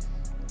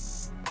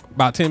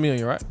 About 10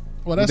 million, right?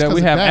 Well, that's That because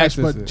we we have have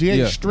access but to. GH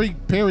Yeah.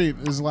 Street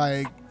period is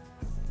like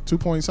 2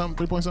 point something,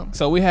 3 point something.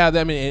 So we have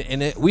that many,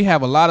 and we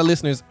have a lot of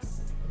listeners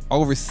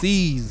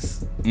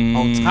overseas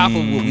on top of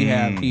what we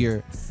have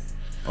here.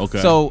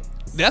 Okay. So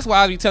that's why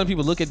I be telling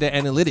people look at the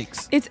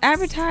analytics. It's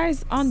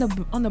advertised on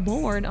the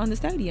board on the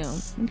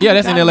stadium. Yeah,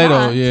 that's in LA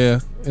though. Yeah,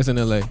 it's in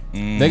LA.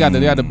 They got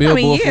the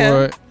billboard yeah.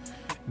 for it.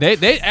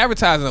 They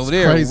advertising over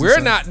there. crazy, We're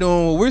son. not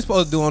doing what we're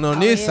supposed to do on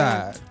this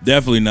yeah. side.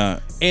 Definitely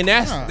not. And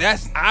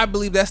that's I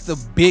believe that's the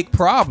big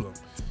problem.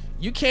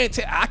 You can't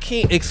I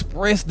can't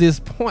express this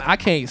point. I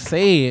can't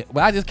say it,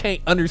 but I just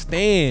can't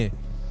understand.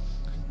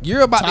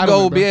 You're about to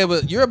go Entitlement, be bro. able.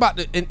 You're about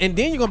to, and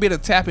then you're gonna be able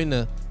to tap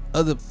into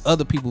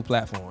other people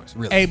platforms.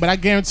 Really. Hey, but I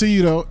guarantee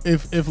you though,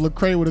 if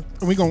Lecrae would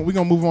have, we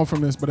gonna move on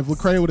from this. But if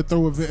Lecrae would have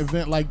threw an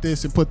event like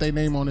this and put their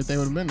name on it, they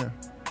would have been there.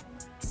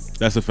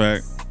 That's a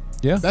fact.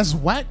 Yeah. That's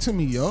whack to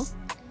me, yo.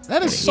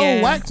 That is so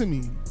Yeah. whack to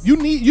me. You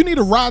need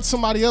to ride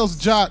somebody else's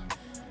jock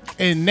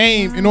and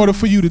name in order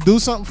for you to do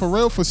something for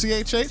real for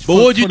CHH. But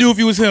what would you do if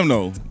you was him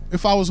though?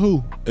 If I was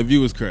who? If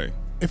you was Craig,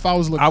 If I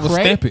was Lecrae, I would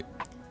stamp it.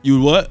 you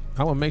would what?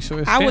 I would make sure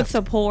it's I would stamped.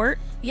 support.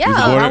 Yeah,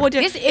 support I it? would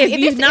just This, if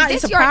you're not,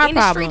 this it's a your pride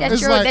industry problem.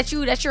 It's like-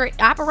 that you're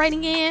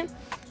operating in,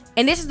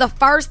 and this is the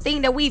first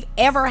thing that we've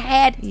ever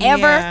had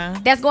Yeah.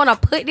 that's going to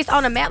put this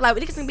on the map. Like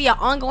this can be an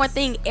ongoing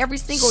thing every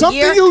single Something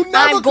year. you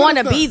never I'm going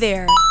to could've be done.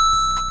 there.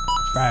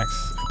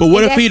 Facts. But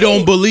what And if he that's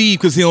don't it. believe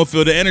because he don't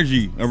feel the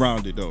energy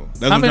around it though?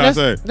 That's what I'm trying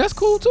to say. That's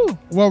cool too.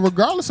 well,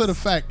 regardless of the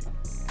fact,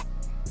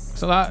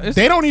 It's a lot. It's,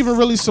 they don't even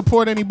really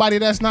support anybody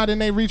that's not in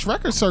their Reach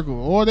record circle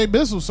or their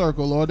business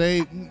circle or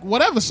they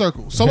whatever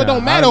circle. So Yeah, it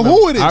don't I matter remember-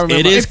 who it is. I remember-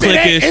 It is If it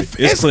ain't- clickish. if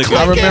It's it's clickish.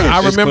 I remember. I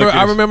It's remember. I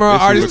clickish. remember an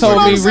It's artist clickish. told You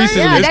know me what I'm saying?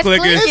 recently. Yeah, It's that's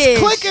clickish. clickish.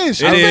 It's clickish.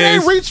 It If it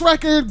ain't is. Reach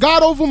record,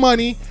 God over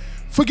money.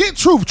 Forget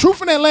Truth.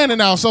 Truth in Atlanta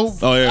now. So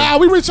Oh, yeah.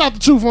 we reach out to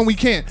Truth when we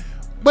can.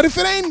 But if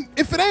it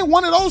ain't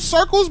one of those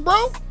circles,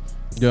 bro,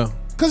 Yeah.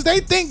 because they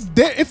think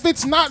that if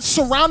it's not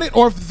surrounded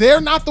or if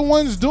they're not the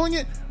ones doing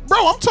it,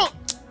 bro, I'm talking.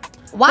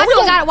 Why But we do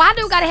don't-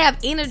 you gotta have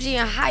energy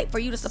and hype for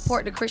you to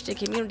support the Christian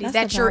community That's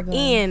that the you're problem.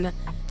 in?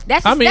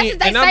 That's I mean, that's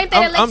the and same I'm-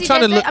 thing that I'm Lexi trying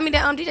to just look- said. I mean,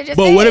 that DJ just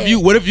But said.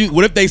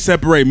 what if they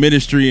separate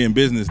ministry and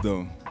business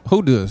though?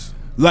 Who does?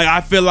 Like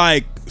I feel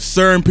like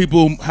certain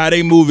people how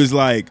they move is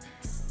like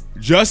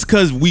just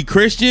because we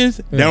Christians,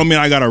 that don't mean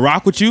I gotta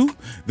rock with you.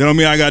 That don't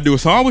mean I gotta do a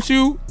song with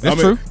you. That's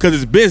true. Because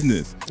it's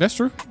business. That's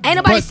true. Ain't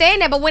nobody But- saying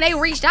that, but when they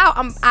reached out,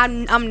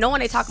 I'm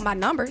knowing they talking about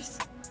numbers.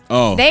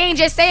 Oh, They ain't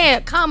just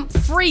saying come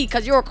free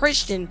because you're a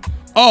Christian.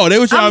 they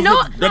were trying I'm to.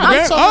 not. I'm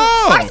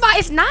talking- First of all,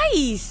 it's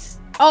nice.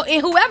 Oh,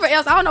 and whoever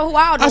else, I don't know who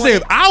all I doing said it.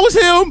 if I was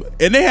him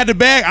and they had the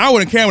bag, I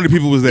wouldn't care when the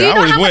people was there. Do you I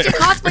know would how just much went. it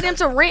costs for them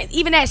to rent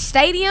even that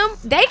stadium?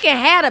 They can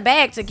have a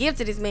bag to give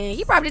to this man.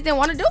 He probably just didn't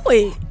want to do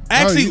it.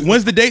 Actually, No,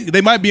 when's the date?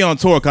 They might be on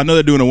tour. 'Cause I know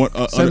they're doing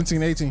a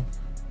 17, 18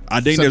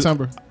 I think there's-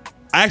 September.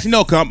 I actually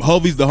know.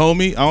 Hovey's the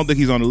homie. I don't think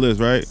he's on the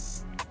list, right?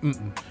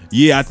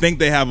 Yeah, I think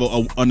they have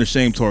a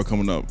Unashamed tour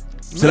coming up.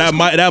 So that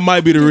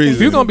might be the reason.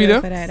 If you gonna be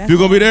there, You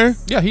gonna be there?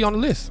 yeah, he on the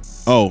list.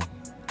 Oh,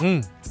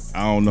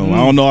 I don't know. I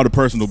don't know all the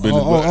personal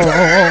business.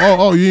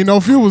 Oh, you didn't know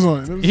if you was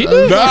on it. He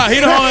did. Nah, he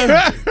the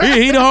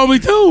homie. He the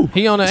homie too.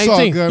 He on the It's all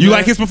 18th. good, You man.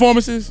 like his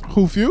performances?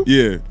 Who, Few?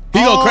 Yeah,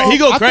 he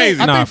go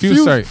crazy. Nah,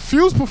 Few's straight.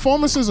 Few's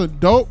performances are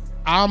dope.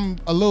 I'm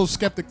a little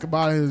skeptic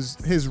about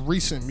his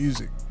recent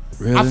music.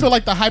 Really? I feel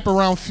like the hype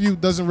around Few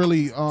doesn't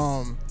really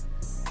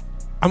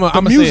I'm the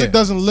a music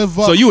doesn't live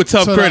up. So you a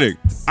tough to critic?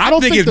 I I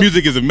don't think think his the-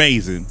 music is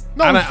amazing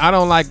No, I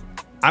don't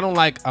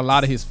like a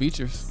lot of his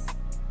features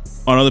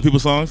on other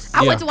people's songs.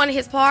 I Yeah. went to one of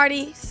his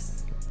parties.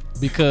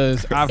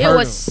 because I've It heard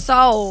was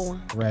so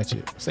him.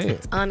 Ratchet. Say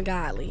it.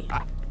 ungodly.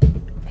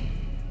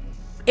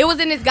 It was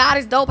in this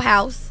goddess dope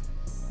house.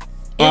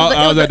 It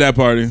I was a- at that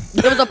party.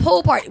 It was a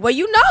pool party. Well,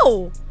 you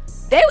know,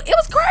 it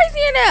was crazy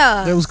in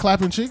there. they was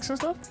clapping cheeks and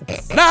stuff.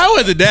 Nah, it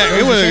wasn't that.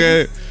 It wasn't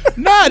good.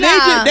 Nah,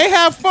 Nah. they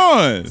have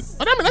fun.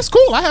 But I mean, that's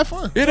cool. I had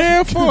fun. Yeah, they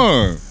have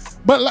fun.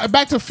 But like,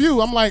 back to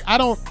Few, I'm like, I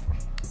don't.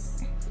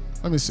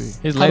 Let me see.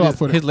 His How do I latest,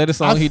 put it? his latest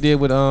song he did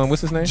with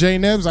what's his name? Jay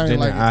Nibs. I Jay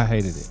ain't like Nibs. it. I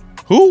hated it.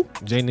 Who?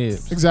 Jay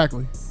Nibs.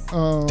 Exactly.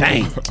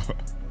 Dang.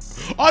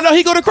 Oh no,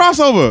 he go to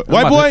crossover.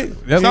 White about boy. to-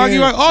 that's- Song you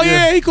yeah, like? Oh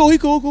yeah. yeah, he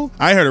cool.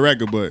 I ain't heard a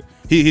record, but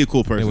he a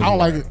cool person. I don't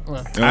like it.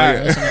 Well, I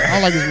I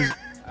don't like his music.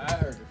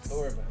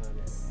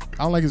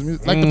 I don't like his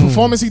music. Like the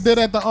performance he did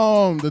at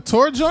the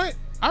tour joint.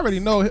 I already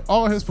know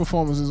all his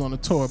performances on the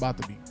tour about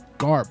to be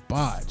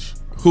garbage.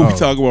 Who we Oh.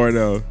 talking about right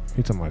now?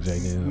 He talking about Jay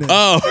Nibs.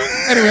 Oh,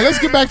 Anyway, let's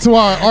get back to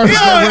our artist.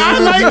 I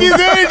like his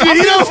energy. I'm, He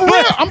being don't for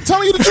real. I'm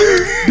telling you the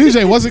truth.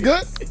 DJ, was it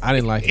good? I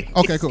didn't like it.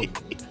 Okay, cool. All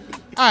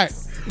right.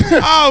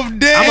 I'm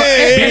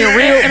dead. Being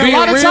real, And a being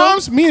lot of real,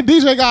 times, me and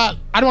DJ got,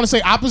 I don't want to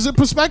say opposite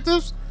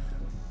perspectives,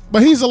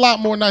 but he's a lot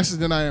more nicer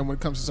than I am when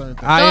it comes to certain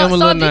things. I am a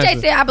so little DJ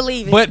nicer. said, I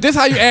believe it. But this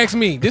how you ask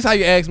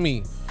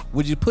me.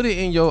 Would you put it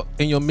in your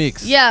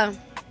mix? yeah.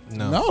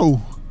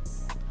 No.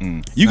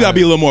 You gotta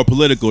be a little more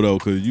political though,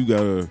 cause you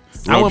gotta.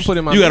 I wouldn't put it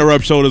in my You gotta mix.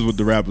 rub shoulders with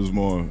the rappers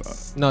more.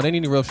 No, they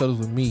need to rub shoulders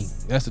with me.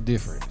 That's the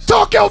difference.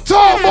 Talk your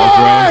talk,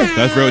 boy!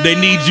 That's real. They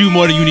need you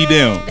more than you need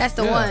them. That's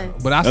the one.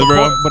 But I That's support.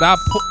 real. But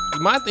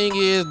my thing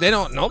is they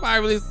don't.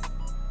 Nobody really.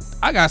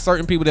 I got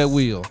certain people that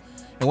will,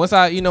 and once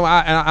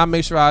I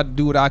make sure I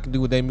do what I can do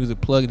with their music,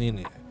 plug it in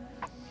there.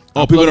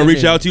 Oh, I people plug don't it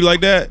reach in. out to you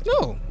like that?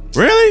 No,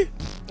 Really?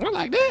 I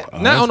like that.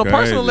 Oh, Not on a that's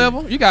personal crazy.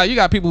 level. You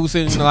got people who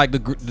send like the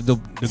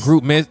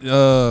group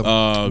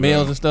okay.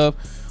 mails and stuff.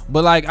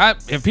 But like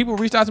if people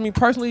reach out to me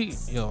personally,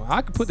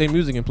 I could put their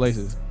music in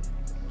places.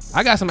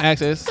 I got some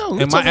access, Yo,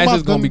 and my access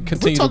is gonna be We're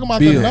continue talking to about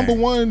build. the number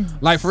one.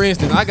 Like for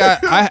instance,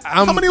 I'm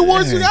How many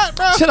awards you got,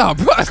 bro? Shut up,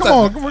 bro. Come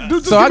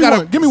on, So I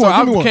got give me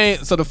one. Give me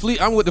one. So the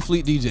Fleet, I'm with the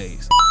Fleet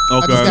DJs.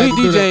 I just Okay. got- Fleet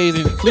do that.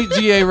 DJs and Fleet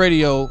GA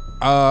Radio.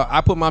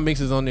 I put my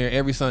mixes on there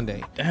every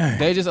Sunday.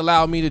 They just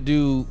allow me to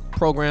do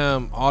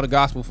program all the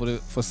gospel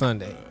for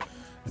Sunday.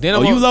 Then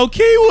Oh, you low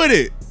key with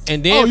it.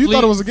 And then you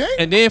thought it was a game?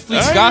 And then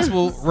Fleet's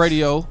Gospel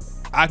Radio,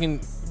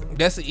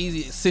 that's an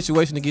easy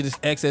situation to get us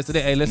access to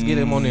that. Hey, let's get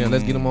him on there.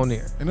 Let's get him on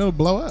there. And it'll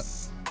blow up.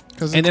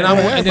 And then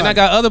I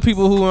got other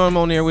people who I'm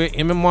on there with.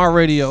 MMR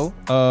Radio.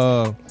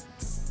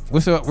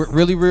 What's up?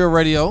 Really Real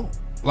Radio.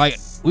 Like,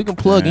 we can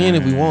plug in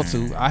if we want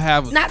to. I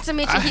have. Not to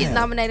mention he's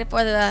nominated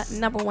for the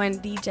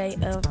 #1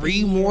 DJ of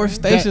 3 more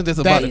stations that's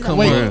about to come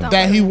wait, on.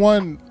 that he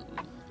won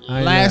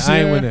last year. I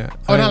ain't with that.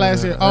 Oh, not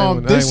last year.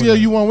 This year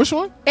you won which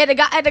one? At the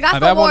Gospel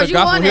that won Awards, the you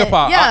Gospel won Hip it.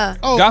 Hop. Yeah.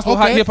 Gospel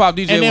Hip Hop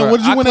DJ. And then Award. what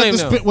did you win claim at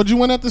them. What'd you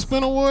win at the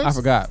Spin Awards? I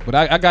forgot, but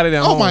I got it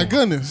at home. Oh my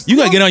goodness! You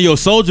gotta get on your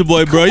Soldier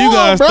Boy, bro. You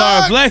gotta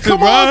start flexing, Come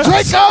bro. on,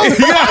 Draco!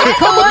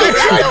 Come on,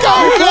 Draco!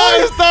 You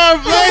gotta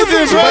start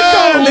flexing,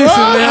 bro.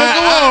 Listen, man.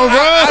 Come on,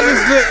 bro. I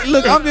just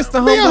look. I'm just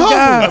a Being humble humble.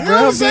 guy, You know bro.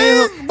 what I'm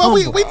saying? But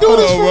we do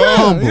this for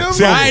real. You know what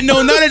See, I'm I ain't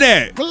know none of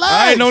that. Relax.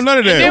 I ain't know none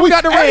of that. Then we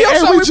got the radio Hey,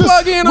 show we we just-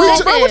 plug in we on.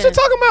 just- Bro, what you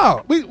talking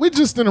about? We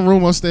just in a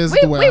room upstairs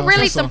at the We warehouse.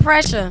 really that's some all.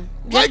 pressure.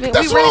 Like, We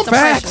that's really real some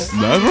facts.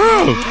 pressure. That's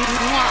real.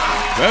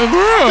 That's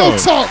real. Go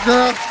talk,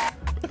 girl.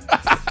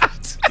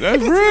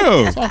 That's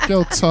real. Talk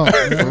your talk.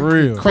 Man.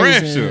 real. Crazy.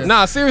 in Pressure. here.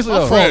 Nah, seriously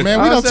though. Fuck, man.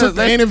 We I done said, took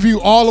the let's interview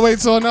all the way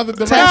to another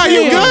dimension. Nah,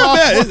 you in. good,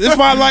 man. It's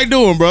what I like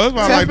doing, bro. It's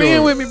what I like Tap in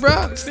doing. with me,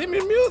 bro. Send me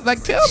the music.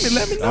 Like, tell me,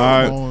 let me know. All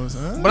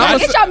right. But I'm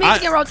Get your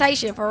music in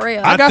rotation for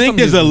real. I got think some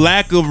there's a music.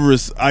 lack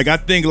of I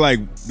think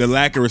like the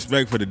lack of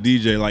respect for the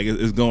DJ like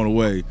is going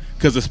away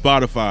because of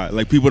Spotify.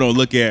 Like people don't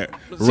look at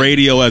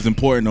radio as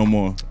important no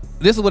more.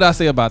 This is what I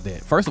say about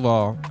that. First of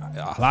all,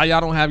 a lot of y'all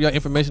don't have your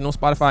information on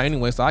Spotify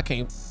anyway, so I don't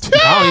even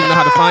know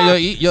how to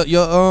find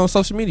your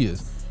social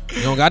medias.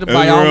 You don't got to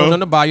buy. I don't know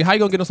nothing about you. How you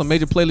gonna get on some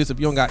major playlists if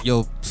you don't got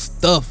your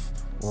stuff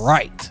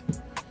right?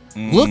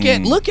 Look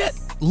at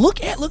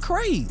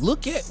Lecrae.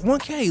 Look at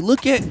 1K.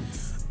 Look at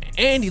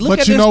Andy. Look But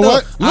at you this know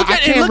stuff. what? Look I at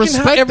can't look at how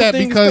respect that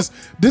everything's because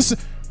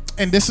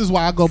this is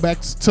why I go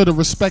back to the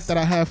respect that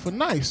I have for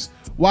Nice.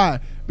 Why?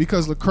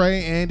 Because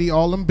Lecrae, Andy,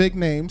 all them big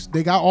names,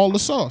 they got all the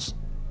sauce.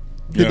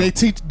 Did Yeah. they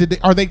teach?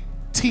 Are they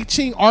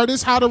teaching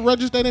artists how to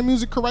register their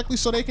music correctly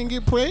so they can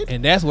get played?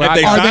 and that's what If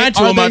they I signed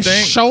to him, I they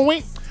think.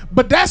 showing?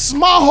 But that's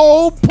my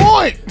whole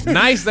point.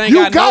 Nice ain't You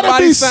got gotta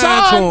nobody be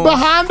signed to him.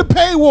 behind the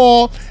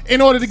paywall in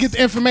order to get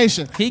the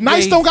information.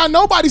 Nice gave- don't got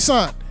nobody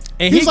signed.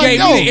 and He's he like, gave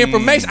yo, me the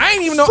information. I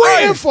ain't even know.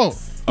 free info.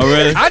 Oh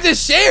really? I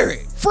just share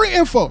it Free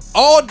info.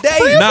 all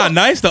day. Nah,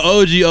 Nice the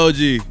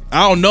OG.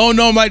 I don't know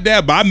him like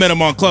that, but I met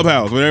him on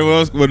Clubhouse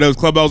when those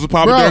Clubhouse was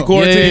popping Bro. during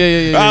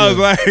quarantine. Yeah. I was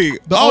like,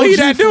 The oh, he OG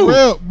that for dude.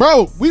 real.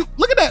 Bro,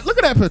 look at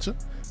that picture.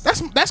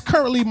 That's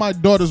currently my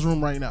daughter's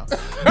room right now.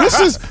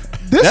 This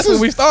That's is where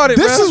we started,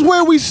 This bro. is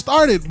where we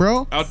started,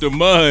 bro. Out the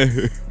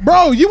mud.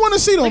 Bro, you want to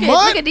see the Look at-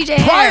 mud? look at DJ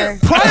hair.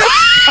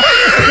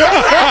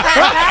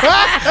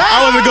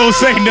 I wasn't gonna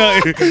say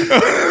nothing.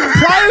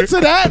 Prior to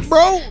that,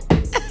 bro,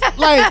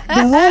 like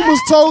the room was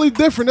totally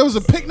different. There was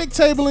a picnic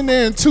table in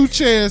there and 2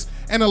 chairs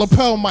and a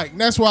lapel mic.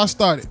 And that's where I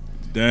started.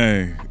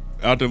 Dang.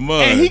 Out the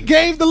mud. And he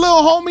gave the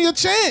little homie a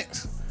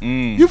chance.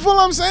 You feel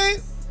what I'm saying?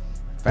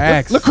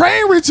 Facts.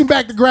 Lecrae reaching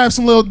back to grab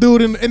some little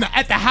dude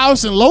at the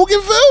house in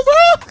Loganville,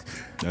 bro.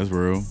 That's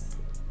real.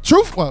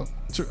 Truth, I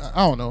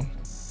don't know.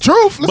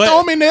 Truth, let's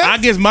throw him in there. I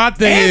guess my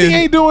thing Andy is,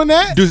 ain't doing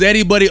that. does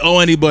anybody owe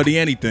anybody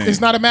anything?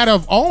 It's not a matter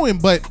of owing,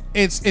 but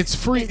it's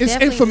free. It's It's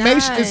definitely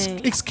information.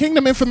 not. It's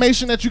kingdom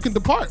information that you can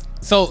depart.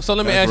 So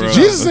let me ask you. real. something.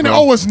 Jesus didn't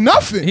owe us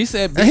nothing. He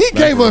said- and he That's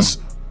gave real. us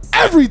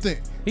everything.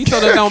 He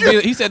told us don't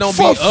be. He said don't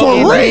For be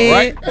ugly, free.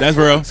 right? That's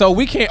real. So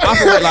we can't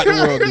operate like the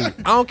world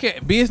do. I don't care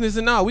business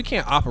and all. We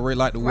can't operate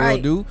like the world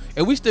Right. do.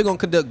 And we still gonna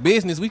conduct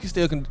business. We can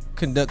still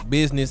conduct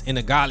business in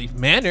a godly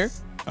manner.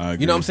 I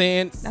agree. You know what I'm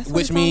saying? That's what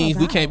Which it's all means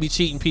we about. can't be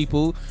cheating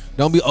people.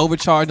 Don't be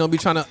overcharged. Don't be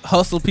trying to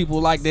hustle people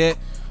like that.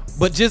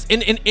 But just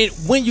in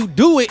when you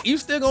do it, you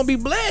still gonna be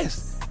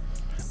blessed.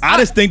 I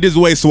just think this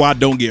way so I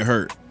don't get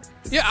hurt.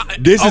 Yeah.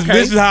 This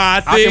is how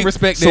I think. I can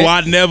respect so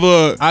that. I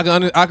never. I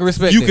can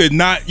respect. You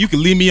that. could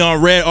leave me on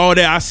red all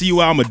day. I see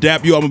you out. I'm gonna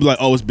dap you. I'm gonna be like,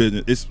 oh, it's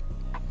business. It's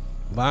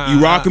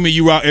you rocking me.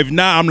 You rock. If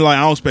not, I'm like,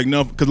 I don't expect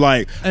nothing. Cause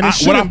like And it when I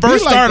shouldn't be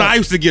first like started, that. I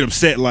used to get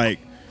upset. Like,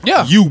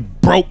 Yeah. you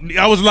broke.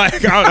 I was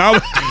like,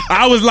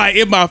 I was like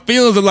in my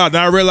feelings a lot.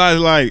 Then I realized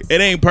like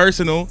it ain't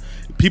personal.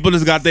 People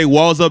just got their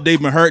walls up.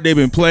 They've been hurt. They've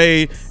been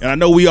played. And I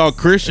know we all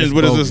Christians,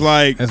 but it's just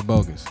like that's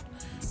bogus.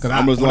 Cause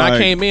I was when I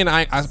like- came in,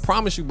 I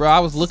promise you, bro,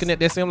 I was looking at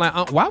that scene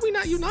like, why we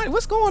not united?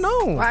 What's going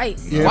on? Right.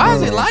 Yeah, Why is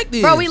bro. it like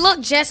this? Bro, we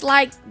look just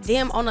like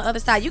them on the other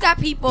side. You got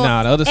people.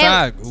 Nah, the other and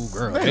side, ooh,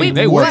 girl, We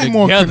they work way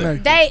more together.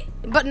 connected.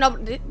 But no,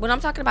 what I'm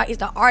talking about is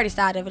the artist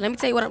side of it. Let me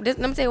tell you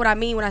what I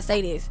mean when I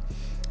say this.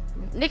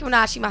 Nicki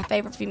Minaj, she my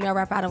favorite female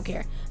rapper. I don't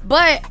care,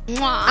 but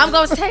I'm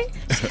gonna say,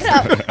 shut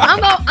up.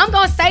 I'm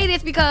gonna say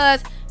this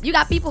because you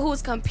got people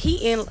who's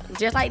competing,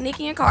 just like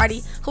Nicki and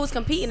Cardi, who's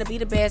competing to be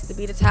the best, to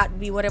be the top, to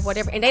be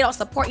whatever, and they don't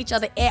support each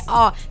other at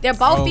all. They're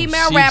both Oh,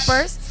 female sheesh.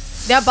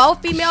 rappers. They're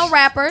both female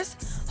rappers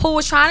who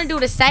was trying to do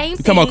the same you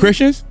thing. talking about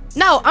Christians.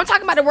 No, I'm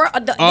talking about the world,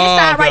 this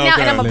side okay, right now,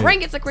 okay. and I'm gonna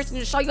bring it to Christian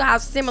to show you how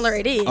similar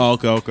it is. Oh,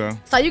 okay.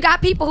 So you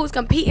got people who's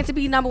competing to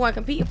be number one,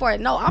 competing for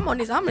it. No, I'm on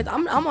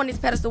this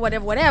pedestal,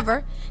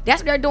 whatever.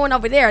 That's what they're doing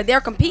over there.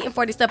 They're competing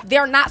for this stuff.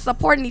 They're not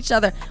supporting each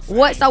other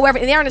whatsoever,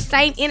 and they're in the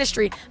same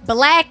industry.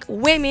 Black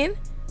women,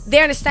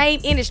 they're in the same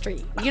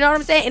industry. You know what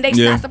I'm saying? And they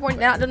not supporting.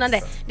 They're not doing none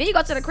of that. Then you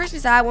go to the Christian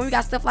side when we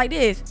got stuff like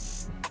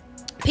this.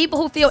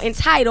 People who feel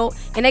entitled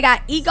and they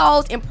got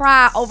egos and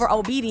pride over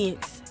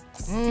obedience.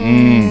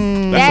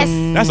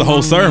 That's a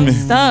whole sermon.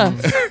 Stuff.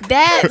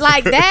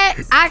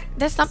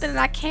 That's something that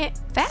I can't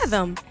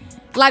fathom.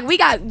 Like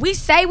we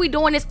say we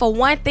doing this for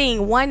one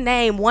thing, one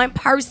name, one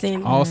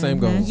person. All same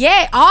goal.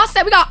 Yeah,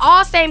 we got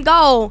all same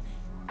goal.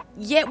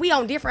 Yet we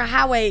on different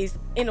highways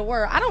in the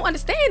world. I don't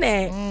understand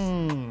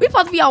that. We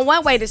supposed to be on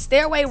one way, the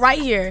stairway right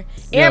here.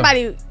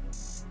 Everybody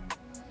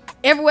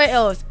everywhere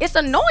else. It's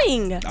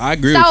annoying. I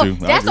agree with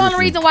you. That's the only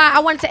reason why I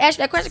wanted to ask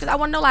you that question, because I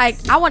want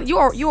to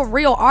know, you're a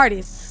real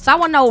artist. So I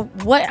want to know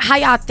how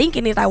y'all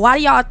thinking is. Like, why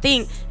do y'all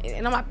think?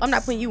 And I'm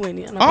not putting you in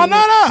it. Oh no,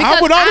 I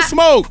put all the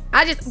smoke.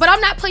 But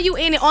I'm not putting you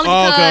in it only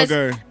because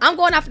okay. I'm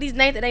going off of these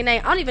names that they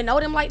name. I don't even know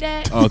them like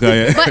that.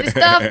 Okay. Yeah. But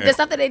the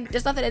stuff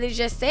that they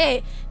just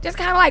said just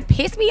kind of like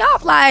pissed me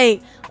off.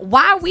 Like,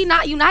 why are we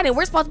not united?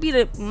 We're supposed to be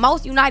the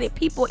most united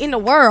people in the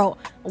world.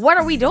 What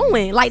are we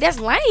doing? Like, that's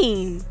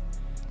lame.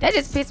 That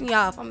just pissed me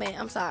off.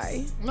 I'm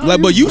sorry. No,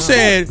 but you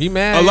said Be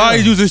mad, a lot of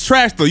yeah. these is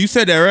trash though. You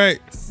said that, right?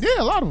 Yeah,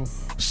 a lot of them.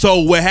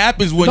 So what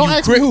happens when Don't you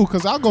ask me who,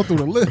 because I'll go through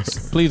the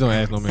list. Please don't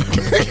ask no man.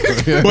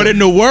 But in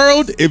the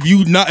world, if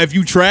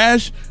you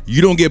trash,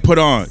 you don't get put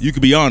on. You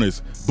can be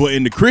honest. But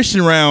in the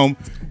Christian realm,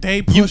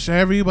 They push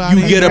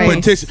everybody. you get a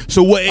petition.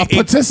 So what? A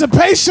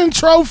participation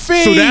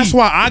trophy. So that's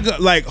why I got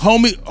like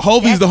Hovey's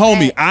the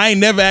homie. I ain't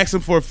never asked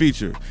him for a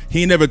feature.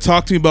 He ain't never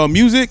talked to me about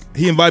music.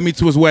 He invited me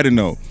to his wedding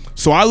though.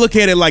 So I look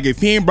at it like if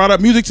he ain't brought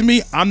up music to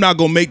me, I'm not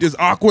gonna make this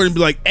awkward and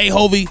be like, "Hey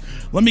Hovey,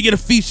 let me get a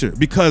feature,"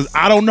 because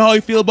I don't know how he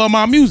feel about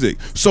my music.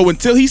 So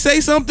until he say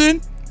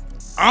something,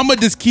 I'ma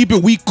just keep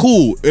it. We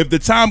cool. If the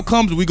time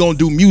comes, we gonna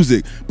do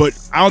music. But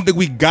I don't think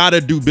we gotta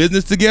do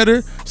business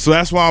together. So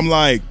that's why I'm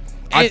like,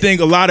 I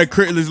think a lot of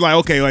Christians like,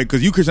 okay, like,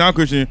 cause you Christian, I'm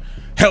Christian,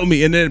 help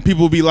me. And then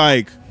people be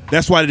like,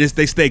 that's why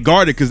they stay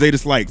guarded, cause they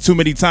just like too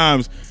many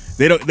times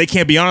they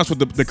can't be honest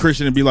with the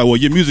Christian and be like, well,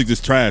 your music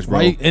just trash, bro.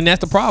 Right? And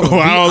that's the problem.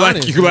 I don't like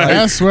honest. you. Like,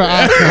 That's where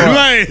I come.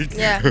 like,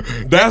 Yeah.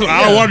 that's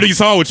I don't want to do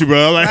song with you,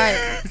 bro. Like,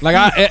 Right. Like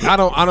I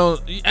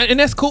don't, and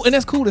that's cool. And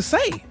that's cool to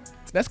say.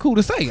 That's cool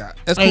to say.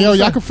 That's cool. Hey, yo, to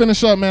y'all say. can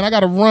finish up, man. I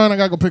gotta run. I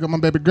gotta go pick up my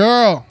baby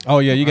girl. Oh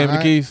yeah, you gave me the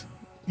Alright. keys.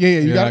 Yeah, you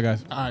Yeah, got I it. got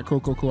you. All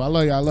right, cool. I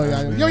love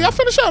y'all. Yo, y'all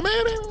finish up, man.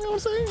 You know what I'm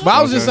saying? But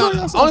I was just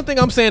Okay. only thing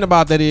I'm saying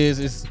about that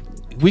is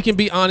we can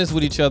be honest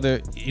with each other.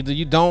 Either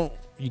you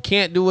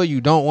can't do it,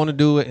 you don't want to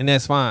do it, and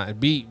that's fine.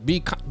 Be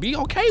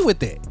okay with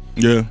that.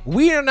 yeah.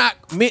 We are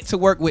not meant to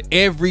work with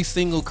every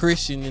single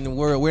Christian in the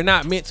world. We're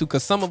not meant to,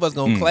 because some of us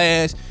gonna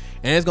clash,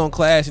 and it's gonna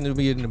clash, and it'll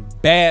be in a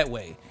bad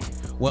way.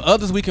 When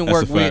others we can That's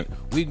work a with,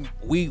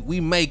 fact. we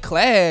may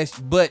clash,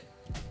 but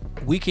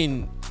we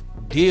can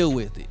deal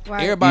with it.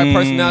 Right. Everybody's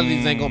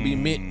personalities ain't gonna be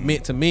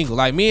meant to mingle.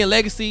 Like me and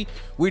Legacy,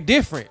 we're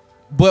different,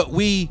 but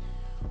we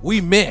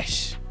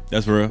mesh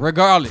That's real.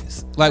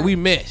 regardless. Like we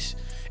mesh.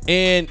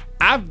 And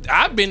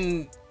I've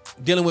been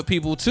dealing with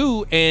people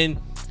too, and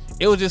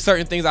it was just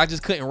certain things I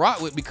just couldn't rock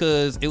with,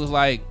 because it was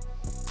like,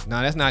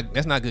 nah, that's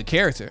not good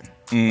character.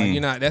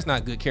 Like that's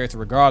not good character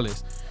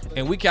regardless.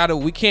 And we can't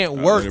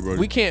work, it, brother.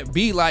 we can't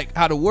be like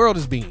how the world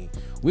is being.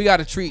 We got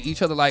to treat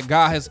each other like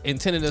God has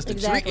intended us to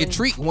Exactly.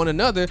 treat one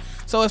another.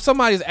 So if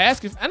somebody's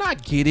asking, and I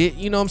get it,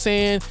 you know what I'm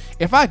saying?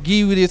 If I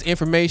give you this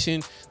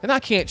information, then I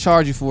can't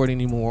charge you for it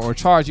anymore, or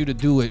charge you to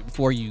do it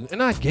for you.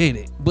 And I get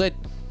it. But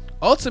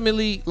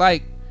ultimately,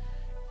 like,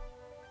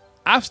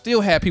 I've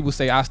still had people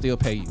say, I still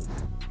pay you.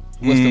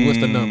 What's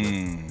the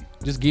number?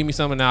 Just give me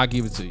something and I'll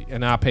give it to you,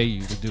 and I'll pay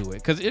you to do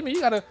it. Cause I mean,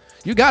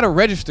 you gotta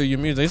register your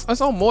music.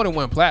 It's on more than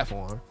one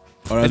platform.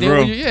 Oh, that's And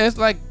then real. it's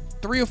like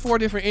 3 or 4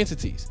 different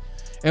entities.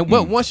 And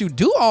but once you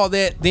do all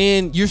that,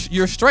 then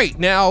you're straight.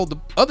 Now the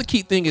other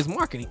key thing is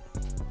marketing,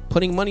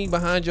 putting money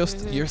behind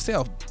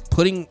yourself,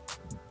 putting,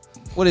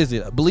 what is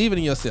it? Believing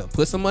in yourself.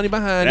 Put some money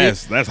behind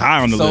it. That's high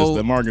on the So- list.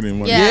 The marketing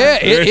one. Yeah. Yeah,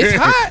 it's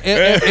hot.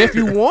 If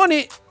you want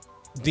it,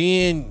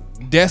 then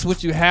that's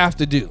what you have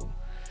to do.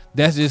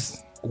 That's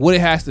just what it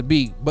has to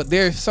be. But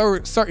there's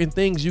certain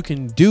things you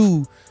can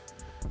do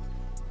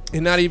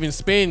and not even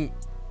spend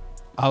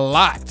a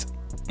lot,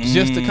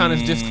 just to kind of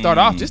just start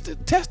off, just to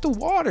test the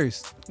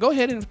waters. Go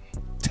ahead and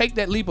take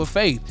that leap of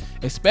faith,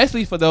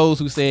 especially for those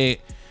who said,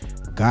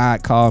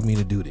 God called me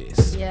to do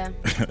this. Yeah.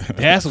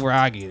 That's where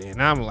I get in.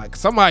 And I'm like,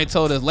 somebody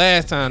told us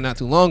last time, not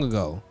too long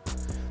ago,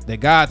 that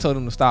God told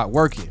them to stop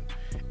working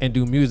and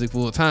do music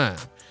full time.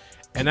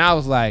 And I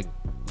was like,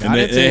 And I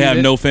they didn't tell you have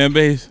that. no fan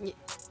base.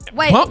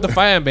 Wait. Pump the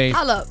fan base.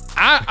 Hold up.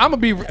 I'm gonna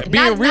be being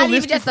Not even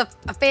realistic. just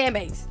a fan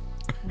base.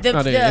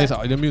 No,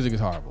 the music is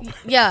horrible.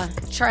 Yeah,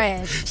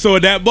 trash. So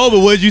at that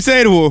moment, what did you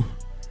say to him?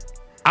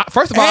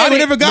 First of all, Hey, I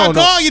didn't, whatever God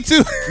no, called you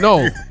to.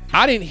 no,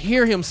 I didn't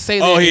hear him say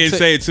that. Oh, he didn't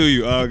say it to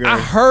you. Oh, okay. I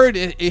heard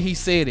it, he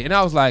said it, and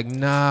I was like,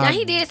 nah. Now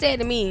he did say it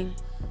to me,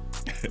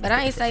 but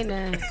I ain't say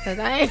nothing because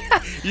I ain't.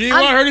 You ain't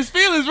want to hurt his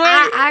feelings,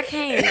 right? I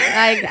can't.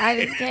 Like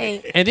I just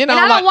can't. And then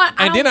I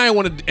don't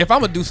want to. If I'm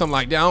gonna do something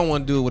like that, I don't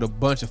want to do it with a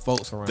bunch of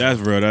folks around. That's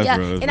real. That's real.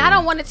 That's and real. I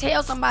don't want to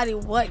tell somebody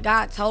what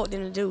God told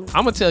them to do.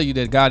 I'm gonna tell you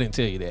that God didn't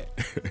tell you that.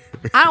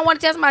 I don't want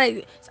to tell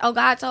somebody. Oh,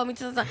 God told me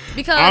to something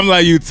because I'm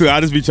like you too.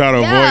 I just be trying to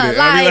avoid it.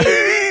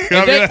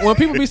 like- When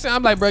people be saying,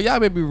 I'm like, bro, y'all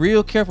better be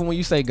real careful when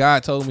you say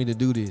God told me to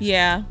do this.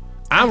 Yeah.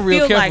 I'm real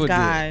feel careful like with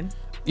God. this.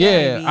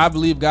 Yeah, maybe. I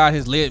believe God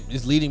is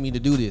leading me to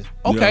do this.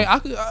 Okay, Yeah. I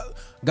could.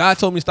 God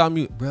told me to stop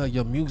music, bro.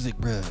 Your music,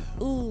 bro.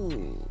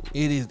 Ooh.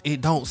 It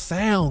don't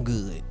sound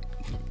good.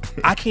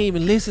 I can't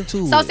even listen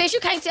to So it. since you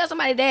can't tell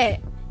somebody that,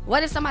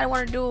 what if somebody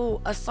want to do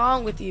a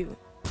song with you,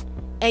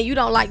 and you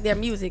don't like their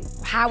music?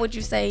 How would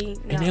you say?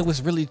 No? And it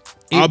was really.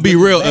 I'll be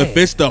real. If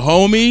it's the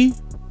homie,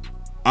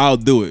 I'll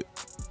do it.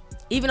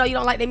 Even though you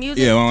don't like their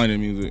music. Yeah, I don't like the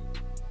music.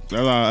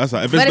 That's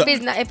all.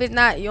 If it's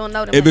not, you don't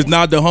know them. If it's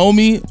not the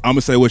homie, I'm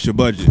gonna say, what's your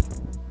budget?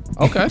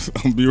 Okay.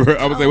 I'm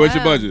gonna say, what's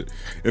your budget?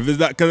 If it's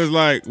not, because it's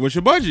like, what's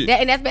your budget?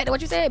 And that's back to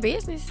what you said,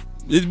 business.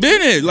 It's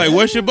been it. Like,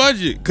 what's your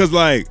budget? Because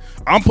like,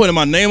 I'm putting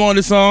my name on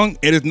the song,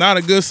 and it's not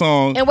a good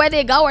song. And whether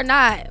it go or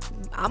not,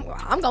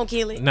 I'm gonna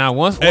kill it. Now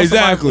once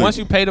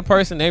you pay the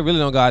person, they really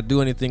don't gotta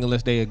do anything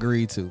unless they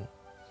agree to.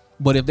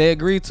 But if they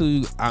agree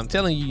to, I'm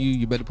telling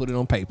you better put it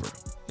on paper.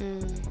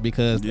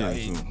 Because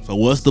so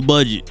what's the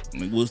budget?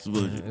 Like, what's the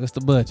budget? What's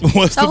the budget?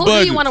 What's So the who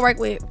budget? do you want to work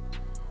with?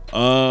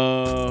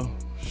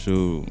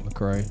 Shoot.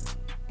 McCray.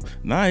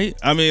 Night.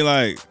 I mean,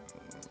 like,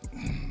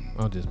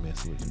 I'll just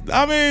mess with you.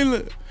 I mean,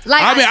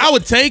 Like, I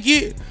would take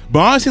it, but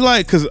honestly,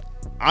 like, cause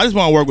I just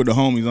want to work with the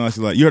homies.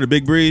 Honestly, like, you heard of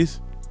Big Breeze?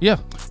 Yeah.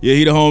 Yeah,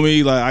 he the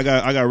homie. Like,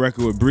 I got a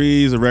record with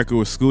Breeze, a record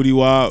with Scooty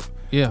Wop.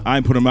 Yeah. I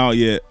ain't put them out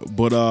yet,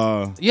 but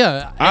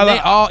yeah,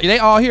 and they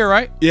all here,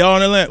 right? Yeah, all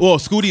in Atlanta. Well,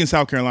 Scooty in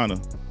South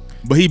Carolina,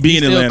 but he be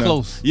in still Atlanta.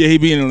 close. Yeah, he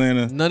be in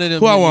Atlanta. None of them.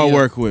 Who I want yeah. to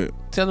work with?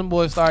 Tell them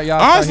boys start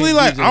y'all. Honestly,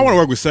 like, I want to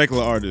work with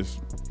secular artists.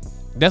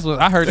 That's what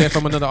I heard that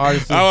from another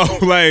artist. Too. I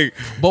was like,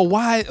 but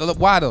why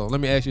though? Let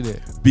me ask you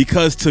that.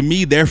 Because to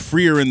me, they're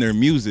freer in their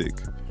music.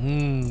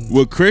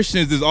 With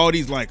Christians, there's all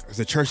these like, is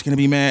the church gonna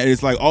be mad?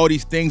 It's like all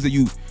these things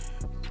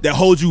that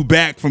hold you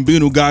back from being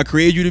who God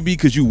created you to be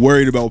because you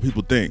worried about what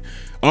people think.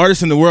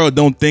 Artists in the world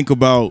don't think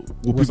about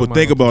what people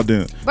think about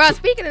them. Bro,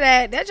 speaking of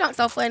that junk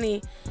so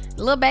funny.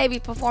 Lil Baby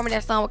performing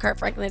that song with Kirk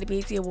Franklin at the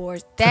BET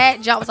Awards.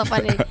 That junk was so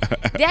funny.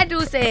 That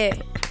dude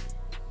said,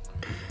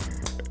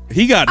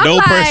 he got no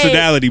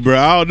personality, bro.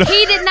 I don't know.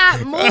 He did not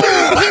move.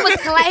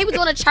 He was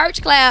doing a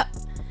church clap.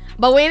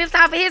 But when it's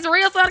time for his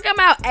real song to come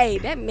out, hey,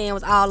 that man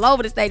was all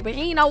over the stage, but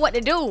he didn't know what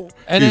to do.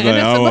 But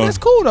it's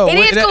cool though. It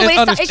is cool.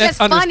 It's just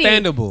funny.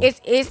 Understandable.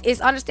 It's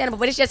understandable,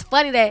 but it's just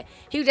funny that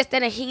he was just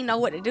standing. He didn't know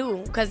what to do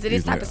because of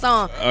this type of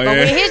song. Oh, but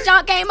when his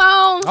junk came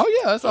on,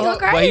 that's all.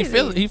 Crazy.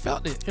 But he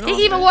felt it.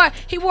 You know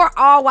he wore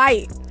all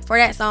white for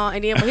that song,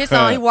 and then for his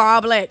song he wore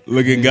all black.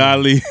 Looking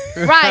godly.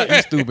 Right.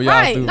 He's stupid. Y'all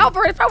Right. stupid. No,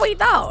 for it's probably what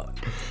he thought.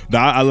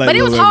 Nah, I like But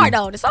it was Lil hard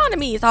Baby. though. The song to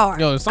me is hard.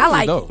 Yo, the song I was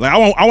like dope. it. Like I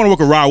want to work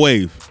with Rod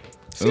Wave.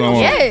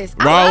 Yes,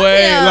 I Rod love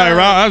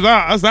Wave,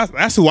 him. like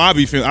that's who I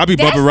be feeling. I be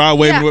bumping Rod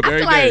Wave yeah, whip I every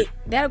feel day. like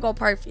that'll go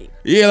perfect.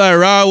 Yeah, like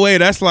Rod Wave,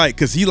 that's like,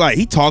 cause he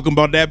talking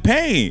about that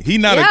pain. He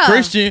not a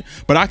Christian,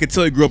 but I can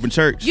tell he grew up in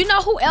church. You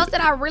know who else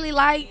that I really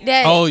like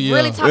that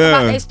really talk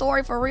about their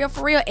story for real,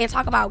 and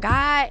talk about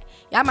God?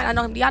 Y'all might not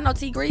know him. Do y'all know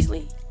T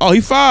Grizzly? Oh, he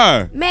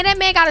fire. Man, that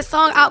man got a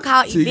song out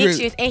called T.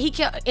 Evictions, and he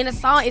kept in the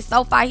song. It's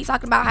so fire. He's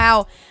talking about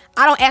how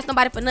I don't ask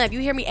nobody for nothing. If you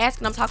hear me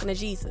asking, I'm talking to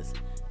Jesus.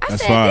 I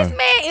That's said, fire. this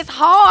man is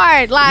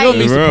hard. Like, You'll be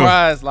Yeah, bro.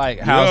 surprised, like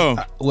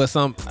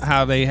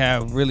how they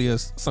have really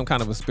some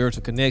kind of a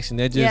spiritual connection.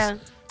 They just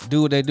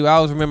do what they do. I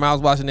always remember I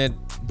was watching that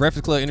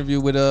Breakfast Club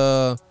interview with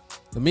the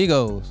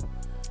Migos.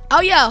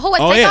 oh yeah, who was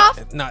Oh, Takeoff?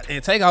 yeah. Nah,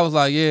 and Takeoff was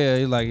like, yeah,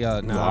 he's like,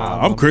 yeah, nah,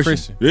 I'm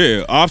Christian.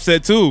 Yeah,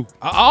 Offset too.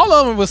 All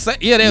of them would say,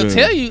 yeah, they'll Yeah.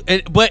 tell you,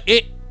 but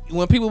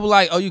when people be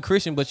like, oh, you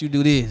Christian, but you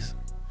do this,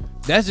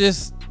 that's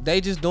just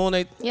they just doing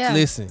it. Yeah.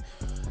 Listen,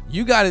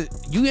 you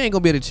ain't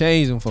gonna be able to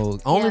change them,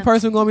 folks. Only Yeah.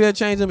 person gonna be able to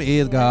change them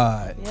is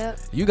God. Yep.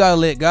 You gotta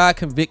let God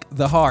convict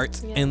the heart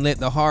Yeah. and let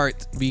the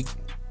heart be.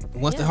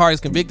 Once the Yeah. heart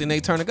is convicted and they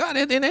turn to God,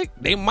 then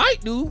they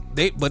might do.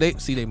 They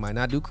might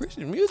not do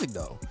Christian music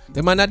though.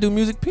 They might not do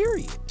music,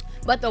 period.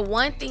 But the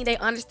one thing they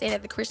understand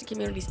that the Christian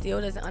community still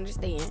doesn't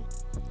understand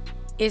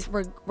is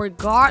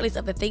regardless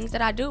of the things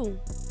that I do,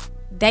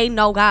 they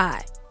know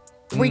God.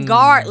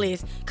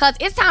 Regardless. Cause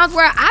it's times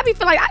where I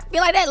feel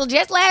like that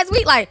just last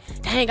week. Like,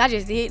 dang, I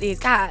just did this.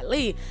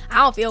 Golly, I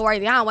don't feel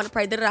worthy. I don't want to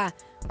pray.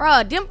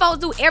 Bro, them folks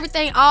do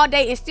everything all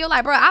day and still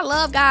like, bro, I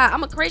love God.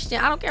 I'm a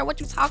Christian. I don't care what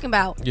you talking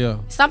about. Yeah.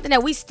 Something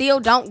that we still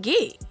don't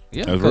get.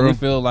 Yeah, That's because we real.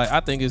 feel like, I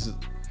think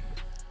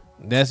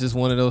that's just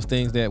one of those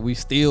things that we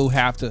still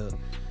have to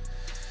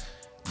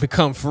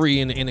become free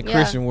in the Yeah.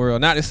 Christian world.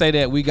 Not to say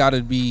that we got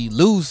to be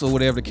loose or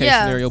whatever the case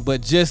Yeah. scenario,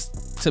 but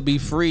just to be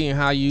free in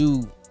how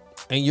you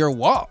in your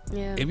walk.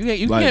 Yeah. If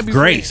you Like can't be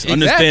grace, free,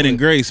 understanding exactly.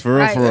 grace for real,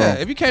 Right. for real. Yeah,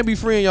 if you can't be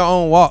free in your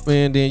own walk,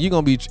 man, then you're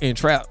gonna be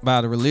entrapped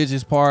by the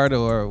religious part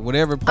or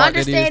whatever part that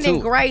is Understanding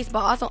too. grace, but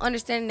also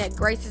understanding that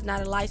grace is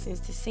not a license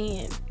to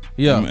sin.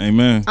 Yeah,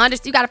 Amen.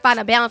 You got to find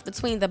a balance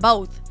between the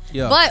both.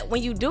 Yeah. But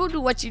when you do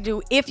what you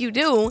do, if you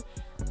do,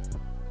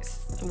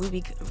 we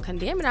be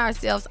condemning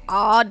ourselves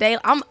all day.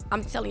 I'm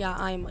telling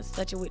y'all, I am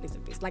such a witness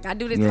of this. Like, I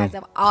do this to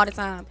myself all the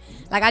time.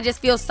 Like, I just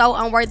feel so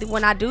unworthy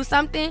when I do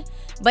something.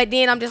 But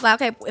then I'm just like,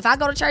 okay, if I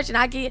go to church and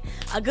I get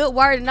a good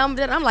word and I'm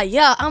like,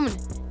 yeah, as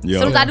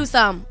soon as I do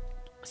something,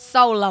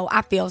 so low.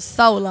 I feel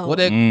so low. what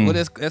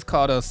that's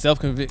called a self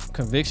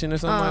conviction or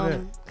something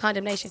like that.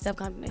 Condemnation,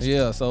 self-condemnation.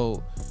 Yeah,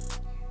 so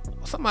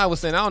somebody was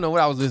saying, I don't know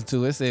what I was listening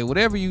to. It said,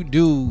 whatever you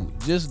do,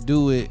 just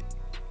do it.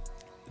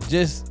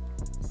 Just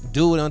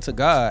do it unto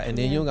God, and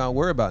then you don't gotta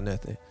worry about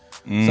nothing.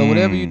 So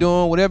whatever you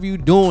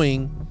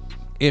doing,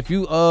 if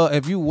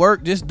you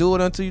work, just do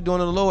it until you doing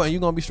it to the Lord, and you're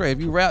gonna be straight.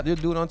 If you rap,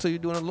 just do it until you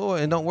doing it to the Lord,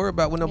 and don't worry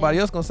about what nobody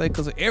else gonna say,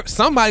 because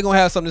somebody gonna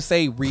have something to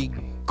say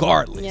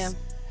regardless. Yeah.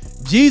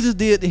 Jesus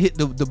did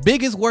the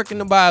biggest work in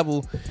the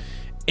Bible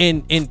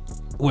in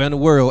the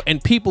world,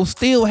 and people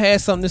still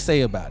had something to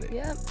say about it.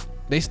 Yep.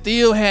 They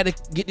still had to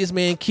get this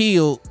man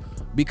killed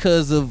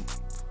because of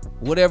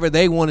whatever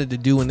they wanted to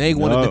do, and they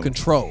wanted to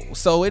control.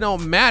 So it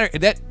don't matter.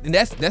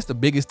 That's the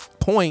biggest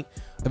point.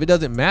 If it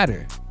doesn't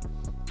matter,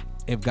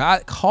 if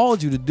God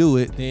called you to do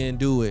it, then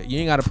do it. You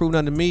ain't got to prove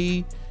nothing to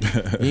me. You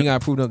ain't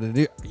got to prove nothing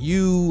to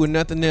you or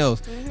nothing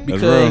else,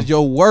 because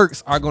your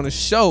works are gonna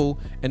show.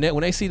 And then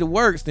when they see the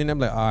works, then they're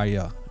like, oh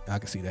yeah, I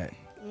can see that.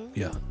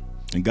 Yeah.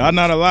 And God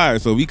not a liar,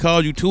 so if he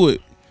called you to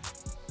it,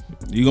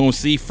 you gonna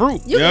see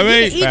fruit. You know what I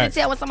mean? It's easy to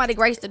tell when somebody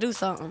grace to do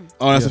something.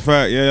 Oh, that's a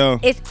fact. Yeah.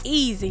 It's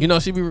easy. You know,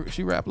 she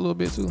rap a little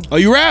bit too. Oh,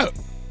 you rap?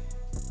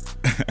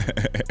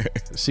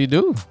 She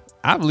do.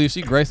 I believe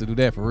she graced to do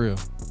that for real.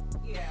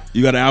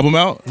 You got an album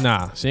out?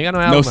 Nah, she ain't got no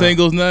album. No out.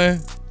 singles,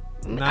 nothing.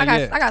 Not I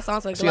yet. got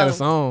songs with She Glow. got a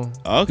song.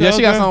 Okay. Yeah,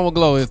 she got a song with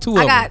Glow. It's two of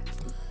them. I got.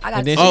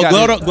 And then Oh, she got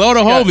Glow the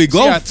homie.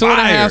 Glow She got 2.5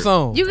 fire.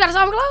 songs. You got a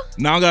song with Glow?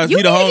 Now I got You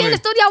he need the to get in the homie.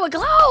 studio with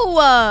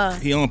Glow.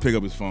 He don't pick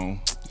up his phone.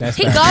 That's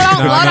He facts.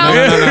 glow on.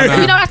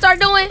 No. You know what I start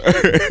doing?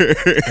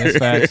 That's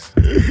facts.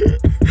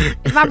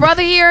 Is my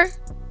brother here?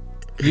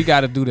 You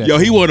got to do that. Yo,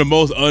 he one of the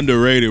most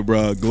underrated,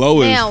 bro.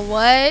 Glow is Man,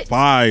 what?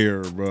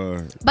 fire,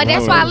 bro. But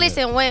that's Glow why, is-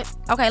 listen,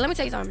 okay, let me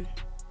tell you something.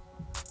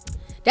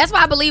 That's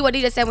why I believe what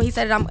DJ said when he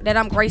said that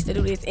I'm graced to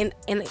do this. And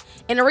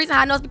the reason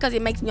I know is because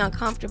it makes me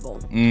uncomfortable.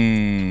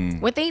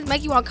 When things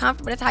make you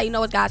uncomfortable, that's how you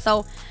know it's God.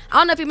 So, I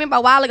don't know if you remember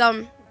a while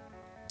ago.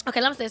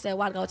 Okay, let me say a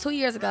while ago. 2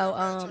 years ago.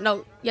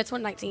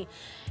 2019.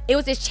 It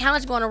was this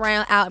challenge going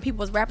around out, and people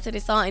was rapping to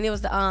this song, and it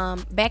was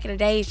the Back in the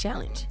Days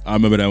challenge. I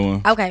remember that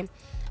one. Okay.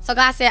 So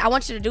God said, I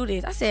want you to do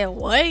this. I said,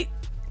 what? He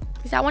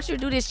said, I want you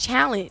to do this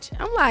challenge.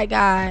 I'm like,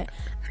 God,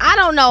 I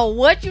don't know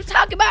what you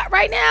talking about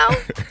right now.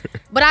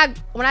 But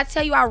when I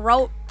tell you I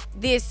wrote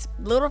this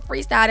little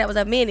freestyle that was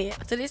a minute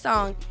to this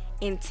song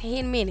in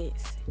 10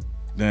 minutes.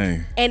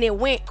 Dang. And it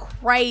went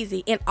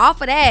crazy. And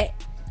off of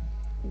that,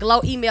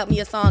 Glow emailed me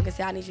a song and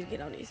said, I need you to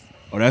get on this.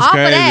 Oh, that's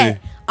crazy.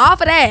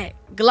 Off of that,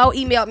 Glow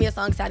emailed me a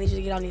song and said, I need you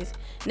to get on this.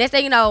 Next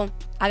thing you know,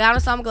 I got on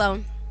a song with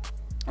Glow.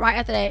 Right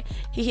after that,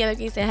 he hit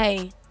me and said,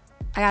 hey,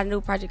 I got a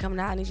new project coming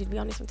out. I need you to be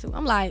on this one too.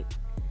 I'm like,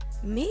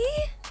 me?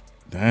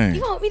 Dang.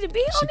 You want me to be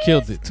on She this?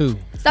 killed it too.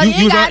 So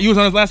You was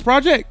on his last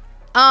project?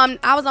 I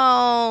was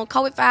on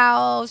COVID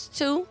Files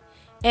 2.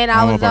 And I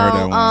I don't was know if I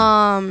heard that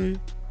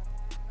on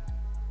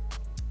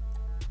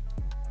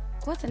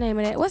what's the name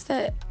of that? What's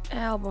the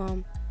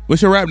album?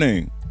 What's your rap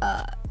name?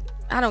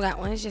 I don't got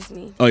one. It's just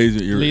me. Oh, is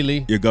it your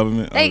Lily. Your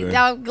government? They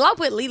Okay. Glow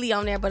put Lily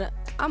on there, but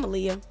I'm a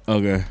Leah.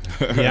 Okay.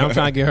 Yeah, I'm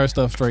trying to get her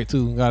stuff straight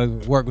too. Got to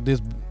work with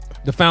this.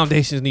 The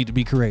foundations need to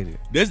be created.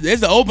 There's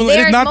the open.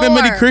 There's There's not that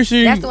more. many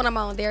Christian. That's the one I'm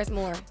on. There's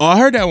more. Oh, I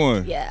heard that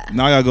one. Yeah.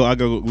 Now I gotta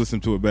go listen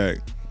to it back.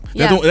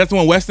 Yeah. That's the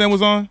one West End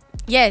was on.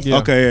 Yes. Yeah.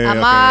 Okay. Yeah,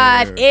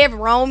 Ahmad, okay.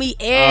 Romy,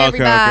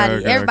 everybody.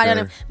 okay, Everybody on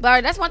okay. him.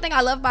 But that's one thing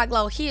I love about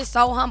Glow. He is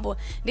so humble.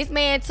 This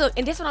man took,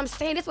 and this what I'm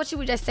saying, this what you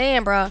were just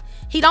saying, bro.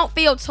 He don't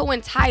feel too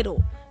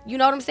entitled. You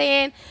know what I'm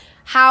saying?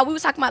 How we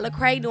was talking about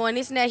Lecrae doing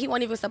this and that. He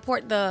won't even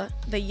support the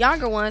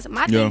younger ones.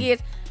 My thing is,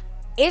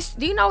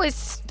 do you know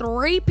it's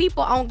 3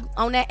 people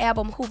on that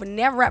album who've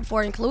never rapped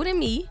before, including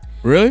me.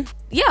 Really?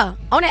 Yeah,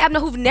 on that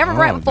album who've never Oh,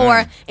 rapped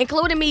before, dang.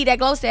 including me, that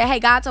Glow said, hey,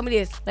 God told me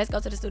this. Let's go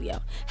to the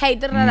studio. Hey,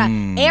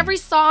 da-da-da-da. Every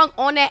song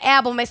on that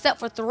album, except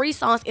for 3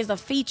 songs, is a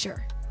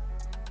feature.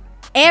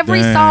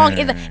 Every song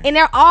is and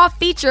they're all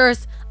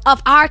features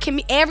of our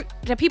community,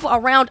 the people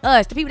around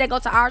us, the people that go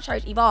to our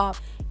church,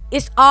 Evolve.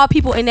 It's all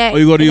people in that. Oh,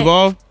 you go to in that-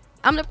 Evolve?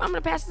 I'm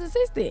the pastor's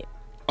assistant.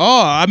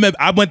 Oh,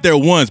 I went there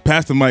once.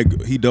 Pastor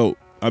Mike, he dope.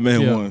 I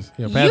met him once.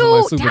 Yeah, I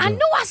Pastor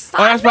knew I saw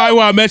Oh, that's probably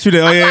why I met you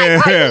there. Oh, I'm yeah,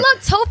 like, bro, yeah. you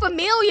look too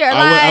familiar.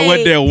 I went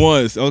like- there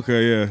once.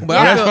 Okay, yeah. But Yeah,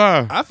 I, that's feel,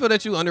 fine. I feel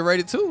that you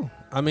underrated too.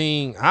 I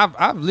mean,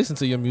 I've listened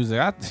to your music.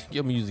 I think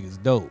your music is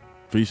dope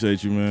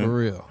Appreciate you, man. for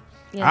real.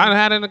 Yeah. I done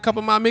had it in a couple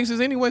of my mixes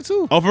anyway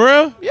too. Oh, for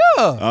real?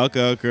 Yeah.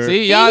 Okay.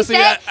 See, He y'all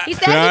said he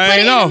put it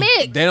in the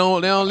mix. They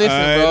don't listen,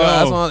 I bro. know.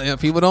 That's why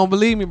if people don't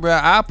believe me, bro.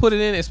 I put it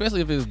in,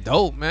 especially if it's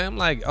dope, man. I'm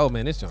like, oh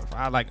man, this junk.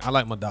 I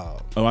like my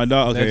dog. Oh, I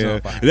know. Okay,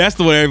 That's yeah. fine. That's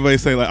the way everybody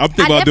say. Like, I'm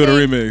thinking about doing a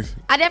remix.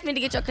 I definitely need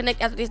to get your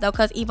connect after this though,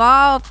 cause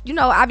Evolve,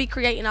 I be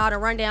creating all the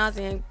rundowns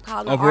and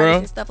calling Oh, the for real?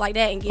 artists and stuff like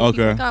that and getting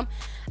people to come.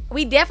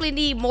 We definitely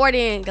need more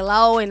than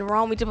Glow and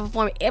Romy to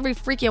perform every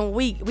freaking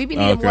week. We be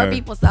needing more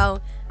people,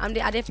 so I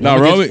definitely. No, need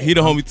to Romy, get he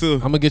the homie too. I'm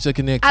gonna get your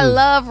connect. Too. I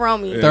love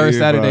Romy. Yeah. Third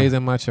Saturdays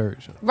in my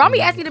church. Romy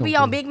asked me to be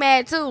on Big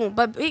Mad too,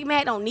 but Big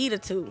Mad don't need a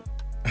two.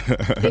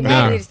 Big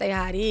Mad need to stay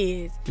how it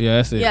is. Yeah,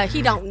 that's it. Yeah,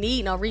 he don't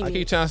need no remix. I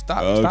keep trying to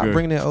stop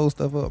bringing that old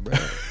stuff up, bro.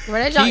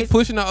 That Keep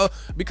pushing the old,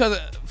 because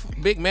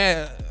Big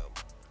Mad.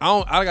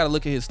 I gotta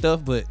look at his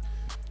stuff, but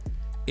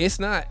it's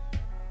not.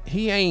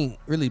 He ain't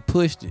really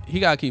pushed it. He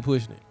gotta keep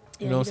pushing it.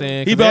 You know what I'm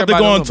saying? He about to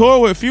go on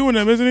tour with a few of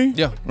them, isn't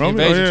he? Yeah, Romy.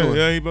 Invasion tour.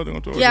 Yeah, he about to go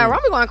on tour. Yeah,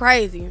 Romy going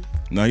crazy.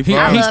 No,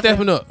 He's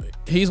stepping up.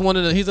 He's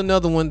he's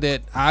another one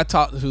that I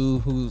talked to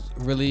who's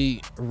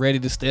really ready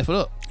to step it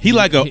up. He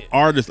like an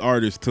artist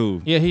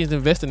too. Yeah, he's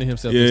investing in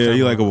himself. Yeah,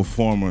 he like a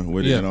performer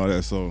with it and all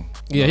that. So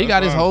yeah, he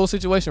got his whole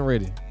situation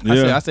ready.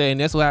 Yeah. I said,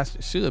 and that's what I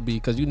should be,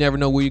 because you never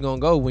know where you're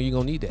gonna go when you're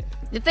gonna need that.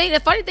 The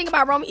funny thing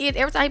about Romy is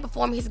every time he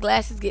performs, his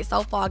glasses get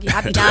so foggy.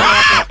 I be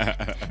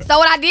down. So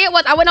what I did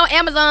was I went on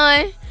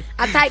Amazon.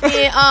 I typed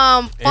in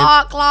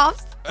fog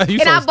cloths.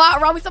 And I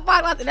bought Romy some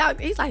fog cloths. And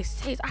he's like,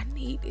 "Sis, I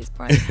need this,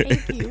 bro.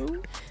 Thank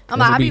you." I'm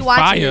like, I be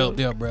watching him. Up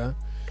there, bro.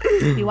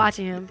 Be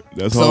watching him.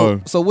 That's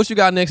hard. So what you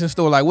got next in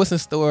store? Like, what's in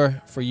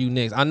store for you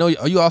next? I know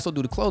you also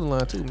do the clothing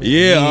line too, man.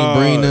 Yeah, you ain't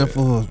bring that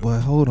for us, boy.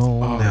 Hold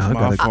on. Now,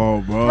 my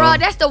fault, bro. Bro,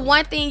 that's the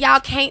one thing y'all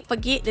can't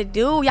forget to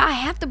do. Y'all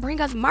have to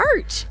bring us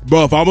merch.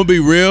 Bro, if I'm gonna be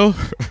real,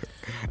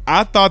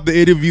 I thought the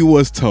interview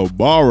was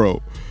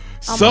tomorrow.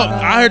 So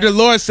I heard the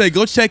Lord say,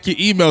 "Go check your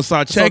email." So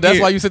I checked. So that's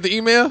why you sent the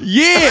email?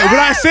 Yeah, when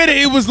I said it,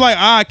 it was like,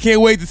 I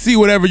can't wait to see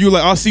whatever you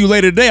like. I'll see you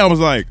later today. I was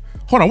like,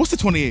 hold on, what's the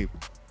 28th?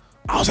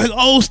 I was like,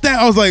 oh, snap.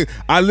 I was like,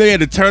 I literally had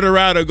to turn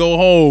around and go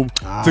home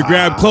to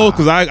grab clothes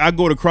because I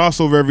go to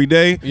Crossover every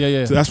day.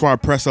 Yeah. So that's why I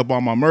press up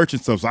on my merch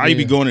and stuff. So I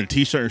be Yeah. going in a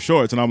t-shirt and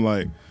shorts, and I'm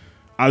like,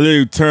 I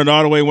literally turned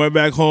all the way, went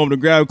back home to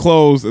grab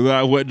clothes, and then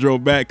I went and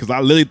drove back because I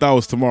literally thought it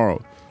was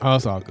tomorrow. Oh,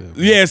 it's all good.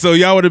 Yeah, so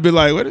y'all would have been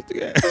like, what is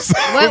the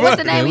What's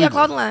the name of your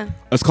clothing line?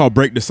 It's called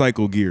Break the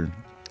Cycle Gear.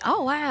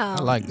 Oh, wow.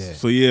 I like that.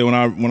 So yeah,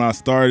 when I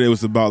started, it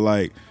was about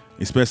like,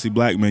 especially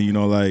black men,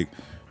 like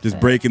just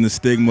breaking the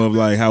stigma of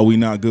like how we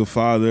not good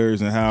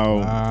fathers and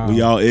how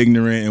we all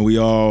ignorant and we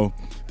all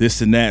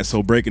this and that.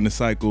 So breaking the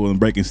cycle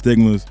and breaking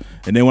stigmas.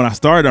 And then when I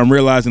started, I'm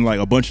realizing like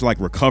a bunch of like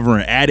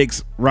recovering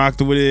addicts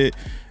rocked with it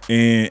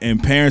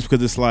and parents,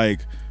 because it's like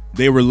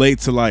they relate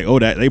to like, oh,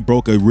 that they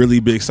broke a really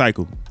big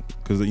cycle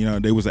because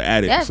they was an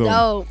addict. That's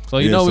dope. So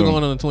we're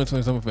going on the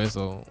 2020 Summer Fest.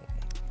 So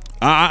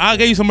I'll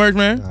get you some merch,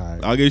 man. All right.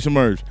 I'll get you some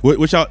merch.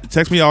 What y'all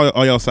text me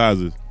all y'all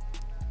sizes.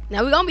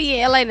 Now we're gonna be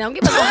in LA now. I'm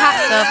giving us some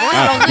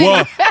hot stuff.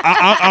 Well,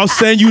 I'll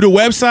send you the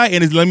website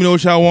and just let me know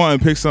what y'all want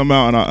and pick something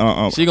out.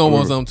 And she gonna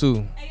want something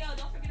too.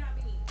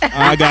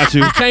 I got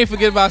you. Can't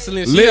forget about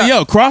Selena.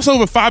 Yo,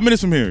 crossover 5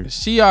 minutes from here.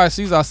 She's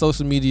our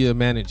social media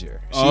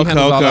manager. She Okay,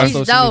 handles all our She's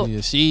social dope.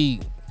 media. She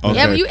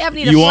If you ever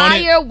need a You want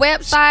it? flyer,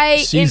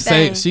 website,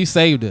 anything. she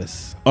saved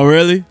us. Oh,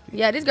 really?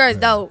 Yeah, this girl is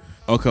dope.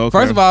 Okay.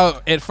 First of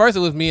all, at first it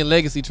was me and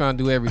Legacy trying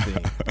to do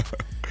everything.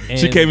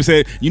 she came and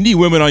said, "You need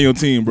women on your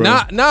team, bro."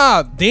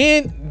 Nah.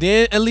 Then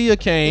Aaliyah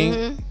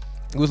came.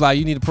 It was like,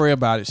 you need to pray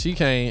about it. She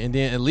came, and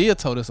then Aaliyah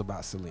told us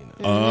about Selena.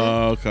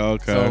 Okay.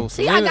 So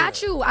See, Selena, I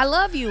got you. I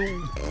love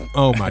you.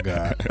 Oh my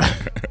God.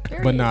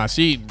 But nah,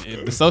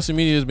 the social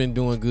media has been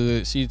doing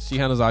good. She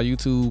handles our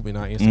YouTube and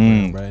our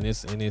Instagram, bro. And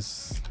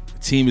it's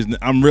team is.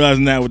 I'm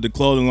realizing that with the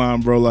clothing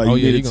line, bro. Like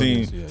you need a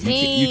team.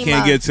 You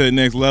can't get to the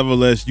next level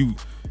unless you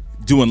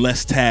doing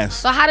less tasks.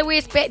 So how do we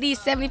expect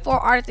these 74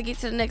 artists to get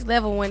to the next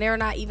level when they're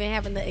not even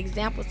having the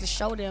examples to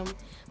show them?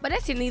 But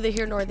that's neither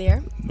here nor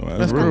there. No,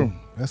 that's real. Cool.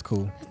 That's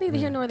cool. It's neither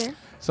here nor there.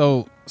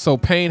 So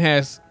pain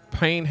has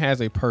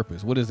a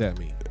purpose. What does that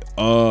mean?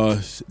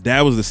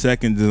 That was the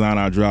second design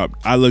I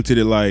dropped. I looked at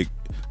it like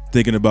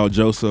thinking about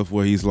Joseph,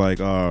 where he's like,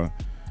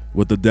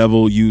 what the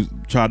devil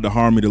tried to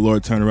harm me, the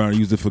Lord turned around and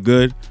used it for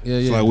good.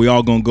 Yeah. Like we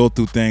all gonna go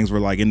through things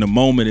where like in the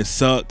moment it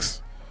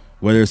sucks,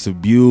 whether it's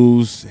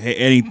abuse,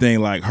 anything,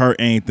 like hurt,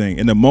 anything.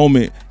 In the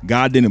moment,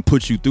 God didn't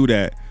put you through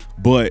that,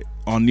 but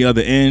on the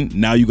other end,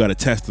 now you got a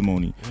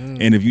testimony.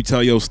 And if you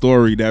tell your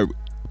story,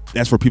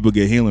 that's where people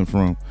get healing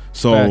from.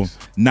 So Facts.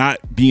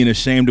 Not being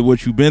ashamed of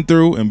what you've been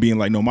through and being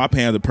like, no, my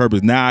pain has a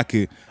purpose. Now I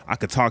could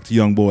talk to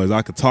young boys,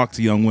 I could talk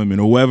to young women,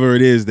 or whoever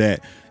it is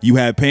that you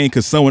had pain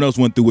because someone else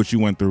went through what you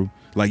went through.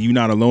 Like you're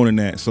not alone in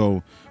that.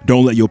 So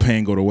don't let your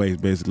pain go to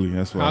waste. Basically,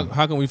 that's why.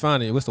 How can we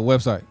find it? What's the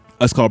website?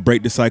 It's called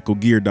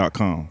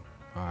breakthecyclegear.com.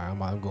 All right,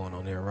 I'm going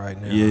on there right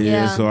now.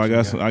 Yeah. So I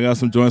got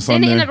some joints on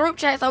Send it there. in the group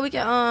chat so we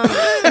can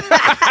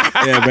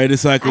Yeah,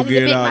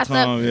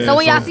 breakthecyclegear.com. So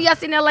when y'all see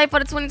us in LA for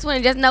the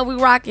 2020, just know we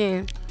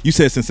rocking. You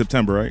said since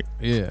September, right?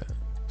 Yeah.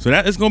 So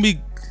that it's gonna be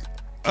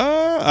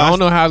I don't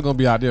know how it's gonna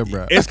be out there,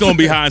 bro. It's gonna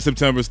be hot in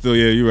September still.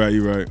 Yeah, you're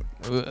right.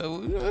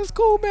 It's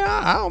cool, man.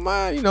 I don't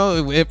mind. You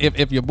know,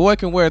 if your boy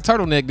can wear a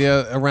turtleneck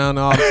there around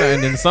all the time,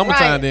 and then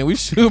summertime, Right. then we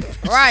should.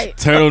 Right.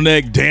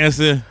 Turtleneck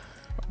dancing,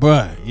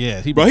 Bruh,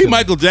 yeah, bro. He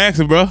Michael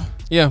Jackson, bro.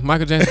 Yeah,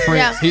 Michael Jackson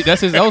Prince.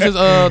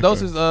 Yeah. Those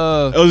his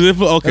Okay, That's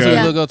what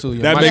Yeah. he'll go to.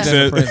 Yeah. That Michael makes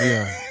Jackson sense. Prince,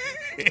 yeah.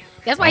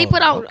 That's why he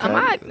put on a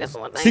mic. That's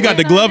one thing. he got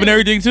the glove and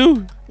everything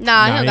too.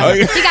 Nah, he, Nah, don't got,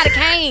 he- he got a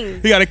cane.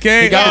 He got a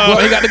cane. He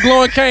got the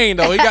glowing cane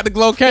though. He got the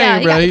glow cane, Yeah,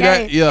 he bro. got the He got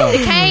cane. yeah. The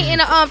cane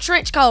and a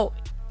trench coat.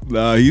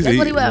 Nah, he's That's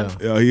what he wear.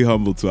 Yeah, he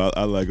humble too.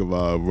 I like him,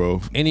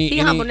 bro. He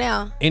humble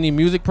now. Any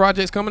music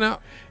projects coming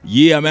out?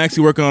 Yeah, I'm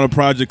actually working on a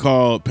project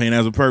called Pain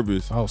Has a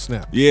Purpose. Oh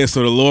snap! Yeah,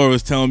 so the Lord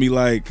was telling me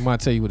like, I'm gonna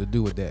tell you what to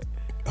do with that.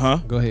 huh?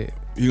 Go ahead.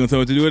 You gonna tell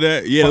me what to do with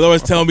that? Yeah, the Lord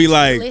was telling me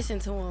like Listen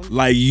to him.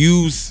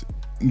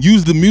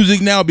 use the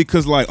music now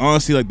because like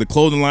honestly like the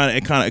clothing line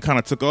it kind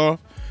of took off.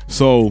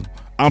 So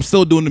I'm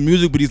still doing the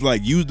music, but he's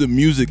like use the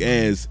music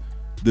as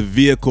the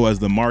vehicle, as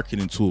the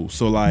marketing tool.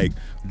 So like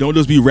don't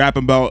just be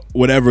rapping about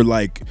whatever.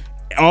 Like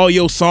all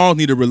your songs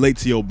need to relate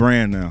to your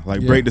brand now.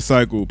 Like Yeah. Break the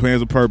Cycle, Pain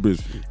Has a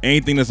Purpose,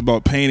 anything that's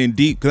about pain and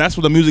deep. Because that's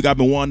what the music I've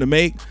been wanting to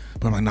make.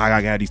 But I'm like, nah,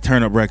 I got these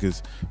turn up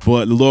records.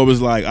 But the Lord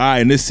was like, all right,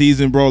 in this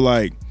season, bro,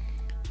 like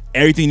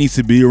everything needs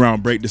to be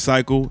around Break the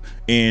Cycle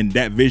and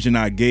that vision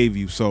I gave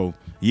you. So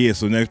yeah,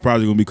 so next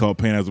project gonna be called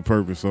Pain Has a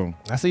Purpose. So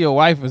I see your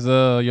wife is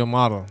your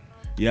model.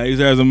 yeah, I use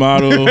her as a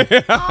model.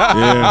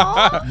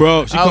 Yeah,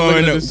 bro, she I was calling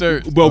looking at it. the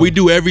shirts. Bro, we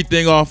do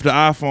everything off the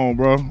iPhone,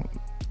 bro.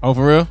 Oh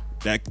for real?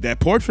 That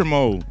portrait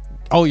mode.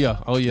 Oh yeah.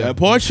 That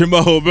portrait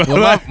mode, bro.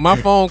 Well, my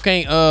phone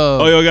can't.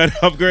 Oh, you got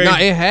to upgrade. No,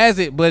 it has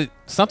it, but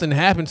something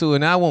happened to it.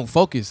 Now I won't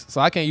focus, so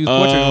I can't use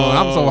portrait mode.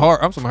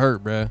 I'm so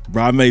hurt, bro.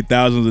 Bro, I made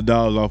thousands of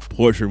dollars off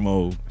portrait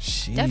mode.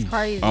 That's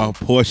crazy. Off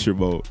portrait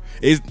mode.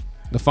 It's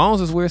The phones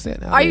is where it's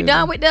at now. Are you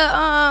done with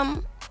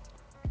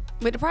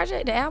the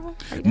project, the album?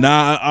 Are you done?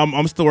 nah.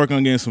 I'm still working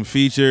on getting some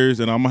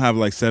features, and I'm gonna have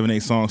like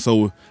 7-8 songs.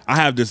 So I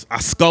have this. I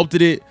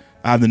sculpted it.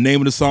 I have the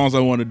name of the songs I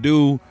want to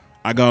do.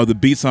 I got all the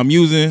beats I'm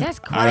using. That's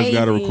I just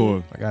gotta crazy.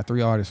 record. I got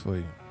 3 artists for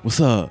you. What's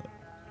up?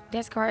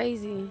 That's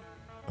crazy.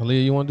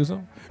 Aaliyah, you want to do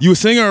something? You a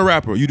singer or a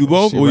rapper? You do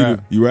both, She or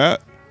rap. you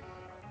rap?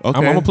 Okay,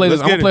 I'm gonna play this.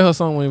 let's I'm get gonna play it. her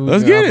song when we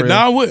Let's get it.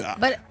 Nah,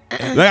 But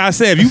like I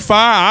said, if you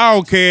fire, I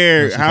don't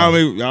care she how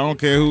fire. many. I don't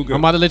care who. I'm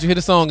about to let you hit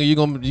a song, and you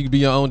can be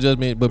your own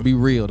judgment, but be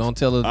real. Don't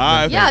tell her.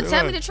 Alright. yeah,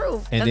 tell me the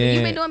truth. And Because then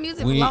you've been doing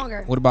music for we-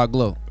 longer. What about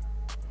Glow?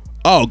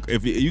 Oh,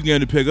 if you get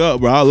to pick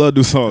up, bro, I love to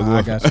do songs.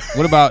 I bro. got you.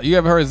 What about you?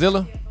 Ever heard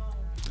Zilla?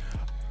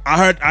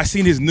 I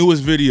seen his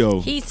newest video.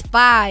 He's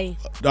spy.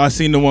 I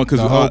seen the one The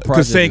whole because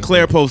project St. is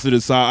Clair good. posted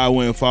it, so I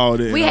went and followed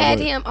it. We and I had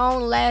was like, him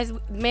on last.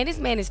 Man, this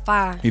man is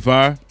fire. He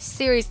fire?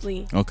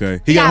 Seriously.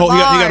 Okay. He He got got he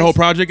got a bars. whole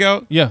project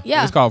out. Yeah.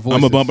 Yeah. It's called Voices.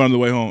 I'm a bump on the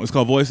way home. It's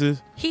called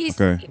Voices. He's,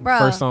 Okay. bruh.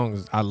 First song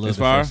is I love It's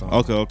the fire. first song.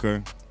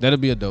 Okay. That'll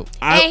be a dope.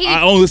 And he-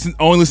 I only listen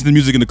to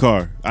music in the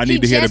car. I He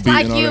need to hear the just beat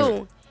like and all you.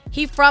 that.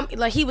 He from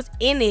like he was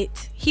in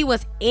it. He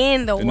was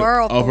in the In the-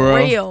 world oh, for for real?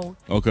 real.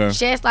 Okay.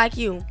 Just like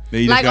you.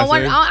 Then he just Like got on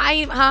one, saved? I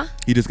ain't, huh?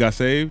 He just got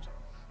saved.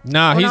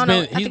 Nah, Well, he's no,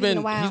 been I think it's been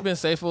a while. he's been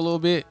safe for a little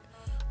bit.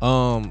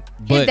 But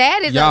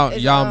dad is a- y'all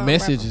is y'all a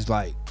message rapper. is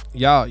like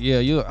y'all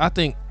you. I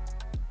think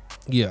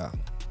yeah.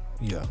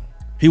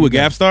 He with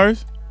Gap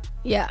Stars.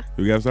 Yeah.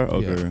 You Gap Stars.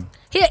 Okay. Yeah.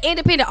 He an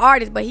independent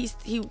artist, but he.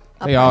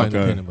 They all Okay.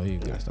 independent, but he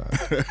got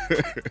started.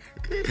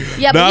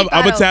 Yeah, but Nah, he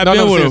I'm gonna thought tap of-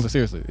 in No, with him.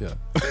 seriously, yeah.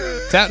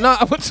 I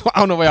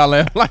don't know why y'all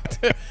laugh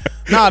like that.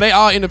 No, they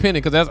all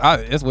independent because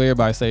that's where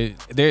everybody say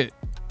they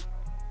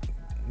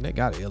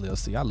got an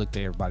LLC. I looked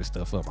at everybody's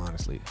stuff up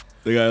honestly.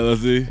 They got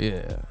LSD.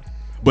 Yeah,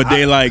 But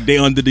they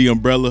under the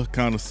umbrella,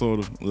 kind of, sort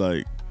of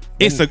like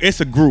it's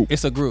a group.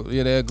 it's a group.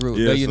 Yeah, they're a group.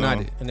 Yeah, they're so-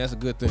 united, and that's a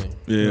good thing.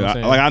 You know Yeah, what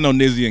I'm saying? I know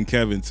Nizzy and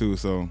Kevin too.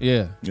 So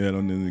yeah. I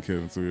know Nizzy and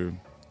Kevin too.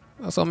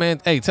 So man,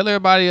 hey, tell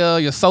everybody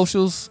your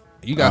socials.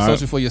 You got All right.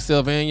 social for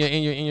yourself and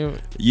your.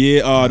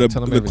 Yeah, Tell 'em the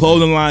everything.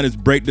 clothing line is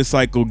Break the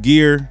Cycle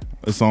Gear.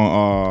 It's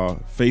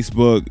on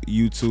Facebook,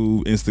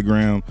 YouTube,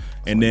 Instagram,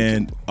 and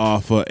then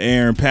for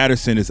Aaron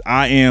Patterson, it's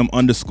 @Aaron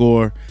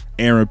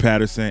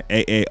Patterson,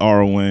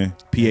 AARON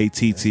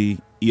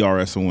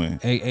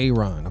AA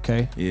Ron,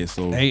 okay? Yeah,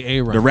 so AA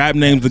Ron. the rap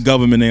name's the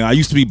government name. I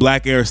used to be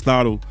Black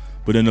Aristotle,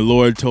 but then the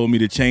Lord told me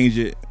to change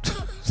it.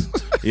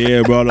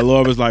 Yeah, bro. The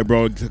Lord was like,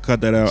 bro,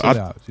 cut that out. Chill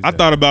out. I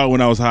thought about it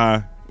when I was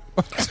high.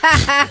 You know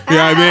what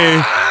I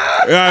mean?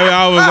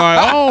 I was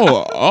like,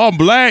 oh, I'm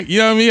black. You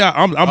know what I mean?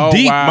 I'm Oh,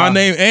 deep. wow. My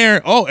name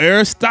Aaron. Oh,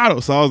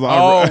 Aristotle. So I was like,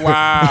 Oh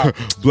wow.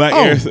 Black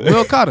Oh, Aristotle.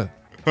 Will Cotter.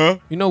 Huh?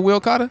 You know Will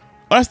Cotter?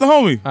 Oh, that's the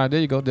homie. All right, there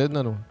you go. There's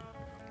another one.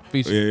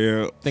 Feature.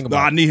 Yeah. Think No,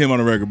 about I it. need him on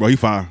the record, bro. He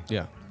fire.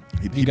 Yeah.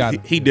 He got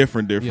it. He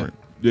different. Yeah.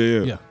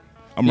 Yeah.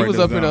 I'm He writing was those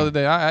up here the down.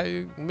 other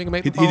day. We can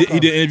make He the phone did call.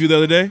 an interview the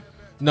other day.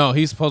 No,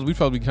 we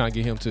probably kind of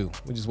get him too.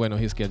 We just waiting on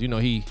his schedule. You know,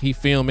 he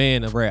film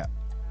and a rap.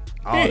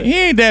 All that. He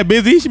ain't that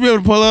busy. He should be able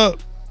to pull up.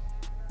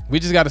 We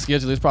just got to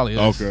schedule. It's probably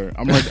us. Okay.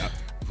 I'm right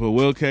for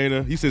Will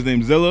Cater. He says his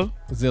name Zilla.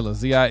 Zilla,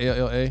 Zilla.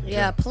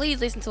 Yeah, please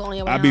listen to it on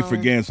your way I be home.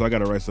 forgetting, so I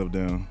gotta write stuff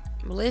down.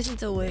 Listen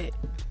to it.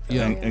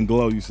 Yeah. And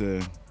Glow, you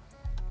said.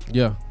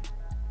 Yeah.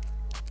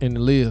 And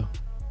Aaliyah.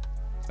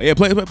 Yeah,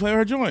 play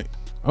her joint.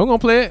 I'm gonna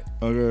play it.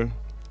 Okay.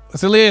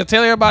 So Aaliyah,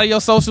 tell everybody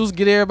your socials,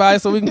 get everybody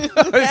so we can.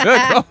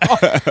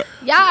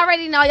 Y'all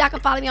already know y'all can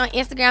follow me on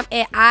Instagram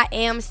at I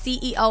am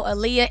CEO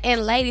Aaliyah.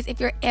 And ladies, if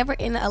you're ever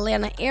in the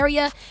Atlanta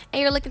area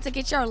and you're looking to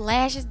get your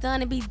lashes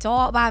done and be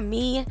dolled by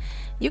me,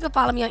 you can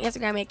follow me on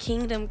Instagram at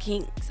Kingdom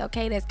Kinks.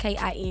 Okay, that's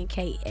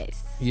KINKS.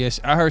 Yes,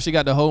 I heard she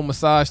got the whole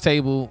massage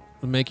table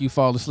to make you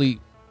fall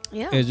asleep.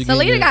 Yeah. As you get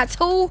Selena there. got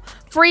 2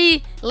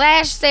 free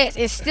lash sets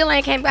and still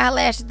ain't came got her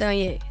lashes done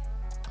yet.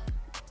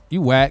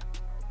 You whack.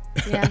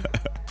 Yeah.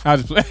 I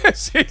just play.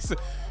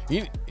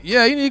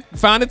 Yeah, you need to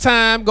find the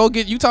time. Go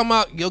get. You talking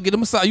about? Go get a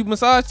massage. You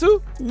massage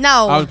too?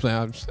 No. I was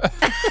playing.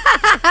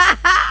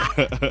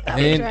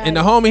 And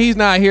the homie, he's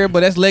not here,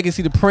 but that's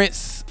Legacy the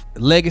Prince.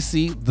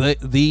 Legacy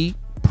the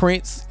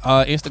Prince.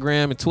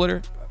 Instagram and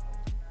Twitter.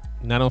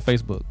 Not on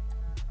Facebook.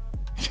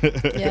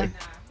 Yeah.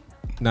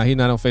 No, he's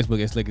not on Facebook.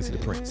 It's Legacy the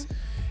Prince.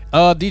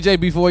 DJ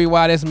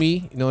B4EY, that's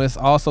me. You know, that's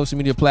all social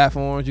media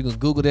platforms. You can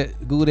Google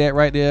that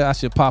right there. I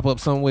should pop up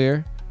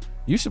somewhere.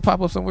 You should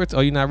pop up somewhere too.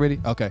 Oh, you not ready?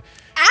 Okay.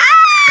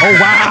 Oh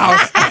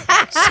wow.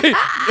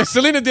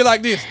 Selena did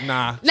like this.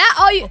 Nah. Not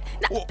all you.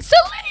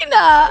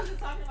 Selena.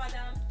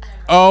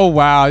 Oh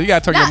wow. You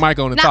gotta turn your mic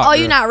on and not talk. oh,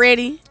 girl. you not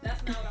ready.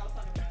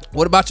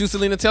 What about you,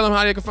 Selena? Tell them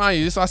how they can find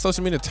you. Just on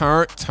social media.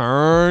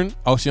 Turn.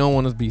 Oh, she don't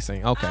want us to be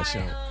saying. Okay, she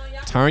don't.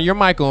 Turn your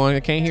mic on. I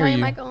can't hear Turn you.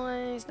 your mic on.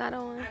 It's not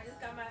on.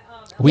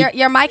 We-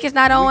 Your mic is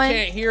not on. We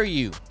can't hear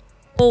you.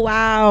 Oh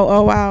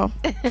wow.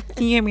 Can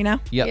you hear me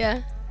now? Yep.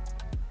 Yeah.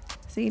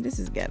 See, this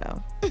is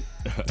ghetto.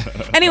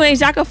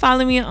 Anyways, y'all can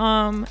follow me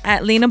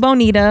at Lena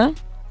Bonita.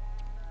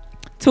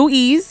 2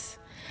 E's.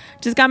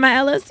 Just got my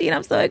LLC and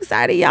I'm so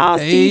excited, y'all.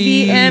 Hey,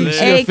 she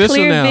CVMA official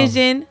Clear now.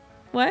 Vision.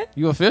 What?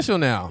 You official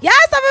now.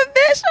 Yes, I'm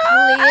official.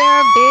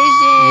 Clear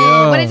Vision.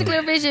 Yeah. What is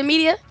Clear Vision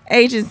Media?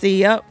 Agency.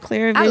 Yep.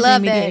 Clear Vision I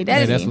love Media that. Agency.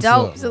 That that's is what's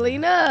dope, up.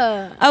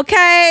 Selena.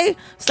 Okay,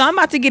 so I'm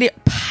about to get it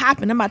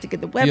popping. I'm about to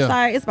get the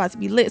website. It's about to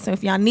be lit. So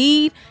if y'all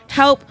need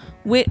help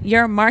with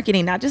your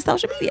marketing, not just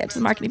social media, just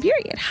marketing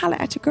period, holla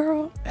at your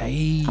girl.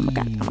 Hey.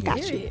 I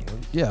got you.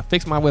 Yeah,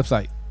 fix my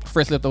website.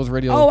 Fresh Leftovers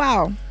Radio. Oh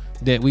wow.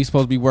 That we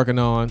supposed to be working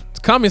on. It's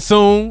coming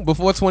soon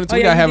before 2020. Oh, yeah,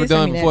 We gotta you have did it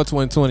done send me before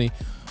 2020.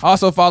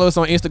 Also follow us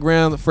on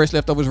Instagram, the Fresh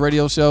Leftovers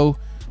Radio Show.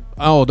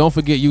 Oh, don't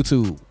forget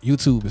YouTube.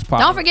 YouTube is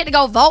popping. Don't forget to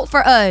go vote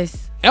for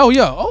us Oh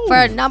yeah. Oh,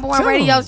 for number one tell radio 'em.